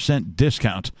 20%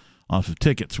 discount off of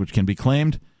tickets, which can be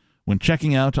claimed when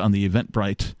checking out on the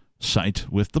Eventbrite site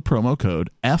with the promo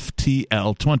code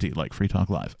FTL20, like Free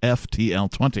Talk Live,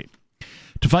 FTL20.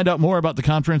 To find out more about the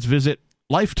conference, visit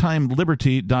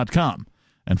lifetimeliberty.com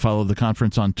and follow the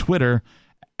conference on Twitter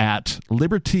at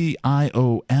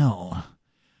LibertyIOL.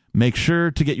 Make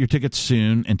sure to get your tickets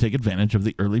soon and take advantage of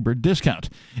the early bird discount.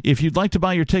 If you'd like to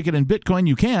buy your ticket in Bitcoin,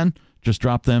 you can. Just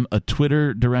drop them a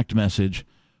Twitter direct message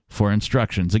for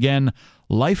instructions. Again,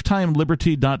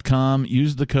 lifetimeliberty.com.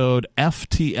 Use the code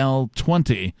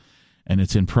FTL20, and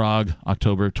it's in Prague,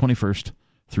 October 21st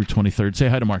through 23rd. Say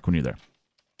hi to Mark when you're there.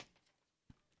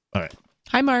 All right.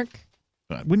 Hi, Mark.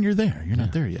 When you're there. You're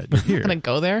not there yet. You're here. I'm going to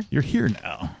go there. You're here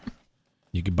now.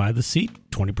 You can buy the seat,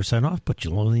 20% off, but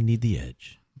you'll only need the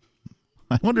edge.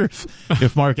 I wonder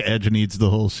if Mark Edge needs the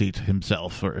whole seat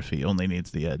himself, or if he only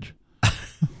needs the edge.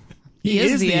 He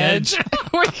is the edge.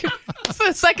 It's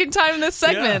the second time in this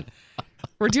segment. Yeah.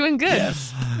 We're doing good.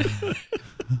 Yes.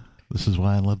 This is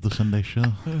why I love the Sunday show.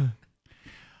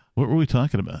 What were we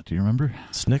talking about? Do you remember?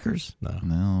 Snickers?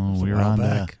 No, we were on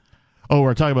back.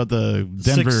 We're talking about the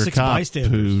Denver six cop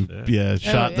who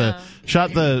shot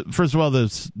the first of all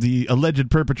the alleged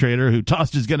perpetrator who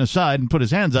tossed his gun aside and put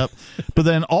his hands up, but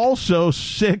then also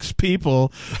 6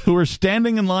 people who were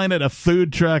standing in line at a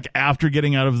food truck after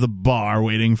getting out of the bar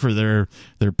waiting for their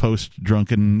post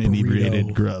drunken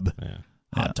inebriated grub. Yeah.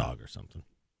 Hot dog or something.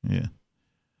 Yeah.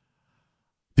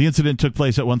 The incident took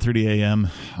place at 1:30 a.m.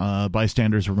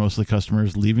 Bystanders were mostly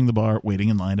customers leaving the bar waiting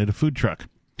in line at a food truck.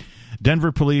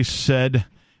 Denver police said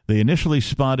They initially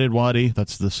spotted Waddy,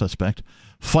 that's the suspect,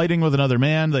 fighting with another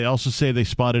man. They also say they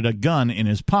spotted a gun in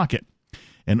his pocket.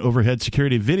 An overhead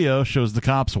security video shows the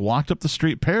cops walked up the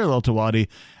street parallel to Waddy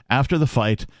after the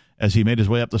fight as he made his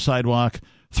way up the sidewalk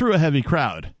through a heavy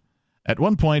crowd. At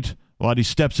one point, Waddy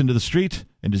steps into the street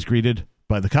and is greeted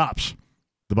by the cops.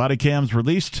 The body cams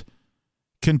released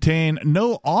contain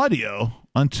no audio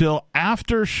until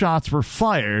after shots were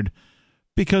fired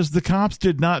because the cops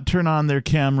did not turn on their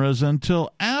cameras until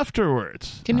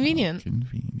afterwards. Convenient.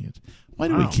 Convenient. Why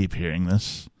do we keep hearing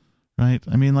this? Right?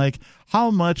 I mean, like, how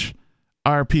much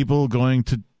are people going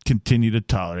to continue to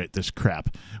tolerate this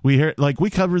crap? We hear, like,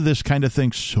 we cover this kind of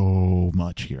thing so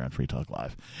much here on Free Talk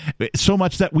Live. So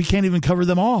much that we can't even cover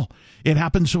them all. It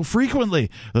happens so frequently.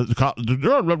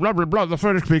 The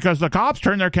footage because the cops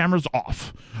turned their cameras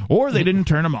off, or they didn't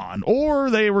turn them on, or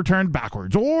they were turned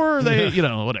backwards, or they,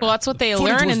 whatever. Well, that's what they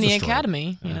learn in the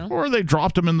academy, Or they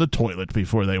dropped them in the toilet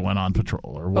before they went on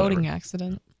patrol, or whatever. Boating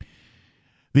accident.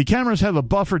 The cameras have a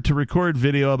buffer to record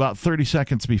video about 30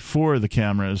 seconds before the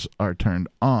cameras are turned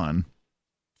on.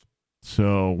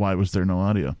 So why was there no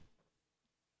audio?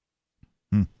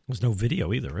 There's no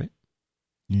video either, right?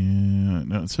 Yeah,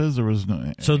 no, it says there was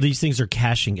no. So these things are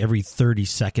caching every 30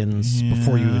 seconds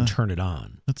before you even turn it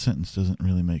on. That sentence doesn't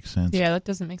really make sense. Yeah, that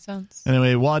doesn't make sense.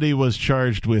 Anyway, Waddy was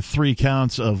charged with 3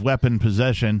 counts of weapon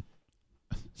possession.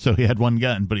 So he had one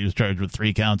gun, but he was charged with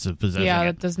 3 counts of possession. Yeah,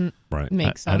 that doesn't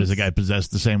make sense. How does a guy possess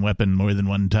the same weapon more than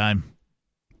one time?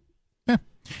 Yeah.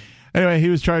 Anyway, he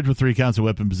was charged with 3 counts of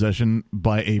weapon possession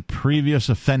by a previous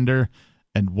offender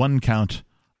and 1 count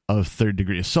of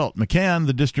third-degree assault. McCann,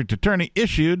 the district attorney,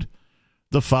 issued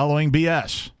the following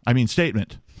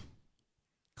statement.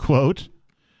 Quote,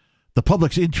 "The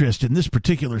public's interest in this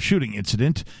particular shooting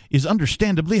incident is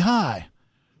understandably high.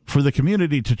 For the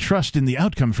community to trust in the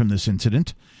outcome from this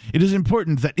incident, it is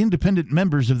important that independent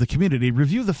members of the community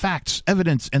review the facts,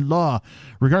 evidence, and law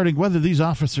regarding whether these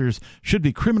officers should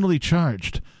be criminally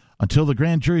charged. Until the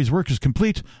grand jury's work is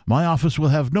complete, my office will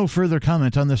have no further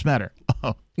comment on this matter."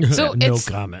 Oh. So no it's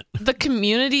comment. The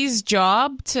community's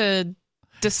job to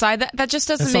decide that? That just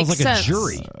doesn't make sense. Sounds like a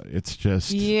jury. It's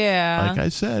just, yeah. Like I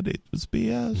said, it was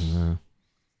BS. Mm-hmm.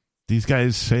 These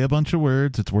guys say a bunch of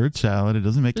words. It's word salad. It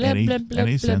doesn't make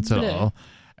any sense at all.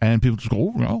 And people just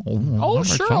go,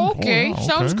 okay.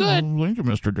 Sounds good. Thank you,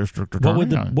 Mr. District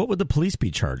Attorney. What would the police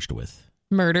be charged with?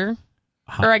 Murder.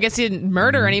 Or I guess he didn't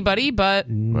murder anybody, but...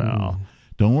 Well,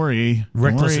 don't worry.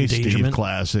 Reckless endangerment. Steve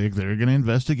Classic. They're going to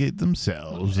investigate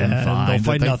themselves and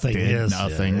find nothing. They did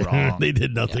nothing wrong. They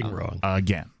did nothing wrong.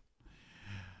 Again.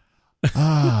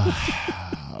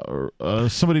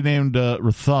 Somebody named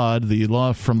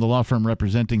Rathod, from the law firm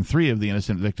representing 3 of the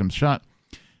innocent victims shot,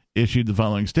 issued the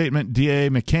following statement. DA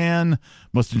McCann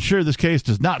must ensure this case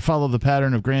does not follow the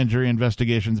pattern of grand jury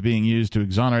investigations being used to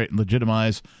exonerate and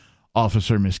legitimize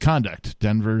officer misconduct.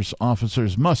 Denver's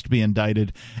officers must be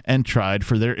indicted and tried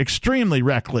for their extremely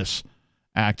reckless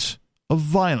acts of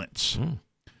violence.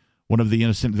 One of the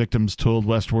innocent victims told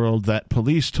Westworld that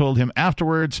police told him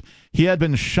afterwards he had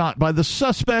been shot by the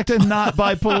suspect and not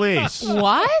by police.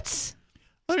 What?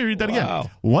 Let me read that again.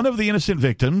 One of the innocent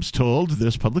victims told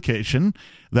this publication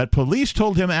that police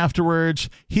told him afterwards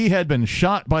he had been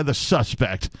shot by the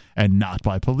suspect and not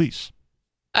by police.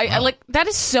 I like that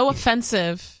is so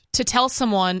offensive to tell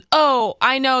someone, "Oh,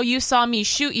 I know you saw me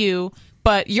shoot you,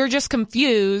 but you're just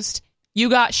confused. You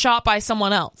got shot by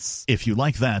someone else." If you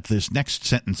like that, this next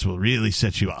sentence will really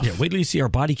set you off. Yeah, wait till you see our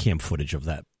body cam footage of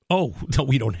that. Oh, no,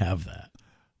 we don't have that.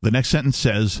 The next sentence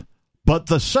says, "But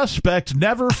the suspect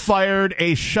never fired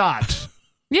a shot."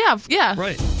 Yeah.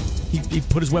 Right. He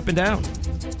put his weapon down.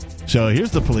 So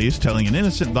here's the police telling an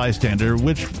innocent bystander,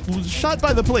 which was shot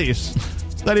by the police,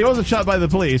 that he wasn't shot by the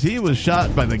police. He was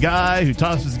shot by the guy who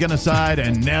tossed his gun aside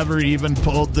and never even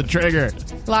pulled the trigger.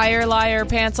 Liar, liar,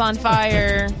 pants on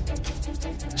fire.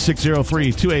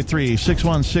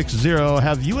 603-283-6160.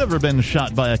 Have you ever been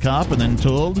shot by a cop and then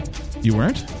told you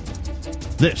weren't?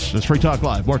 This is Free Talk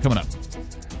Live. More coming up.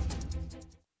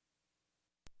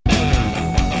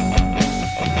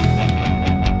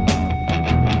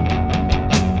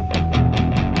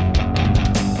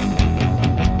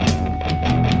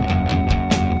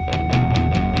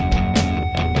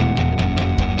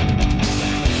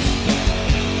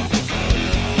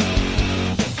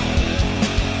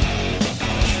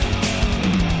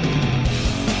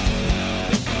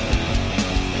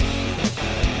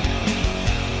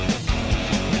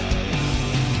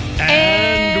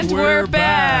 We're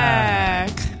back.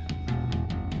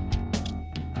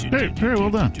 Hey,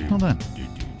 hold on.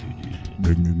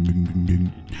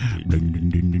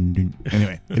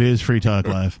 Anyway, it is Free Talk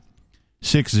Live.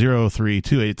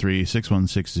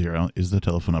 603-283-6160 is the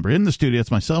telephone number. In the studio,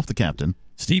 it's myself, the captain.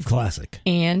 Steve Classic.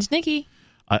 And Nikki.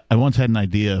 I once had an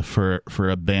idea for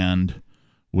a band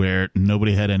where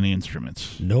nobody had any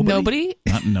instruments. Nobody?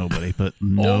 Not nobody, but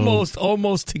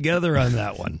almost together on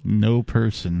that one. No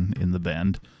person in the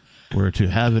band were to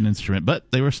have an instrument,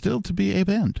 but they were still to be a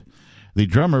band. The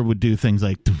drummer would do things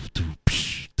like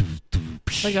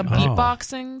like a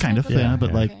beatboxing kind of,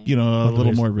 but like, a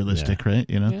little more realistic, right?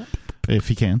 If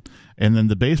he can. And then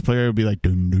the bass player would be like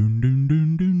dun dun dun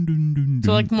dun dun dun dun.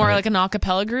 So like more like an a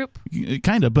cappella group?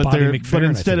 Kind of, but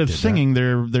instead of singing,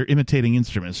 they're imitating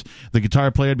instruments. The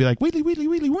guitar player would be like wheelie wheelie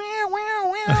wheelie wow wow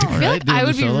wow. I feel like I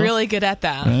would be really good at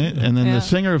that. Right? And then the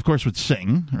singer, of course, would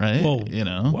sing, right? Well,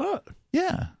 what?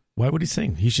 Yeah. Why would he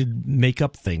sing? He should make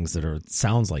up things that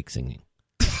sounds like singing.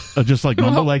 Just like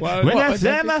mumble, like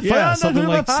something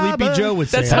like Sleepy Joe would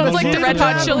say. That sounds like the Red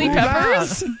Hot Chili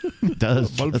Peppers. It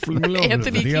does.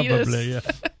 Anthony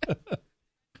Kiedis.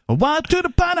 Why to the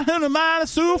Panahuna mine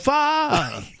so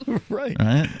far? Right.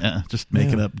 Yeah, just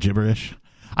make it up gibberish.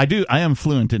 I am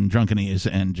fluent in drunkenese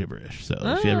and gibberish, so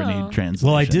if you ever need translation.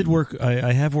 Well, I did work.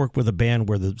 I have worked with a band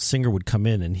where the singer would come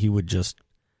in and he would just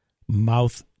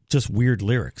mouth just weird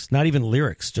lyrics, not even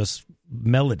lyrics, just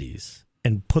melodies,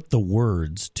 and put the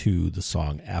words to the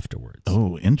song afterwards.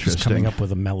 Oh, interesting. Just coming up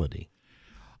with a melody.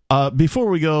 Before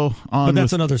we go on, but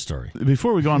that's another story.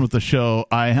 Before we go on with the show,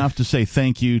 I have to say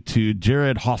thank you to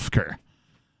Jared Hofker.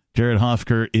 Jared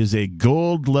Hofker is a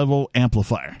gold level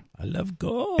amplifier. I love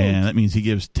gold. And that means he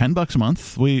gives $10 a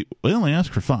month. We only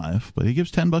ask for $5, but he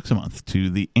gives $10 a month to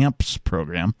the AMPS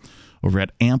program over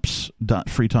at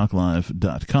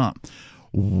amps.freetalklive.com.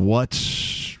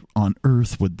 What on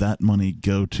earth would that money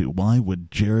go to? Why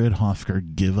would Jared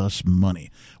Hofker give us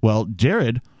money? Well,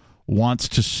 Jared wants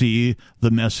to see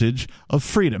the message of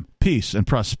freedom, peace, and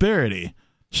prosperity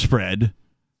spread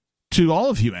to all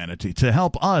of humanity, to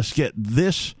help us get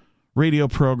this radio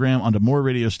program onto more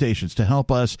radio stations, to help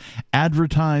us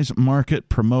advertise, market,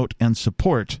 promote, and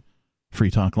support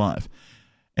Free Talk Live.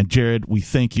 And Jared, we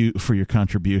thank you for your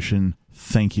contribution.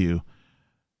 Thank you.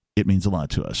 It means a lot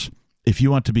to us. If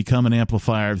you want to become an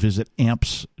amplifier, visit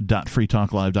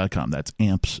amps.freetalklive.com. That's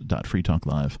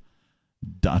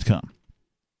amps.freetalklive.com.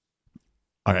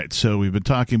 All right, so we've been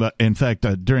talking about, in fact,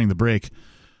 during the break,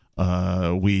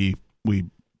 we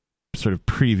sort of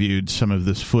previewed some of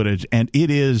this footage, and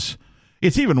it's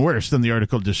even worse than the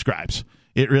article describes.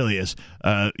 It really is.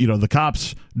 The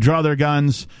cops draw their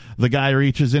guns. The guy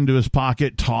reaches into his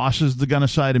pocket, tosses the gun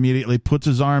aside immediately, puts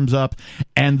his arms up,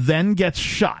 and then gets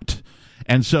shot.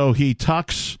 And so he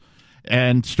tucks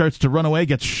and starts to run away,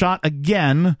 gets shot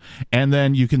again, and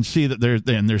then you can see that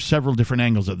there's several different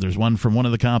angles. There's one from one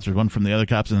of the cops, there's one from the other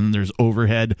cops, and then there's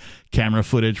overhead camera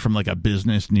footage from like a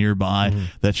business nearby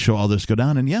that show all this go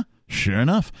down. And yeah, sure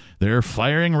enough, they're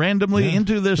firing randomly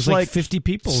into this like 50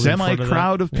 people,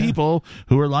 semi-crowd of people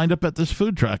who are lined up at this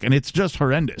food truck, and it's just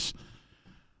horrendous.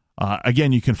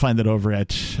 Again, you can find that over at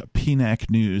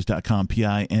pnacnews.com,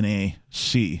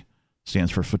 PINAC.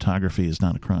 Stands for photography is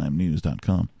not a crime,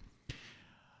 news.com.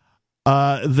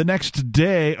 The next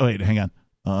day, hang on.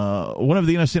 One of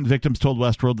the innocent victims told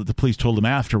Westworld that the police told him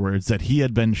afterwards that he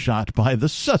had been shot by the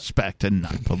suspect and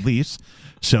not police.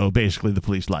 So basically, the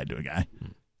police lied to a guy.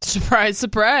 Surprise,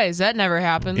 surprise. That never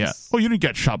happens. Yeah. Well, you didn't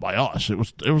get shot by us. It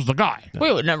was the guy.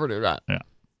 We would never do that. Yeah.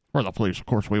 We're the police. Of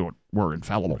course, we're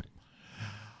infallible.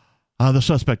 The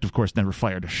suspect, of course, never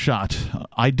fired a shot.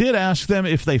 I did ask them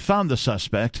if they found the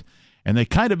suspect, and they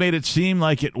kind of made it seem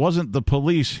like it wasn't the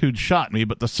police who'd shot me,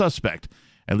 but the suspect.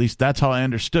 At least that's how I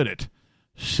understood it,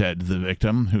 said the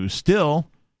victim, who still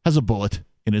has a bullet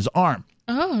in his arm.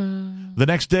 Oh. The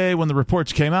next day, when the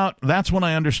reports came out, that's when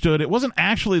I understood it wasn't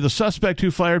actually the suspect who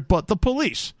fired, but the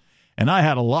police. And I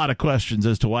had a lot of questions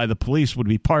as to why the police would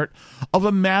be part of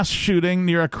a mass shooting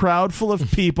near a crowd full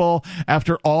of people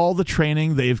after all the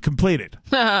training they've completed.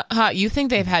 You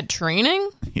think they've had training?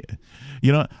 Yeah.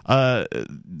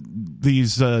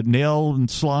 These nail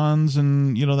and salons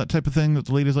and, that type of thing that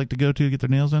the ladies like to go to get their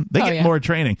nails done, they get more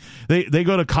training. They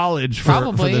go to college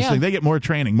for this thing. They get more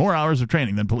training, more hours of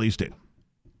training than police do.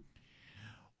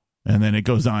 And then it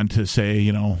goes on to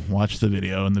say, watch the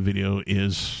video, and the video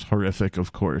is horrific,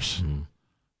 of course.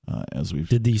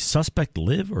 Did the suspect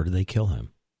live, or did they kill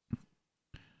him?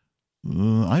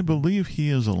 I believe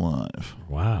he is alive.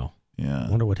 Wow. Yeah. I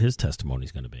wonder what his testimony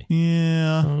is going to be.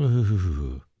 Yeah.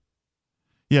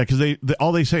 Yeah, because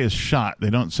all they say is shot.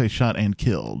 They don't say shot and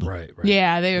killed. Right.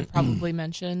 Yeah, they would probably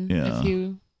mention if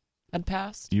you had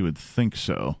passed. You would think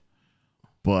so.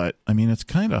 But, it's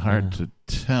kind of hard to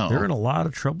tell. They're in a lot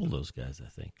of trouble, those guys, I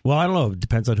think. Well, I don't know. It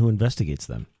depends on who investigates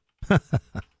them.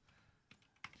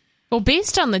 Well,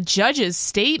 based on the judge's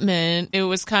statement, it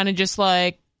was kind of just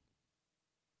like,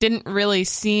 didn't really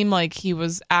seem like he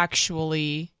was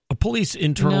actually... A police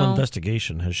internal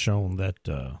investigation has shown that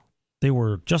they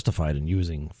were justified in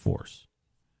using force.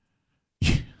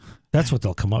 That's what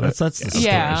they'll come up. That's the story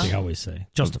they always say.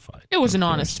 Justified. It was an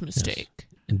honest mistake. Yes.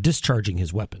 And discharging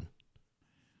his weapon.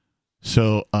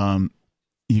 So,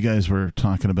 you guys were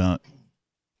talking about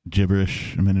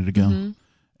gibberish a minute ago,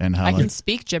 and how I can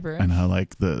speak gibberish, and how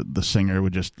like the singer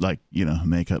would just like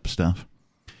make up stuff.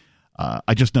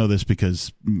 I just know this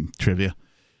because trivia,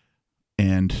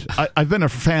 and I've been a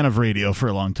fan of radio for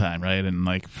a long time, right? And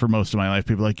like for most of my life,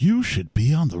 people are like, you should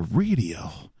be on the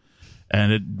radio,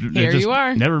 and it just you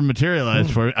are. Never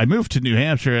materialized for it. I moved to New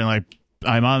Hampshire, and like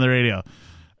I'm on the radio.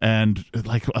 And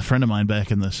like a friend of mine back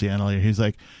in the Seattle area, he's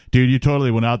like, dude, you totally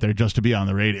went out there just to be on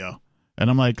the radio. And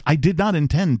I'm like, I did not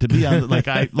intend to be on,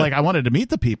 I wanted to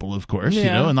meet the people, of course,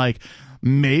 and like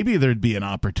maybe there'd be an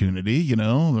opportunity,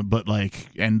 but like,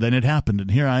 and then it happened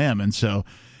and here I am. And so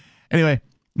anyway,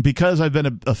 because I've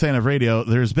been a fan of radio,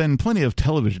 there's been plenty of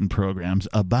television programs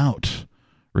about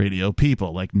radio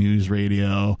people, like news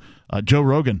radio. Joe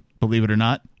Rogan, believe it or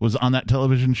not, was on that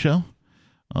television show.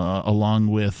 Along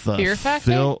with Fear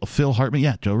Factor? Phil Hartman.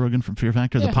 Yeah, Joe Rogan from Fear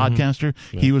Factor, the podcaster.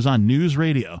 Yeah. He was on News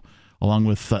Radio along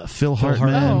with Phil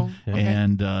Hartman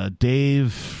and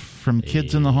Dave from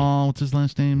Kids in the Hall. What's his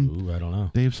last name? Ooh, I don't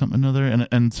know. Dave something another.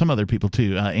 And some other people,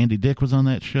 too. Andy Dick was on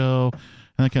that show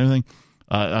and that kind of thing.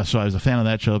 So I was a fan of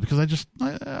that show because I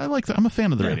like that. I'm a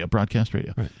fan of the radio, broadcast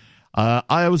radio. Right.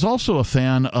 I was also a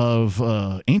fan of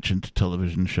ancient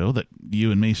television show that you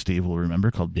and me, Steve, will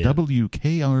remember called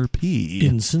WKRP.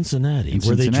 In Cincinnati,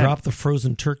 where they drop the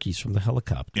frozen turkeys from the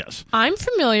helicopter. Yes. I'm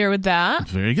familiar with that.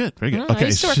 Very good. Very good. I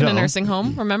used to work in a nursing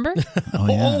home, remember?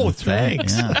 Oh,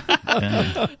 thanks.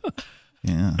 Right.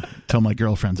 Yeah. Tell my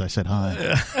girlfriends I said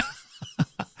hi.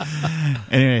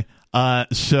 Anyway,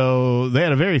 so they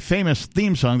had a very famous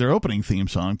theme song, their opening theme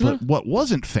song, but what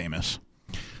wasn't famous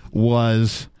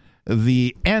was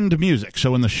the end music.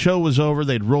 So when the show was over,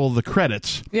 they'd roll the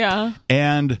credits. Yeah.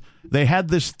 And they had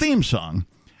this theme song,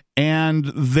 and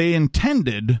they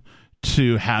intended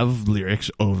to have lyrics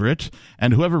over it,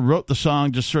 and whoever wrote the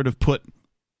song just sort of put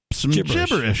some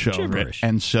gibberish over it.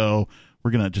 And so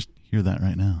we're going to just hear that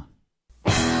right now.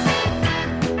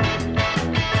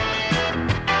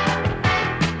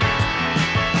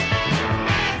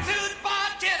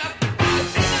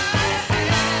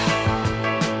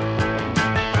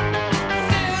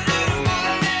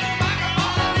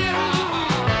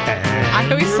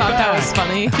 I always thought that was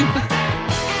funny.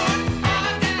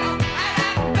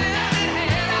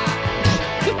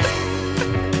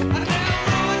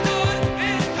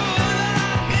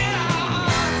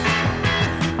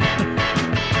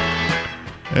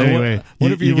 Anyway,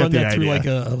 what if you run that through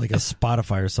idea. like a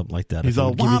Spotify or something like that? He's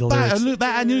all, give me the lyrics.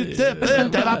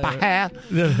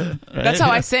 That's how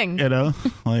I sing.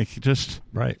 Like just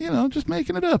right. Just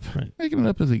making it up, making it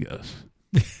up as he goes.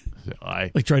 So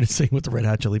like trying to sing with the Red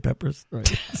Hot Chili Peppers, right?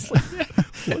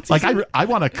 I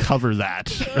want to cover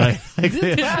that, right?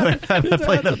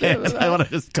 I want to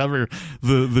just cover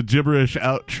the gibberish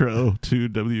outro to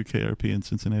WKRP in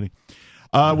Cincinnati.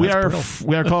 We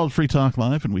are called Free Talk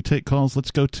Live, and we take calls. Let's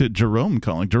go to Jerome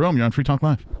calling. Jerome, you're on Free Talk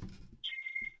Live.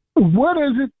 What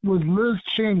is it with Liz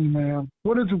Cheney, man?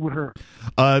 What is it with her?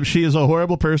 She is a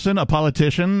horrible person, a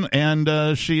politician,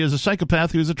 and she is a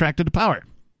psychopath who's attracted to power.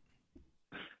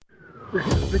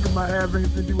 Think it might have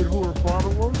anything to do with who her father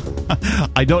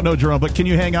was? I don't know, Jerome, but can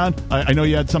you hang on? I know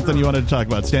you had something you wanted to talk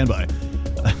about. Stand by.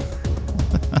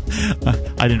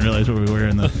 I didn't realize where we were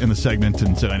in the segment,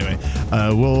 and so anyway,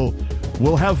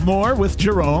 we'll have more with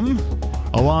Jerome,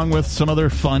 along with some other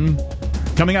fun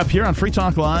coming up here on Free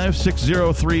Talk Live,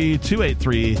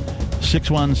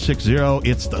 603-283-6160.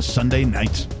 It's the Sunday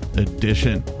night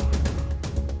edition.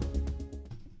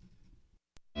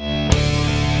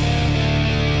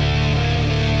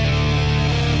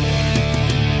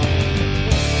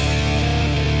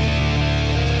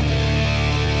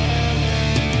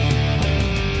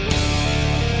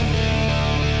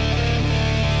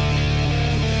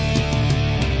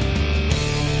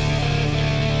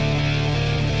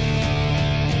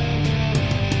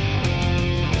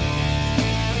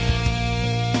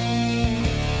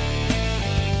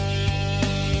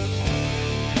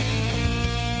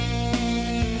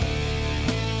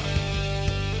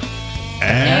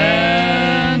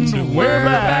 And we're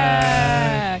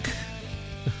back.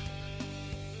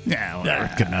 Yeah,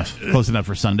 whatever. Good enough. Close enough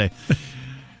for Sunday.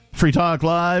 Free Talk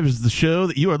Live is the show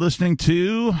that you are listening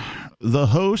to. The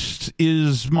host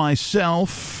is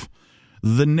myself,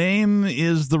 The name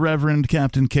is the Reverend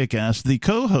Captain Kickass. The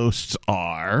co-hosts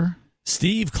are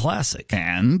Steve Classic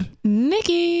and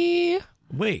Nikki.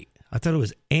 Wait, I thought it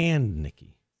was and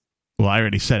Nikki. Well, I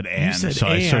already said and, so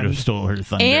I sort of stole her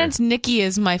thunder. And Nikki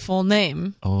is my full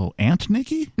name. Oh, Aunt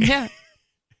Nikki? Yeah.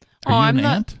 Are you I'm an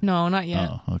not. aunt? No, not yet.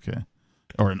 Oh, okay.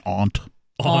 Or an aunt.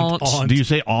 Aunt. Do you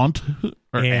say aunt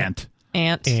or aunt?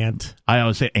 Aunt. I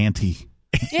always say auntie.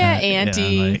 Yeah,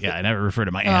 auntie. I never refer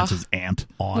to my aunts as aunt.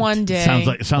 One day. Sounds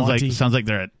like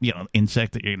they're a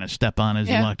insect that you're gonna step on as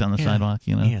you walk down the sidewalk.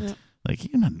 Aunt. Like,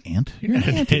 you're not an ant. You're an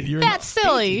auntie. That's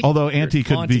silly. Although auntie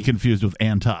could be confused with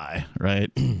anti, right?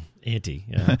 Auntie,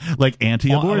 yeah. Like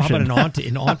anti-abortion. How about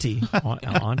an auntie?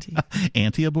 Auntie?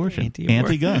 Anti-abortion.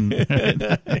 Anti-gun.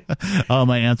 Oh,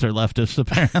 my aunts are leftists,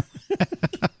 apparently.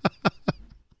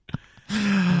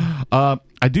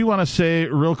 I do want to say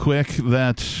real quick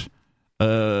that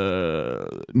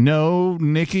no,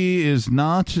 Nikki is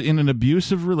not in an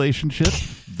abusive relationship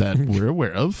that we're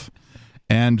aware of.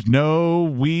 And no,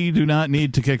 we do not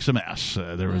need to kick some ass.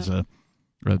 There was a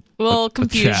little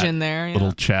confusion chat, there. Yeah.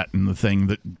 Little chat in the thing.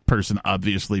 That person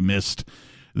obviously missed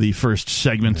the first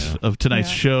segment of tonight's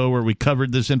show where we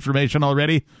covered this information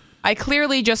already. I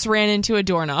clearly just ran into a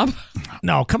doorknob.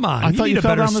 No, come on. I thought you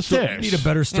fell down the stairs. You need a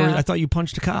better story. Yeah. I thought you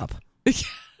punched a cop.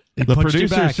 The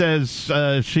producer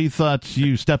says she thought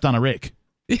you stepped on a rake.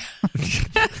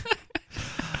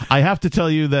 I have to tell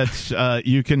you that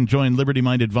you can join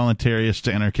liberty-minded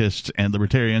voluntarists, anarchists, and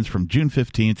libertarians from June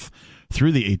 15th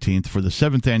through the 18th for the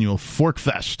 7th annual Fork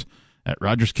Fest at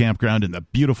Rogers Campground in the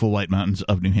beautiful White Mountains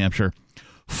of New Hampshire.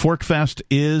 Fork Fest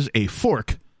is a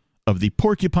fork of the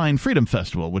Porcupine Freedom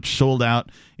Festival, which sold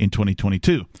out in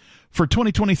 2022. For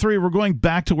 2023, we're going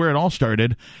back to where it all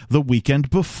started, the weekend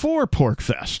before Pork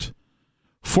Fest.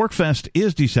 Fork Fest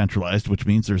is decentralized, which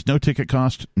means there's no ticket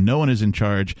cost, no one is in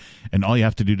charge, and all you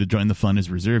have to do to join the fun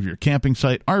is reserve your camping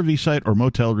site, RV site, or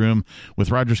motel room with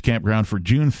Rogers Campground for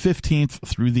June 15th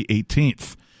through the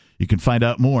 18th. You can find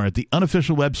out more at the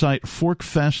unofficial website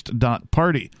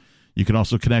forkfest.party. You can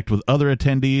also connect with other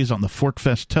attendees on the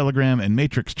Forkfest Telegram and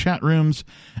Matrix chat rooms,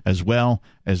 as well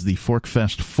as the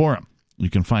Forkfest Forum.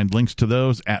 You can find links to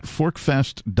those at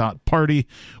forkfest.party.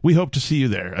 We hope to see you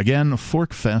there. Again,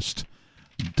 forkfest.party.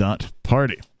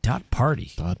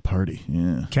 Party.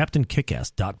 Yeah. Captain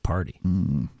Kickass .party.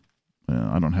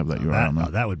 I don't have that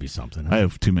URL. That would be something. I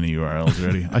have too many URLs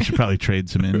already. I should probably trade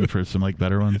some in for some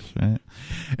better ones. Right?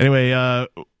 Anyway,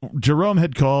 Jerome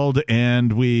had called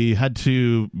and we had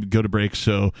to go to break,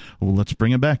 so let's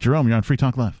bring him back. Jerome, you're on Free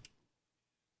Talk Live.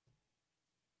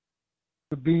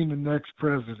 Being the next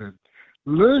president,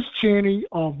 Liz Cheney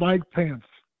or Mike Pence?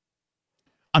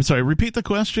 I'm sorry, repeat the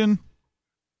question.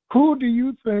 Who do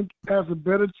you think has a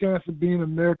better chance of being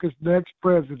America's next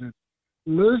president,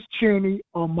 Liz Cheney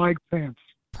or Mike Pence?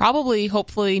 Probably,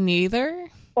 hopefully, neither.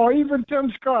 Or even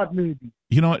Tim Scott, maybe.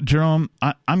 You know what, Jerome?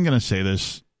 I'm going to say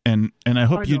this, and I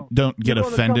hope you don't get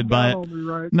offended by it. Me,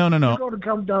 right? No. You're going to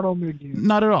come down on me again.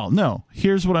 Not at all. No.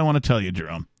 Here's what I want to tell you,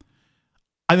 Jerome.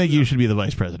 I think you should be the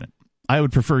vice president. I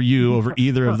would prefer you over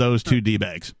either of those two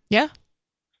D-bags. Yeah.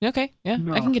 Okay. Yeah,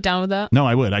 no. I can get down with that. No,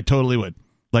 I would. I totally would.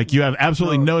 Like, you have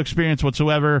absolutely no experience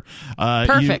whatsoever.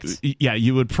 Perfect.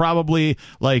 You would probably,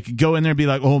 go in there and be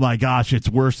like, oh, my gosh, it's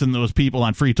worse than those people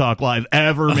on Free Talk Live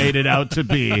ever made it out to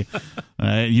be.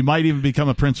 You might even become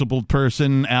a principled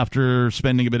person after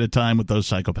spending a bit of time with those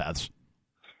psychopaths.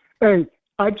 Hey,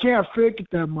 I can't fake it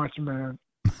that much, man.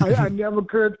 I never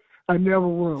could. I never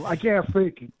will. I can't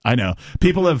fake it. I know.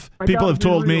 People have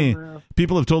told me,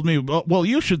 well,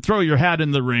 you should throw your hat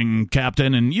in the ring,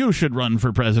 Captain, and you should run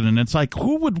for president. It's like,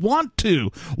 who would want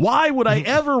to? Why would I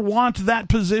ever want that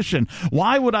position?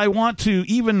 Why would I want to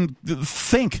even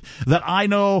think that I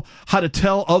know how to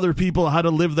tell other people how to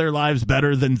live their lives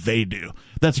better than they do?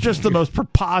 That's just the most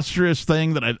preposterous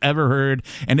thing that I've ever heard.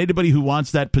 And anybody who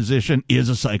wants that position is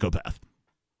a psychopath.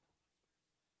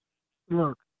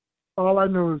 Look, all I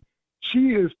know is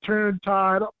she is turned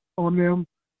tide on them.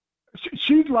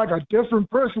 She's like a different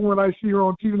person when I see her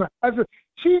on TV. I said,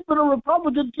 she's been a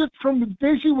Republican just from the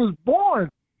day she was born.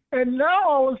 And now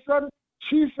all of a sudden,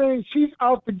 she's saying she's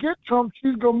out to get Trump.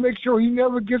 She's going to make sure he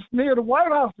never gets near the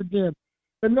White House again.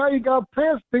 And now you got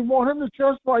Pence. They want him to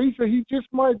testify. He said he just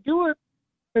might do it.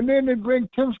 And then they bring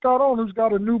Tim Scott on, who's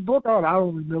got a new book out. I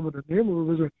don't remember the name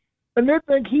of it. And they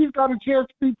think he's got a chance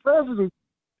to be president.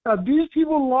 Have these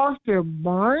people lost their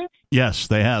minds? Yes,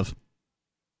 they have.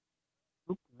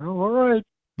 Well, all right.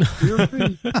 We'll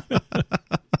see.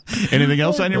 Anything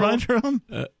else on your mind, Jerome?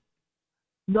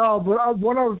 No, but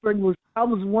one other thing was I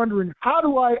was wondering, how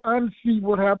do I unsee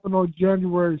what happened on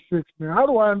January 6th, man? How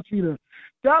do I unsee that?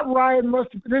 that riot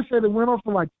must have, they said it went on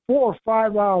for like 4 or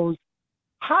 5 hours.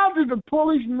 How did the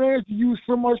police manage to use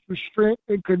so much restraint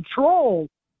and control,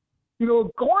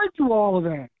 going through all of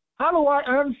that? How do I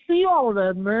unsee all of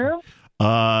that, man?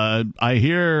 I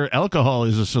hear alcohol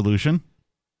is a solution.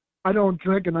 I don't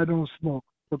drink and I don't smoke,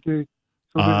 okay?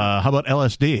 So how about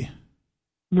LSD?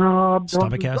 No,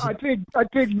 Stomach acid? I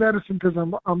take medicine because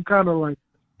I'm kind of like,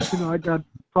 I got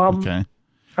problems. Okay.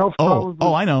 Health problems.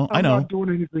 I know. I'm not doing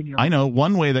anything else. I know.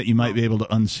 One way that you might be able to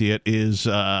unsee it is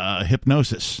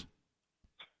hypnosis.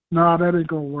 No, that ain't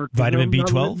gonna work. Vitamin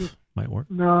B12 might work.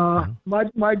 Nah,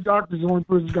 my doctor's the only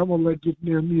person that's gonna let get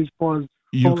near me as far as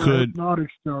all that hypnotic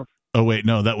stuff. Oh wait,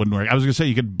 no, that wouldn't work. I was gonna say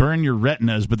you could burn your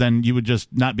retinas, but then you would just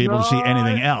not be able to see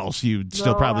anything else. You'd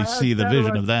still probably see the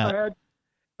vision of that.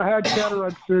 I had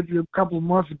cataract surgery a couple of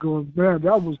months ago, and man,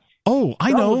 that was. Oh,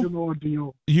 I know. Was an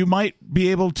ordeal. You might be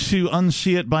able to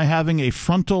unsee it by having a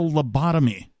frontal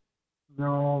lobotomy.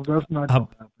 No, that's not. How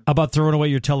about throwing away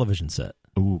your television set?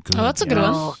 Ooh, good. Oh, that's a good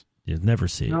one. You'd never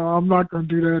see it. No, I'm not going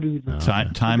to do that either.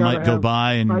 Time might go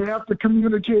by, and I have to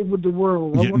communicate with the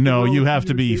world. You have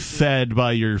to be fed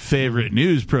by your favorite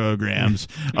news programs.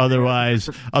 otherwise,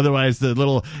 the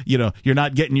little, you're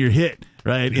not getting your hit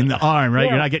right in the arm, right? Yeah,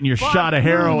 you're not getting your shot of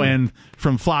heroin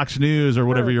from Fox News or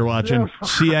whatever you're watching,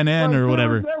 CNN or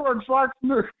whatever. Fox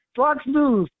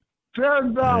News,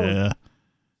 Sharon Ballard.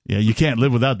 Yeah. You can't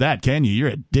live without that, can you? You're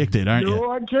addicted, aren't you?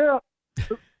 No, I can't.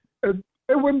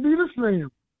 It wouldn't be the same.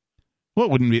 What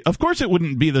wouldn't be? Of course it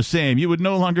wouldn't be the same. You would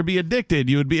no longer be addicted.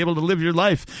 You would be able to live your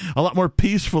life a lot more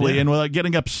peacefully and without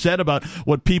getting upset about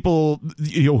what people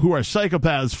who are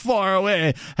psychopaths far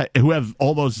away, who have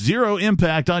almost zero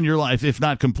impact on your life, if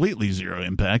not completely zero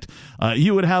impact.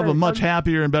 You would have a much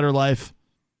happier and better life.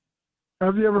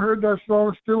 Have you ever heard that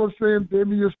song, Still the Same,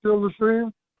 Baby, You're Still the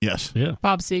Same? Yes. Yeah.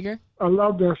 Bob Seger. I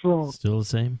love that song. Still the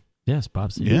same? Yes, Bob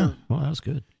Seger. Yeah. Well, that was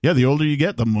good. Yeah, the older you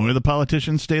get, the more the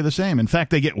politicians stay the same. In fact,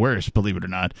 they get worse, believe it or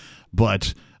not.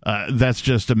 But that's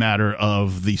just a matter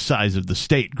of the size of the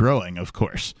state growing, of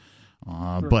course.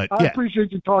 But I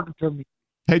appreciate you talking to me.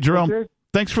 Hey, Jerome, okay?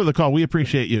 Thanks for the call. We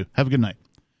appreciate you. Have a good night.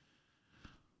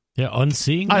 Yeah,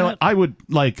 unseeing that? I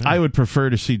would prefer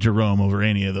to see Jerome over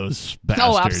any of those bastards.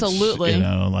 Oh, absolutely.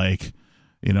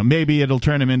 Maybe it'll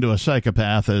turn him into a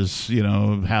psychopath, as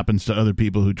happens to other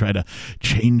people who try to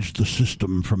change the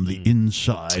system from the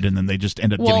inside, and then they just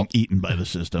end up getting eaten by the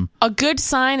system. A good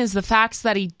sign is the fact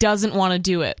that he doesn't want to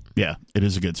do it. Yeah, it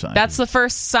is a good sign. That's the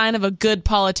first sign of a good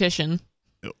politician.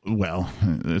 Well,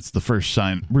 it's the first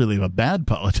sign, really, of a bad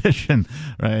politician,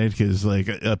 right? Because,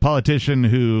 a politician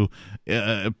who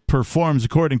performs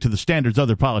according to the standards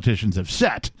other politicians have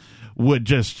set would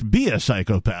just be a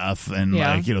psychopath and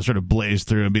sort of blaze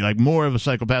through and be like more of a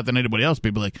psychopath than anybody else.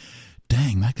 People like,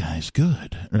 dang, that guy's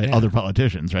good, right? Yeah. Other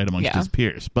politicians, right, amongst his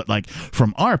peers. But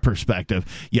from our perspective,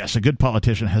 yes, a good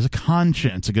politician has a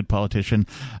conscience. A good politician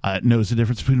knows the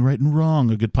difference between right and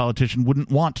wrong. A good politician wouldn't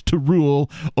want to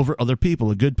rule over other people.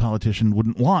 A good politician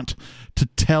wouldn't want to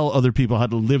tell other people how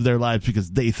to live their lives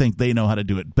because they think they know how to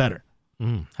do it better.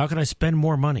 How can I spend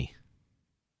more money?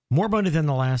 More money than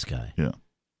the last guy. Yeah.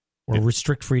 Or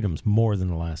restrict freedoms more than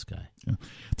the last guy. Yeah.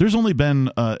 There's only been,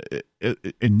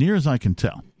 near as I can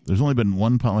tell, there's only been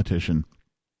one politician.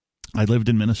 I lived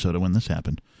in Minnesota when this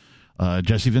happened.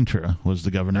 Jesse Ventura was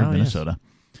the governor of Minnesota.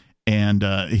 Yes.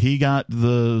 And he got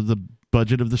the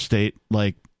budget of the state,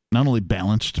 not only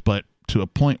balanced, but to a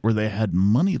point where they had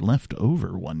money left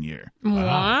over one year.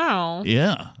 Wow.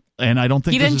 Yeah. And I don't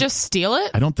think he didn't just steal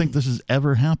it? I don't think this has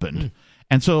ever happened.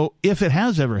 And so if it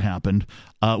has ever happened,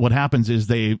 what happens is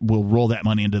they will roll that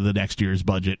money into the next year's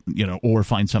budget, or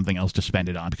find something else to spend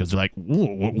it on because they're like,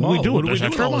 what do we do with this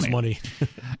extra money?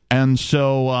 And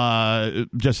so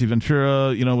Jesse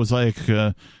Ventura, was like,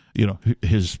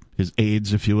 his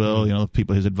aides, if you will,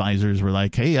 people, his advisors were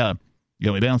like, hey,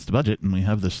 we balanced the budget and we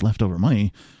have this leftover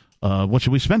money. What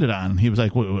should we spend it on? And he was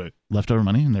like, wait, leftover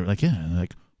money? And they were like, yeah. And they're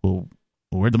like, well,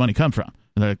 where'd the money come from?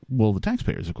 And they're like, well, the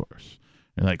taxpayers, of course.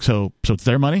 They're like, so it's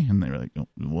their money? And they were like,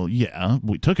 well, yeah,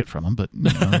 we took it from them, but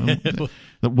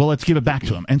well, let's give it back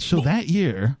to them. And so that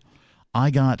year,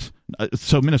 I got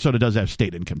so Minnesota does have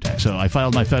state income tax. So I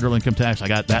filed my federal income tax. I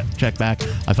got that check back.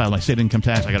 I filed my state income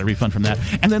tax. I got a refund from that.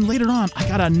 And then later on, I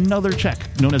got another check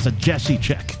known as a Jesse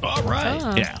check. All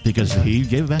right. Yeah, because he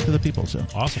gave it back to the people. So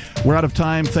awesome. We're out of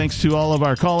time. Thanks to all of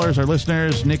our callers, our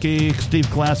listeners, Nikki, Steve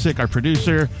Classic, our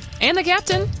producer. And the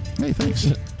captain. Hey,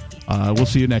 thanks. We'll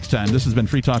see you next time. This has been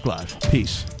Free Talk Live.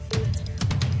 Peace.